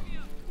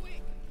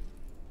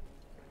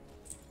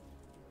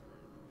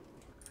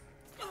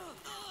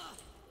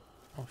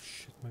 Oh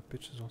shit, my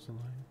bitch is also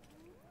lying.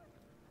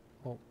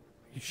 Oh,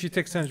 she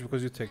takes damage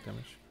because you take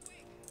damage.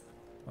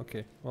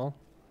 Okay, well,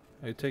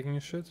 are you taking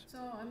your shit? So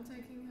I'm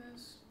taking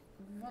his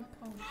what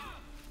pouch?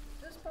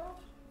 This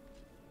pouch?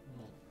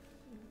 No.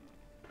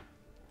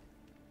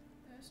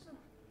 There's no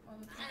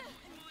other pouch.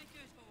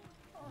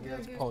 Oh, Yeah, there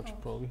it's goes pouch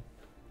probably.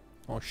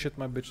 Oh shit,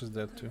 my bitch is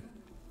dead too.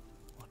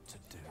 What to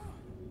do?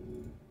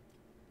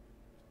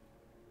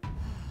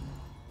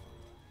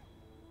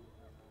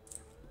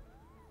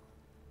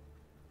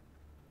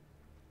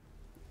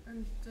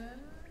 And then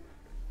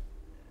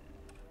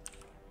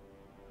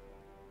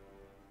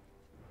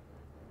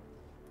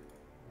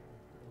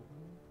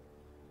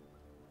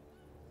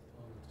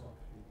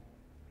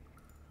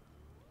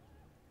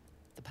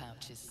The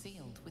pouch is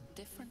sealed with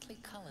differently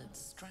colored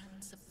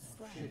strands of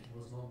thread. he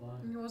was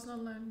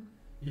not lying.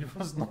 He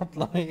was not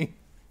lying.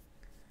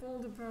 Pull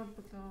the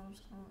purple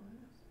clouds. Oh,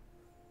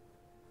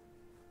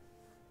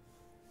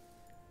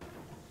 yes.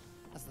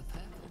 As the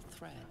purple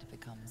thread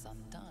becomes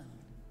undone,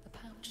 the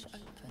pouch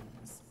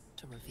opens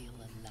to reveal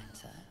a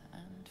letter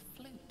and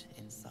flute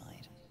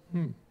inside.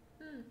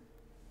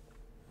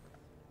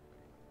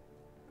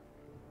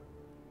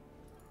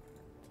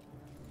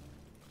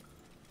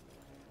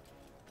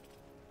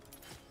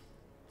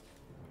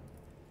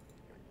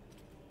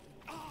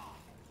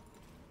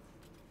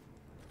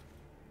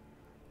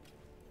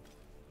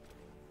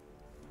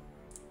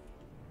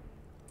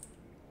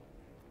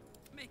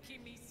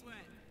 Making me sweat.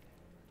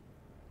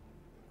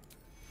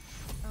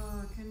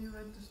 Can you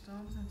write this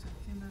down since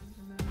I cannot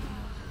remember?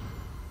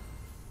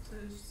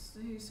 So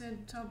he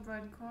said top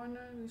right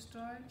corner, we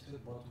start. He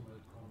said bottom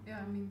right corner. Yeah,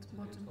 I mean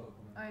bottom.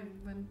 I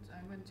went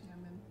here, I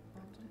meant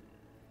bottom.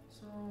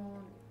 So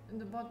in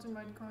the bottom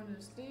right corner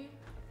is D.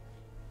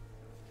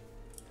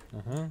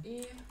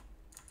 E.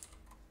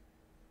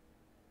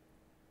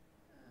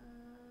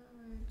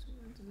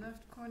 Wait, the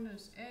left corner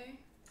is A.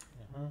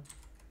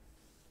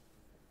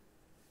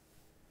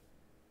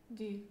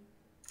 D.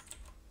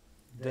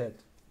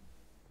 Dead.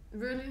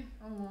 Really?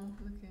 Oh well,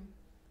 okay.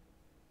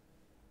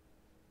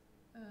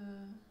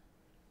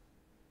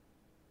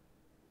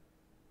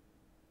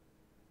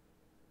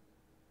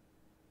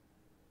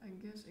 I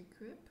guess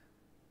equip?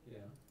 Yeah.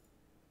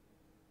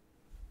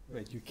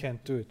 Wait, you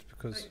can't do it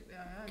because...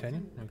 can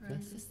you? Okay.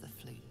 This is the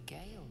flute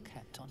Gale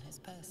kept on his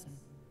person.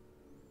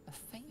 A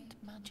faint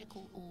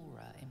magical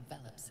aura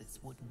envelops its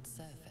wooden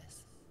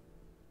surface.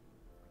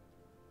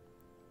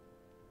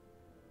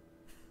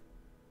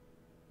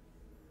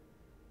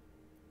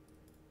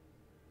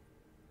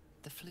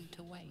 The flute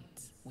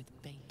awaits with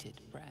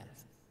bated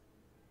breath.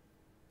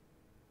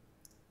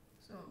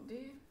 So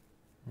D.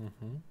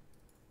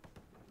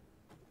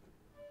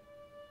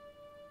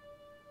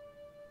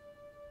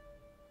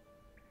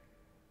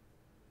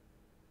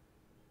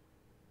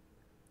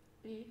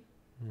 E.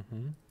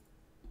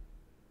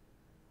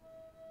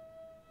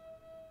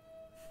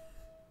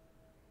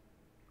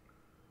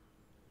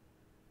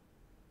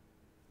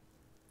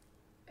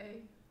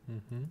 A.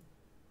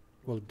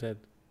 Well, dead.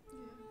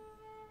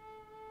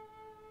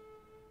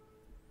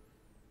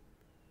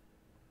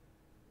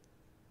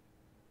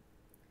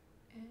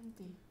 And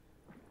D.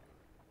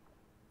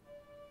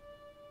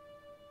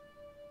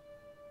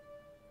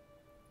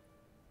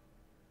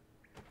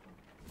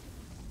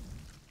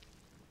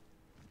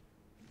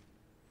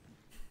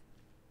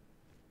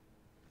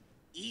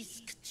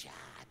 Iskcha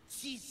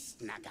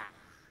Cisnaga.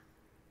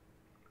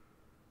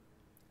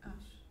 Ash.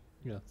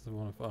 Yeah, it's the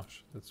one of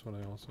Ash. That's what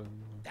I also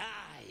know.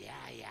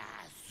 Dayaya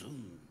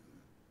Zoom.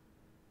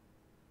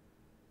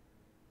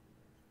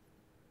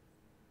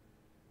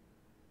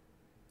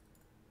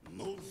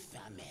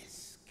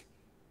 Multhamesk.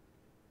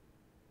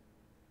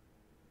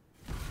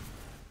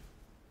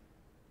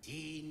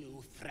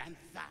 Tinu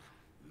Frantha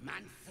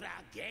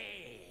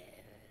Manthrager.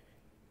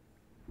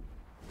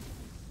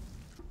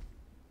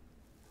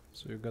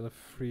 So you got a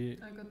free...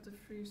 I got the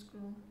free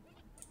scroll.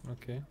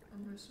 Okay.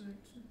 Of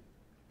resurrection.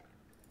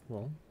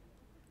 Well,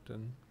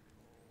 then...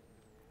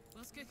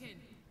 What's cooking?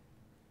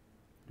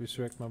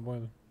 resurrect my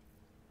boiler.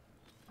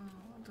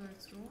 Do I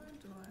throw it?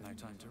 Do I... No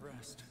time to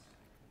rest.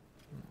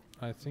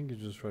 I think you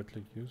just right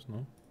click use,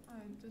 no? I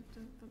did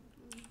that, but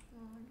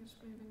I guess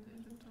maybe in the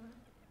inventory.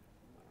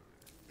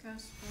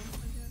 Cast spell,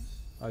 I guess.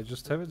 I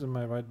just have it in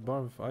my right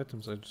bar with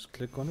items. I just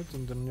click on it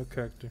and then new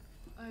character.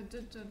 I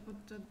did that,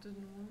 but that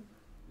didn't work.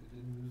 You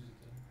didn't use it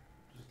then?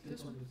 Just click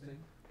This on one? the thing.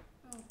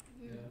 Oh,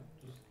 yeah. Yeah,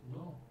 just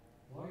no.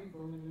 Why are you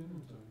going in the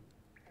inventory?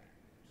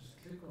 Just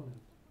click on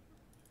it.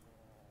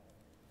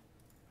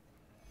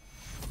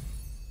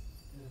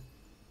 Yeah.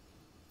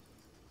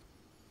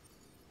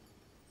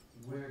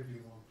 Where do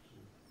you want to?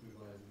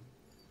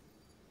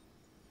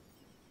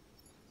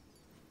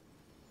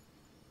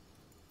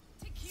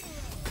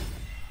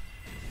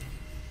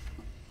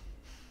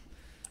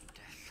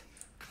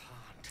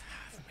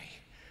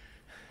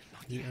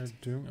 We are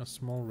doing a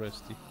small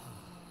resty.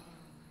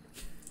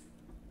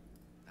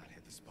 That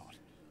hit the spot.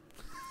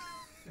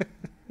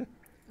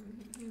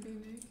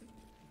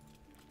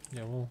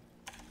 Yeah, well.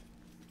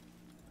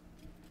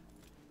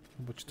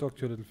 But you talk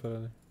to your little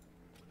fella then.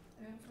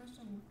 Yeah, first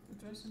I'll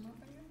dress him up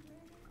again,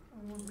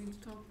 maybe? Or want me to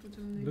talk with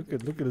him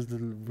naked? Look at his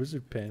little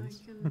wizard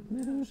pants. I can,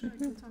 yeah, sure, I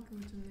can talk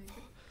with him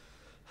naked.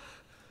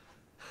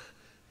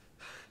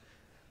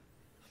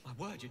 My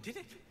word, you did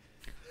it!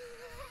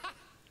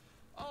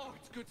 Oh,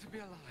 it's good to be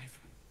alive.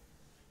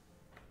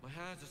 My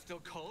hands are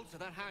still cold, so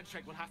that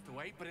handshake will have to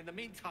wait, but in the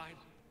meantime,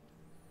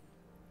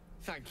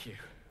 thank you.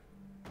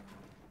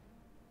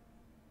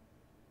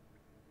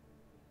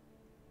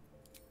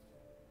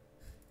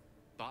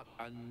 But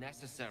a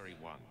necessary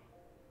one.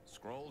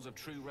 Scrolls of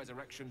true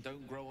resurrection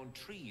don't grow on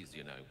trees,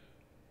 you know.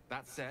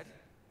 That said,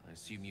 I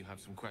assume you have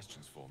some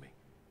questions for me.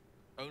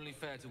 Only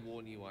fair to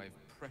warn you I've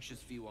precious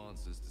few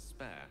answers to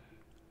spare.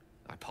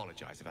 I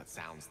apologize if that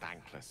sounds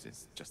thankless.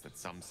 It's just that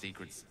some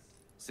secrets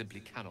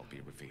simply cannot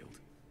be revealed.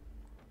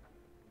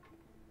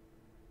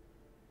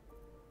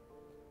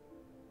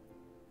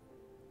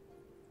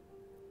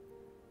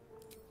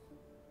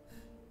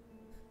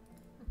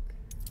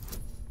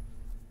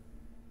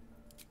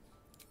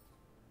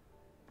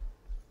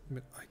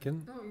 But I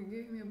can... Oh, you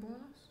gave me a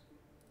bonus?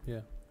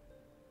 Yeah.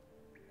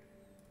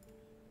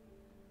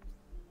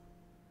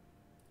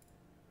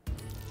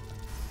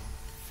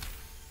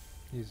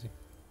 Easy.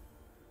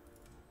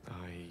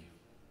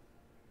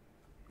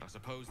 I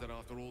suppose that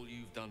after all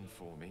you've done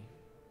for me,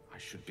 I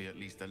should be at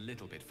least a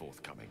little bit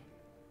forthcoming.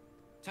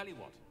 Tell you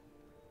what,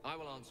 I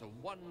will answer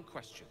one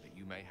question that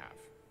you may have,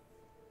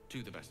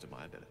 to the best of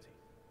my ability,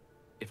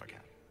 if I can.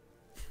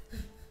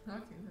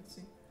 Okay, let's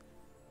see.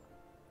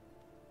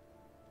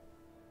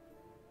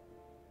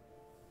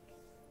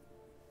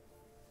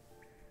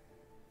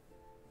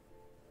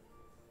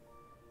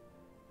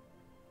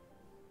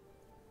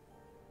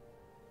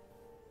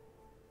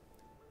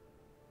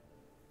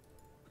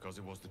 Because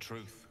it was the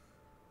truth.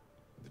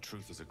 The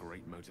truth is a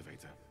great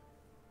motivator.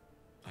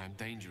 I am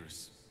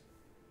dangerous.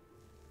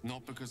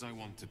 Not because I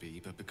want to be,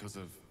 but because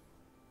of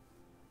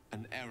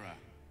an error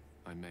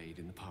I made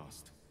in the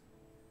past.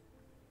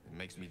 It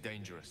makes me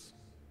dangerous,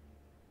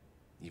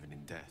 even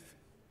in death.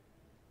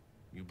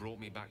 You brought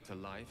me back to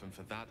life, and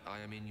for that I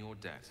am in your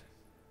debt.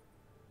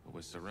 But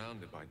we're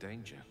surrounded by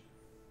danger.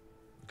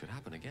 It could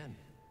happen again.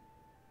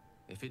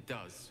 If it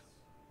does,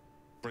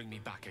 bring me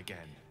back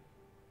again.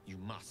 You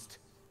must.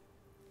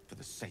 For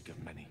the sake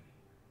of many.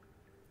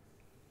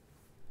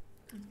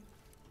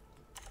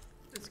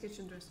 Let's get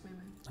you dressed, my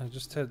man. I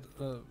just had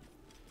a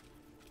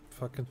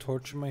fucking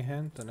torch in my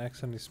hand and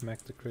accidentally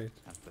smacked the crate.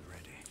 At the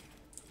ready.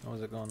 I was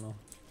like, oh no.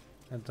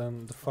 And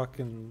then the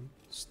fucking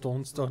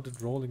stone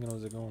started rolling and I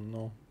was like, oh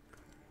no.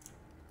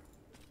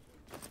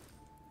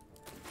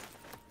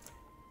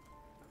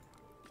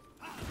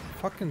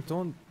 Fucking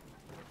don't...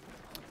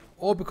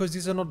 Oh, because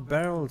these are not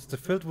barrels. The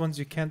filled ones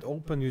you can't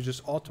open, you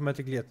just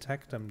automatically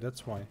attack them,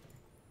 that's why.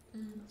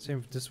 Same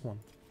with this one.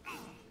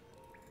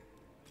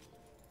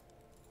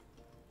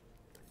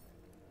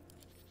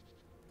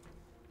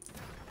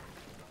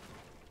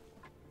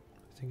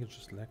 I think it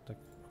just lagged like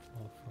a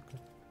motherfucker.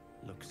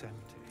 Looks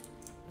empty.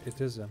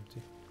 It is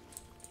empty.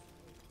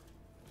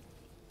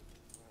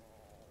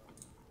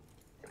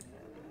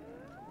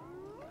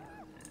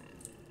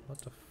 What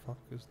the fuck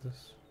is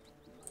this?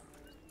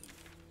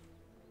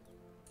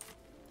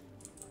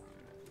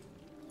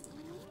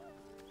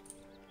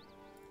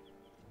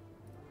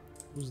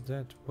 Who's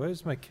that? Where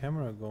is my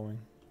camera going?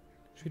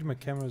 Shoot, my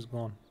camera is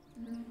gone.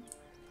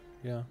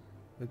 Yeah,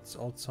 it's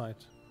outside.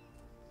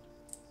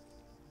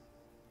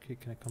 Okay,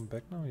 can I come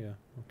back now? Yeah,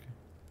 okay.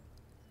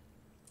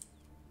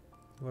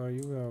 Where are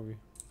you? Where are we?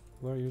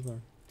 Where are you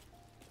going?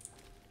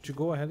 Did you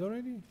go ahead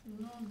already?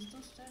 No, I'm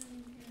still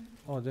standing here.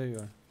 Oh, there you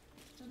are.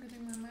 Still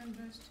getting my man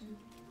dressed here.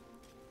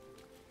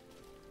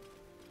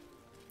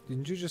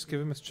 Didn't you just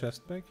give him his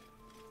chest back?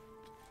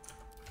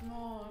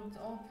 No, it's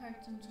all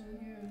packed into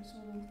here,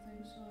 sort of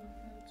thing, so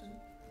I had to.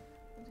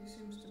 But he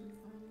seems to be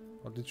fine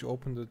now. Or did you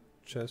open the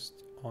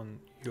chest on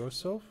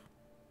yourself?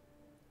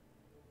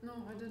 No,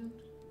 I didn't.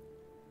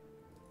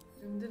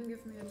 He didn't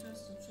give me a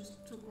chest, it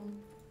just took one.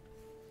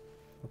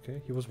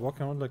 Okay, he was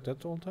walking around like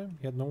that the whole time?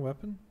 He had no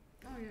weapon?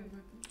 Oh yeah,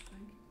 weapon,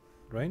 thank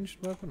you.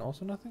 Ranged weapon?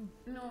 Also nothing?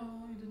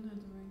 No, he didn't have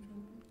the range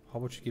weapon. How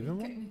about you give him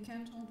one? He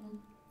can't hold one.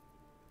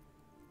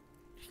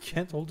 He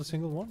can't hold a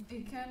single one?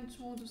 He can't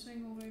hold a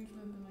single range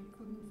weapon, I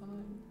couldn't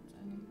find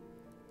any.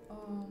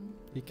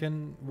 He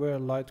can wear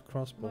light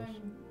crossbows.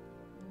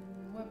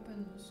 My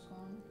weapon is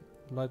gone.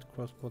 Light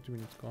crossbow, what do you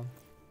mean it's gone?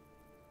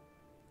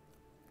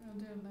 Yeah,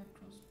 they're light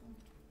crossbow.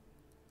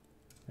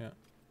 Yeah.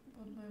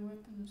 But my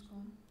weapon is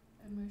gone.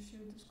 And my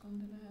shield is gone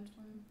that I had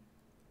for him.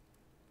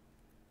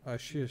 I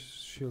see a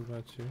shield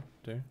right here,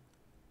 there.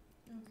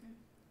 Okay.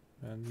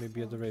 And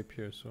maybe at the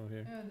rapier, so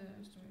here. Yeah, there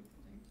is the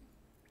rapier, thank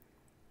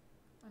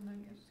you. And I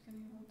guess, can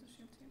you hold the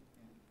shield here?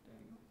 Yeah, there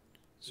you go.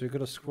 So you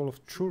got a scroll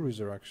of true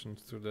resurrection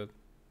through that.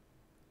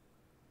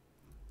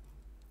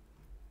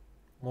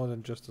 More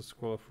than just a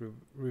scroll of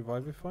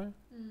revivify?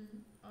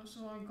 Also,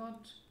 I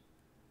got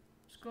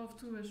Scroll of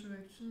 2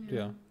 Resurrection.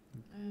 Yeah.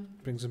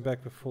 And Brings him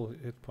back with full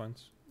hit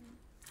points.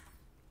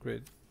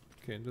 Great.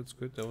 Okay, that's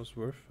good. That was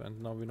worth.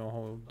 And now we know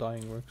how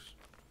dying works.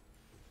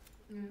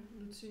 yeah,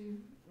 let's see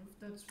if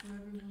that's for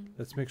everyone.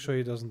 Let's make sure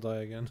he doesn't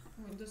die again.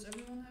 Well, does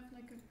everyone have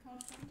like a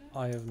Pathfinder?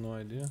 I have no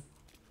idea.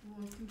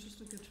 Well, I can just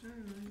look at her,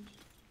 right?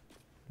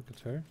 Look at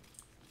her.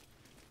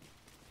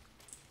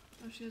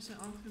 Oh, she has an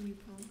alchemy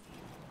pole.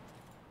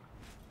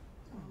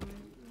 Oh, wait,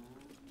 no.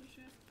 Does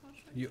she have a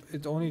Pathfinder?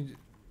 It only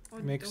Oh,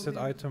 makes that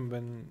okay. item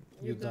when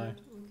you die. died,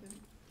 okay.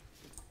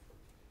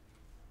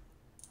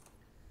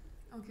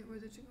 Okay, where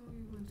did you go?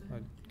 You went there.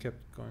 I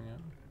kept going out.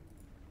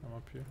 I'm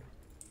up here.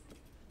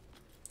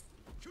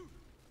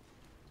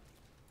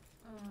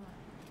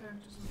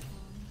 Characters are fun.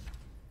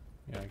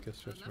 Yeah, I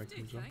guess you have to make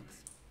them jump.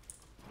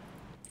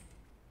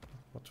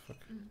 What the fuck?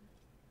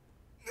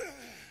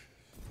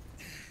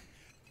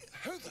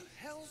 Who the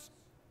hell's...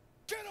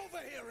 Get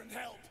over here and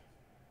help!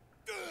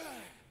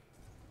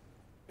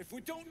 If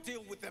we don't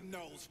deal with them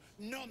gnolls,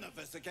 none of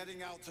us are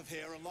getting out of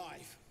here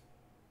alive.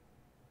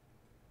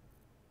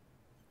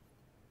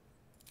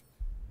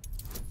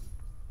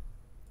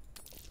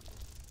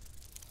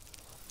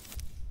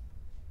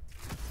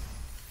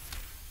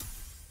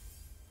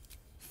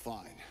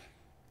 Fine.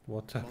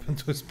 What happened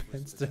to his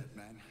pants then?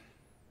 Man.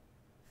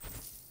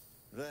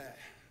 There.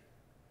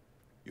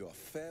 You are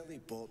fairly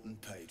bought and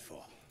paid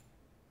for.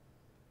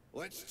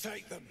 Let's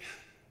take them.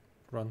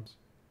 Runs.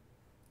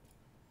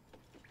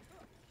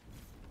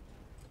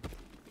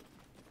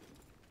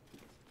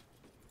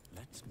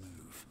 Let's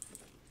move.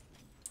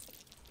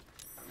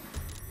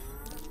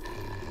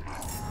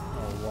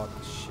 Oh, what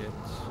the shit.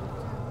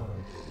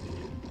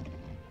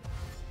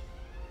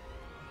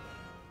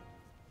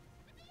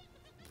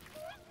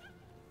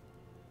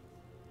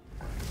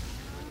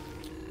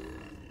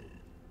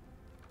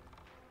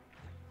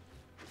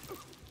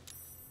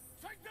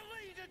 Take the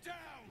leader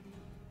down!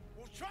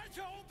 We'll try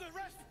to hold the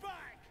rest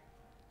back!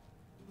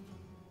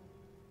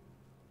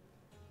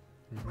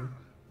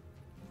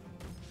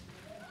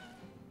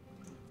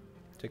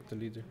 Take the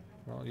leader.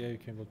 Well, yeah, you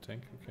can go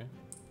tank, okay.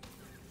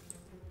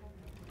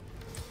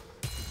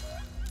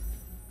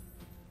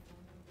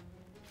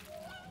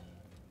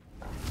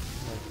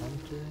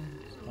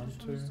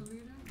 Hunter.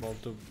 Well,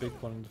 the big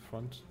one in the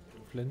front.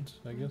 Flint,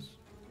 I guess.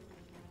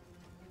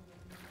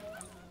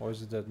 Or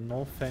is it that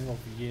no fang of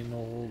Ye no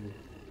Holu?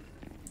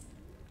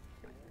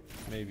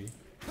 Maybe.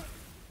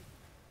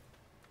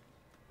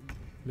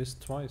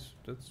 Missed twice,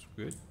 that's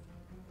good.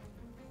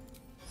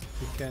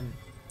 He can...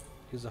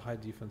 He's a high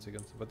defense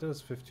against it, but that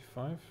is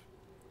 55.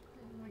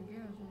 Oh my god,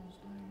 it's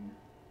almost dying.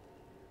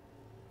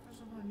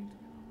 First of all, I need to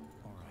get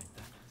over. Alright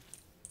then.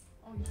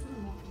 Oh, you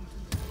shouldn't walk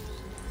into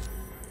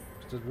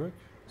the Did that work?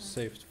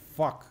 Saved.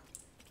 Fuck!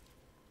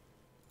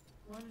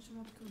 Why did you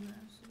walk to the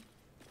acid?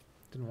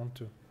 Didn't want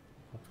to,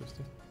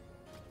 obviously.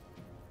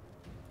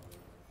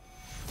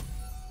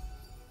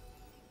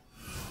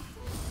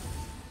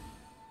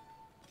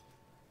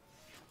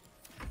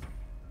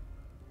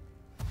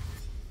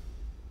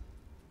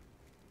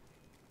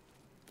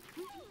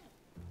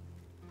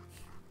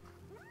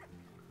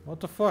 What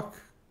the fuck?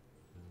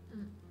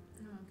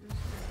 No, I guess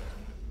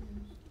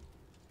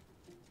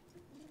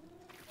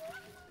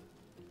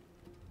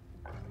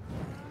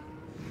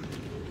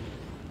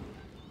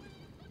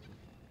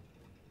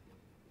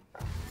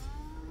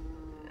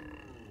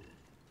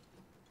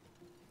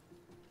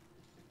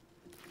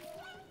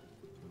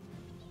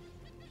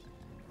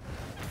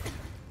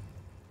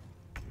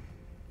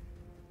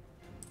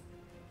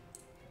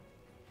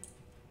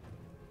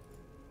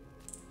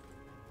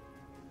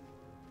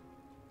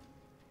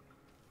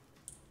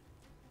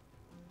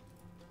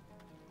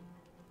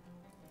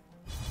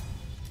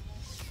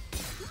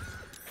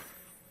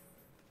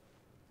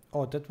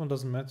Oh, that one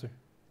doesn't matter.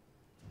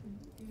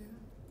 yeah.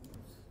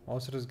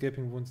 Also, this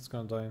gaping wound is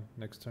gonna die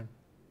next turn.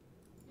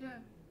 Yeah.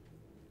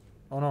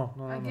 Oh no,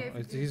 no, I no, no.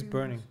 gave He's gaping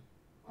burning. wounds.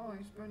 Oh,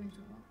 he's burning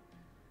too well.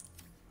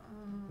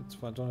 It's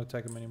fine, don't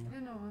attack him anymore. Yeah,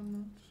 no, I'm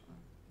not.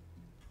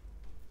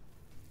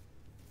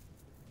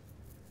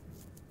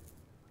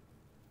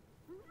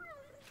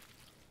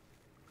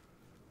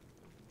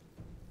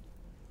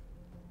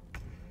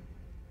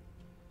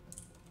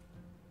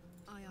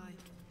 Aye, aye.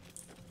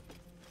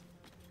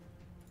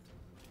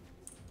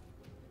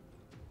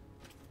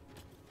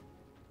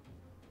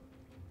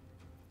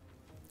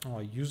 Oh,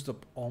 I used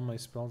up all my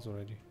spells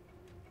already.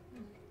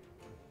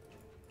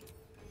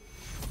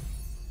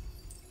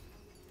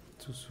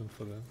 Too soon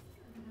for that.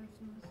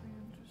 That's nothing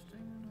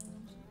interesting. I don't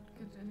want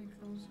to get any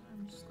closer.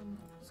 I'm just gonna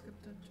skip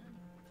that turn.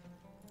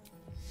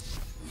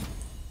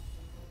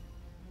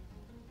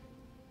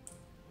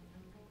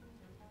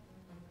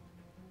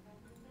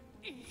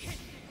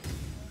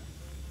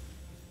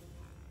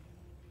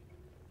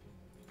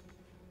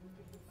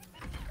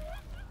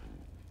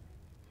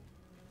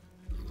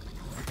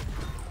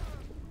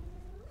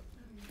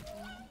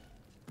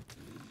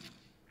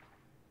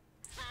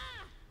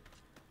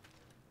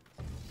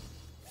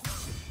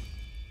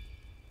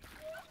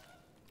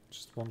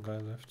 Just one guy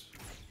left.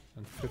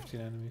 And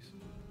 15 enemies.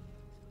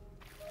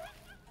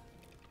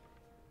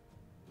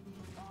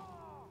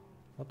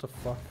 What the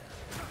fuck?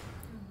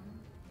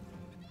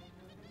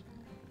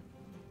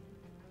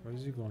 Where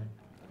is he going?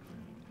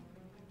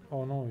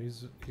 Oh no,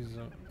 he's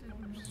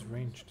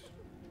ranged.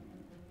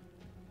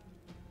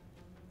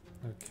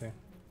 Okay.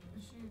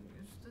 Is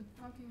the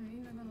fucking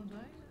hyena gonna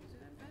die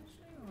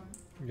eventually, or?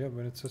 Yeah,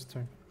 but it's his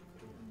turn.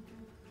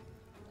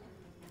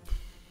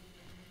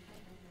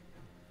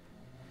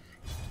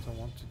 Just don't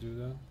want to do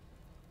that.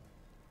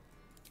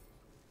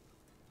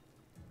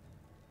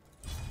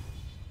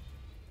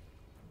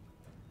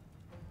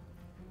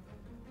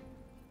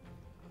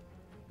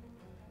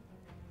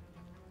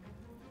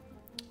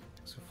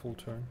 It's a full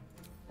turn.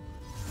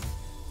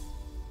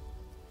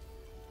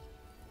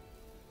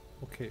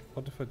 Okay,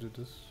 what if I do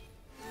this?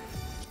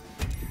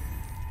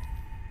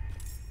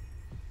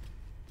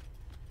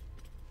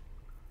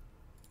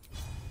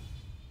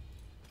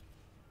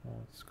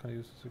 Oh, it's kind of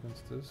useless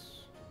against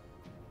this.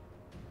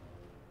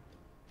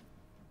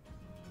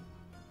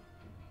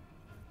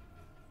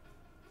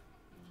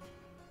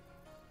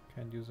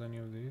 Can't use any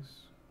of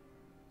these.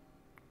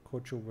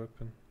 Cordial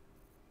weapon.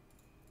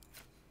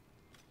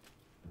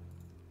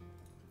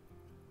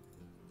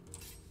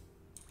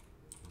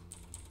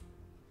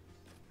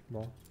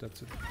 Well,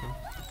 that's it.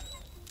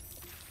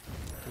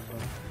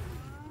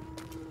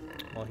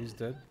 Oh, he's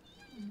dead.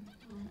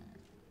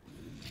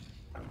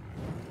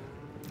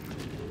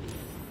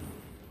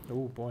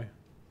 Oh boy,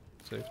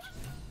 saved.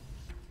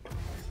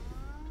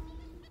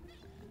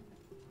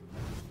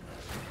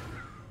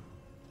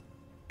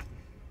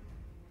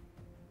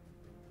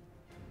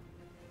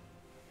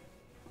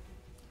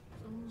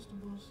 Almost the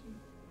boss.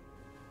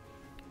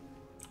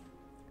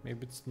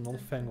 Maybe it's the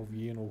Nullfang of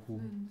Yin or who.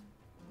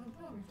 Well,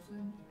 probably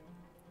Flynn.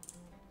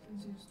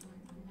 Since he's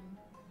like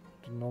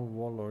The Null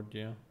Warlord,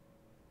 yeah.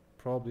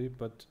 Probably,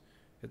 but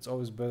it's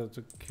always better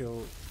to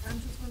kill. I'm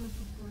just gonna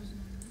put poison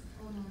on him.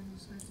 Oh no,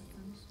 he's high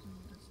defense, so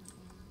that's not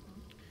what I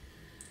thought.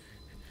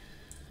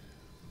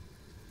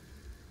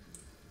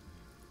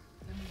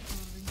 Then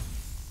probably.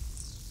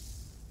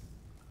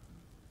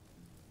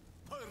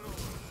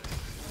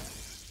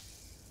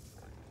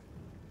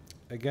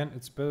 Again,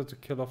 it's better to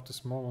kill off the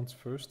small ones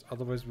first,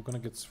 otherwise we're gonna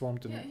get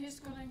swarmed in. Yeah, he's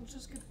gonna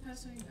just get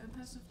passive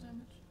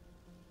damage.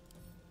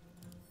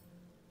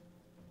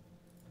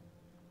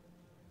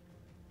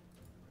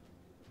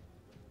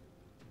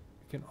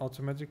 You can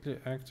automatically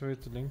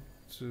activate the link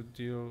to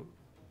deal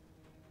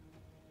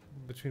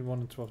between 1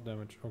 and 12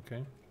 damage.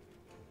 Okay.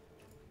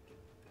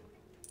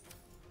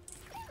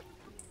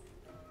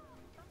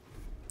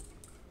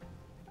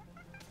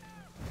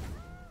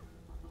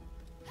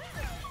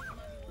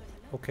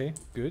 Okay,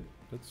 good.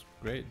 That's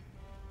great.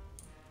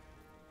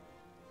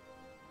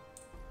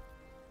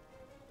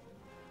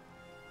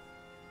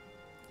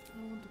 I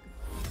want to get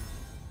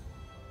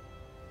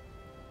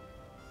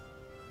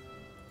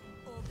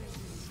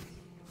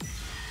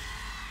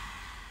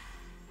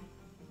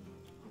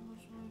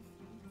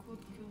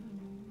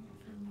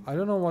I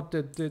don't know what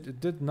that did.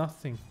 It did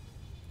nothing.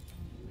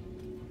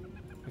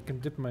 I can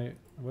dip my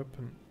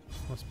weapon.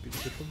 Must be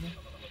dippable.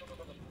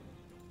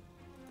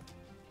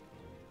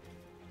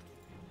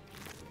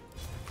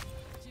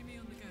 Jimmy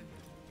on the go.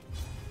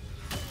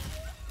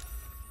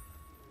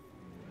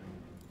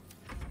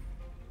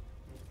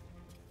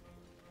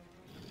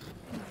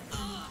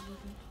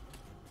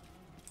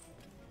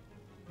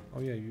 Oh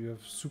yeah, you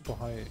have super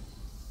high.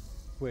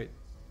 Wait.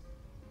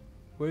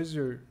 Where's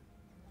your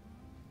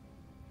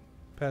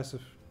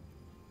passive?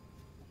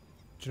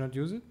 Did you not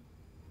use it?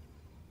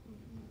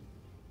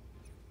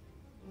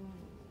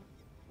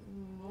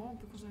 no,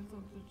 because I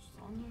thought it's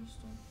thunder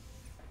stuff.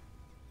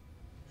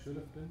 Should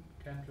have been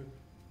cantrip.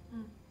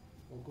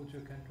 Or go to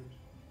your cantrip. It's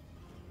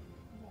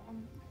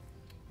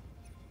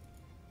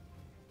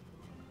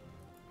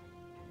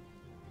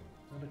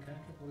not a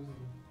cantrip. What is it?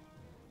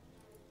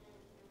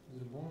 Is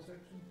it a bonus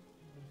action?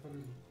 What the fuck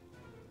is it?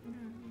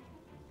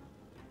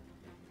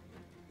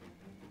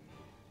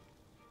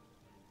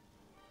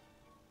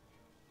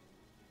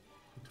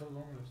 Until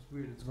long rest.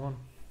 Weird. It's gone.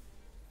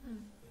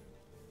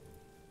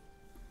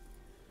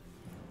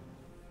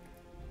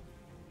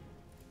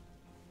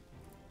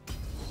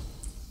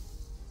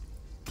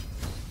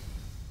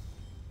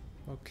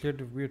 I'll clear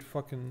the weird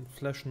fucking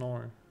flesh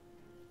gnawer.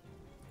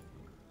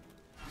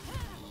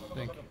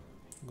 Thank you.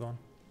 Gone.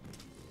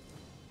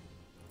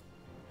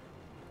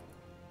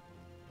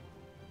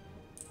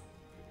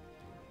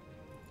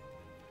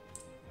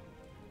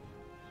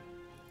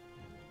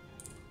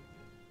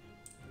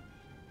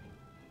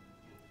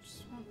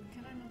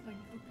 Can I not like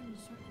look in a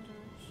certain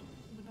direction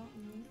without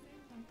moving?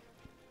 Like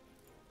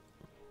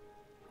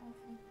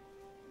awful.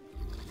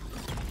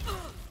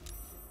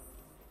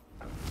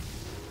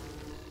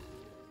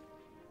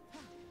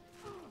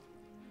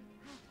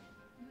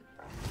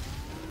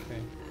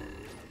 Okay.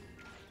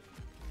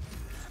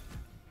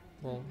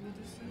 Well,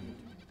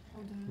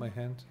 my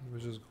hand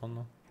was just gone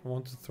now. I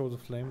want to throw the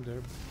flame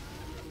there.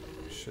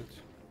 But shit.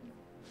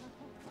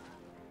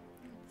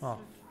 Oh,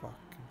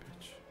 fucking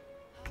bitch.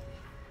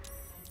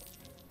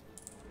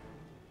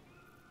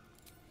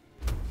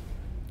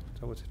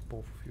 That would hit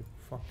both of you.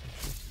 Fucking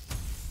shit.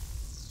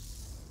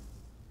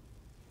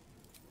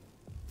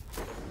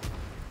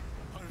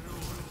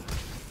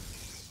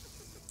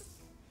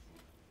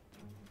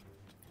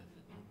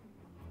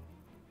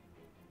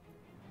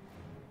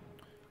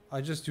 I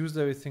just used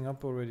everything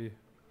up already.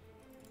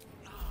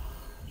 Try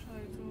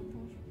to throw a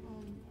potion.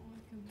 I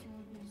can throw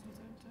it once with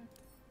attack.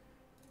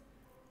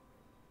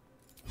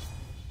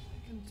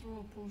 I can throw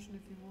a potion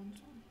if you want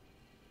to.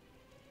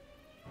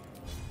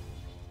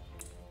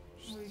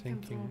 Just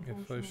thinking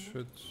if I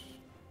should.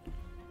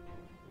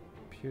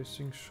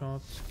 Piercing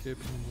shot,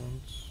 gaping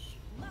wounds.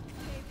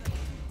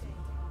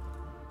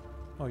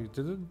 Oh, you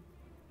did it?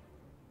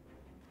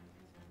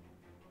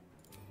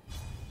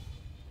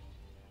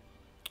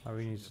 I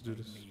really need to do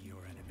this.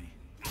 Your enemy.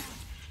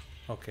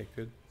 Okay,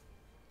 good.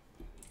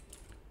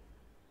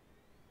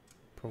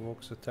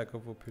 Provokes attack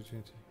of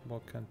opportunity.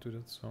 Well, can't do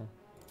that, so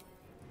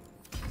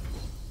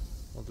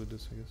I'll do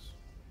this, I guess.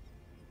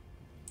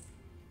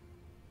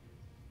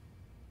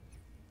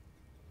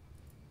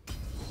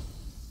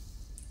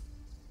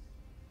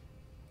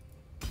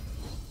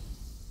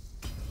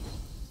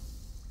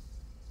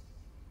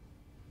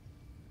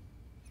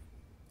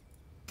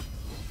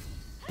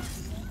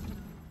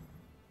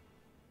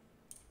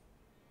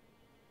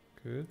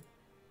 Good.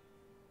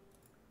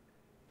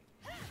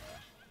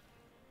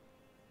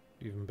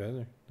 Even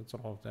better. That's a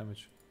lot of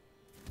damage.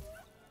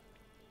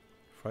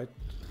 Fight.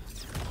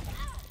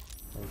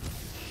 Oh.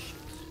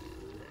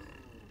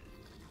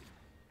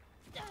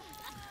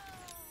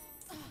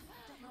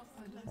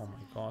 Oh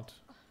my god.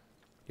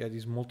 Yeah,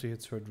 these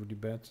multi-hits hurt really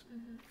bad.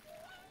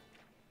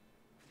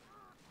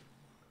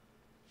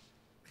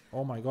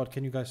 Oh my god,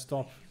 can you guys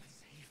stop?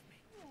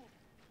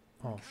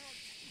 Oh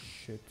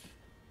shit.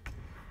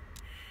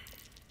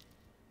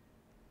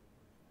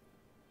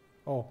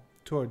 Oh,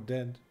 two are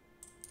dead.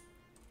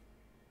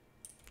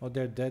 Oh,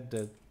 they're dead.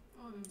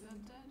 Oh, they're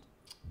dead?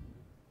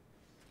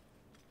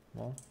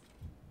 Well.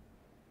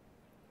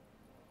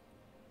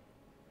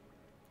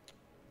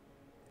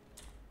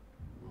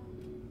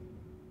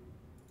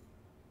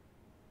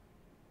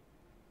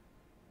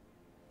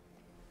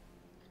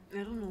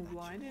 I don't know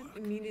why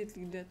they're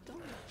immediately dead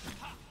though.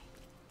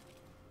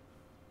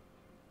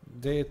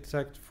 They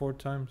attacked 4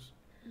 times.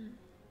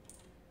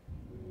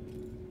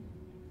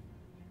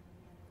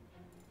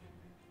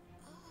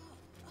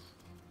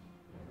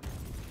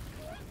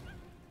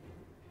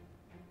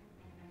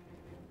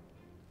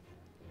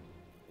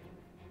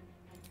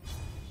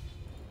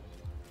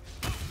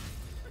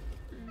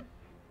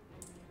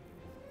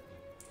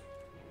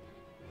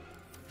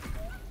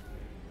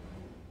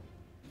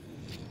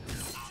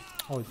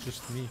 Oh, it's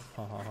just me.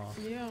 Ha ha ha.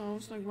 Yeah, I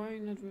was like, why are you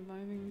not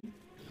reviving me?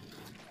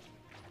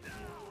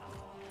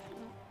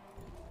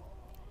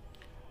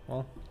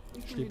 Well,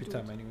 You can sleepy redo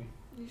time it. anyway.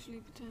 You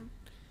sleepy time.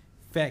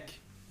 Feck.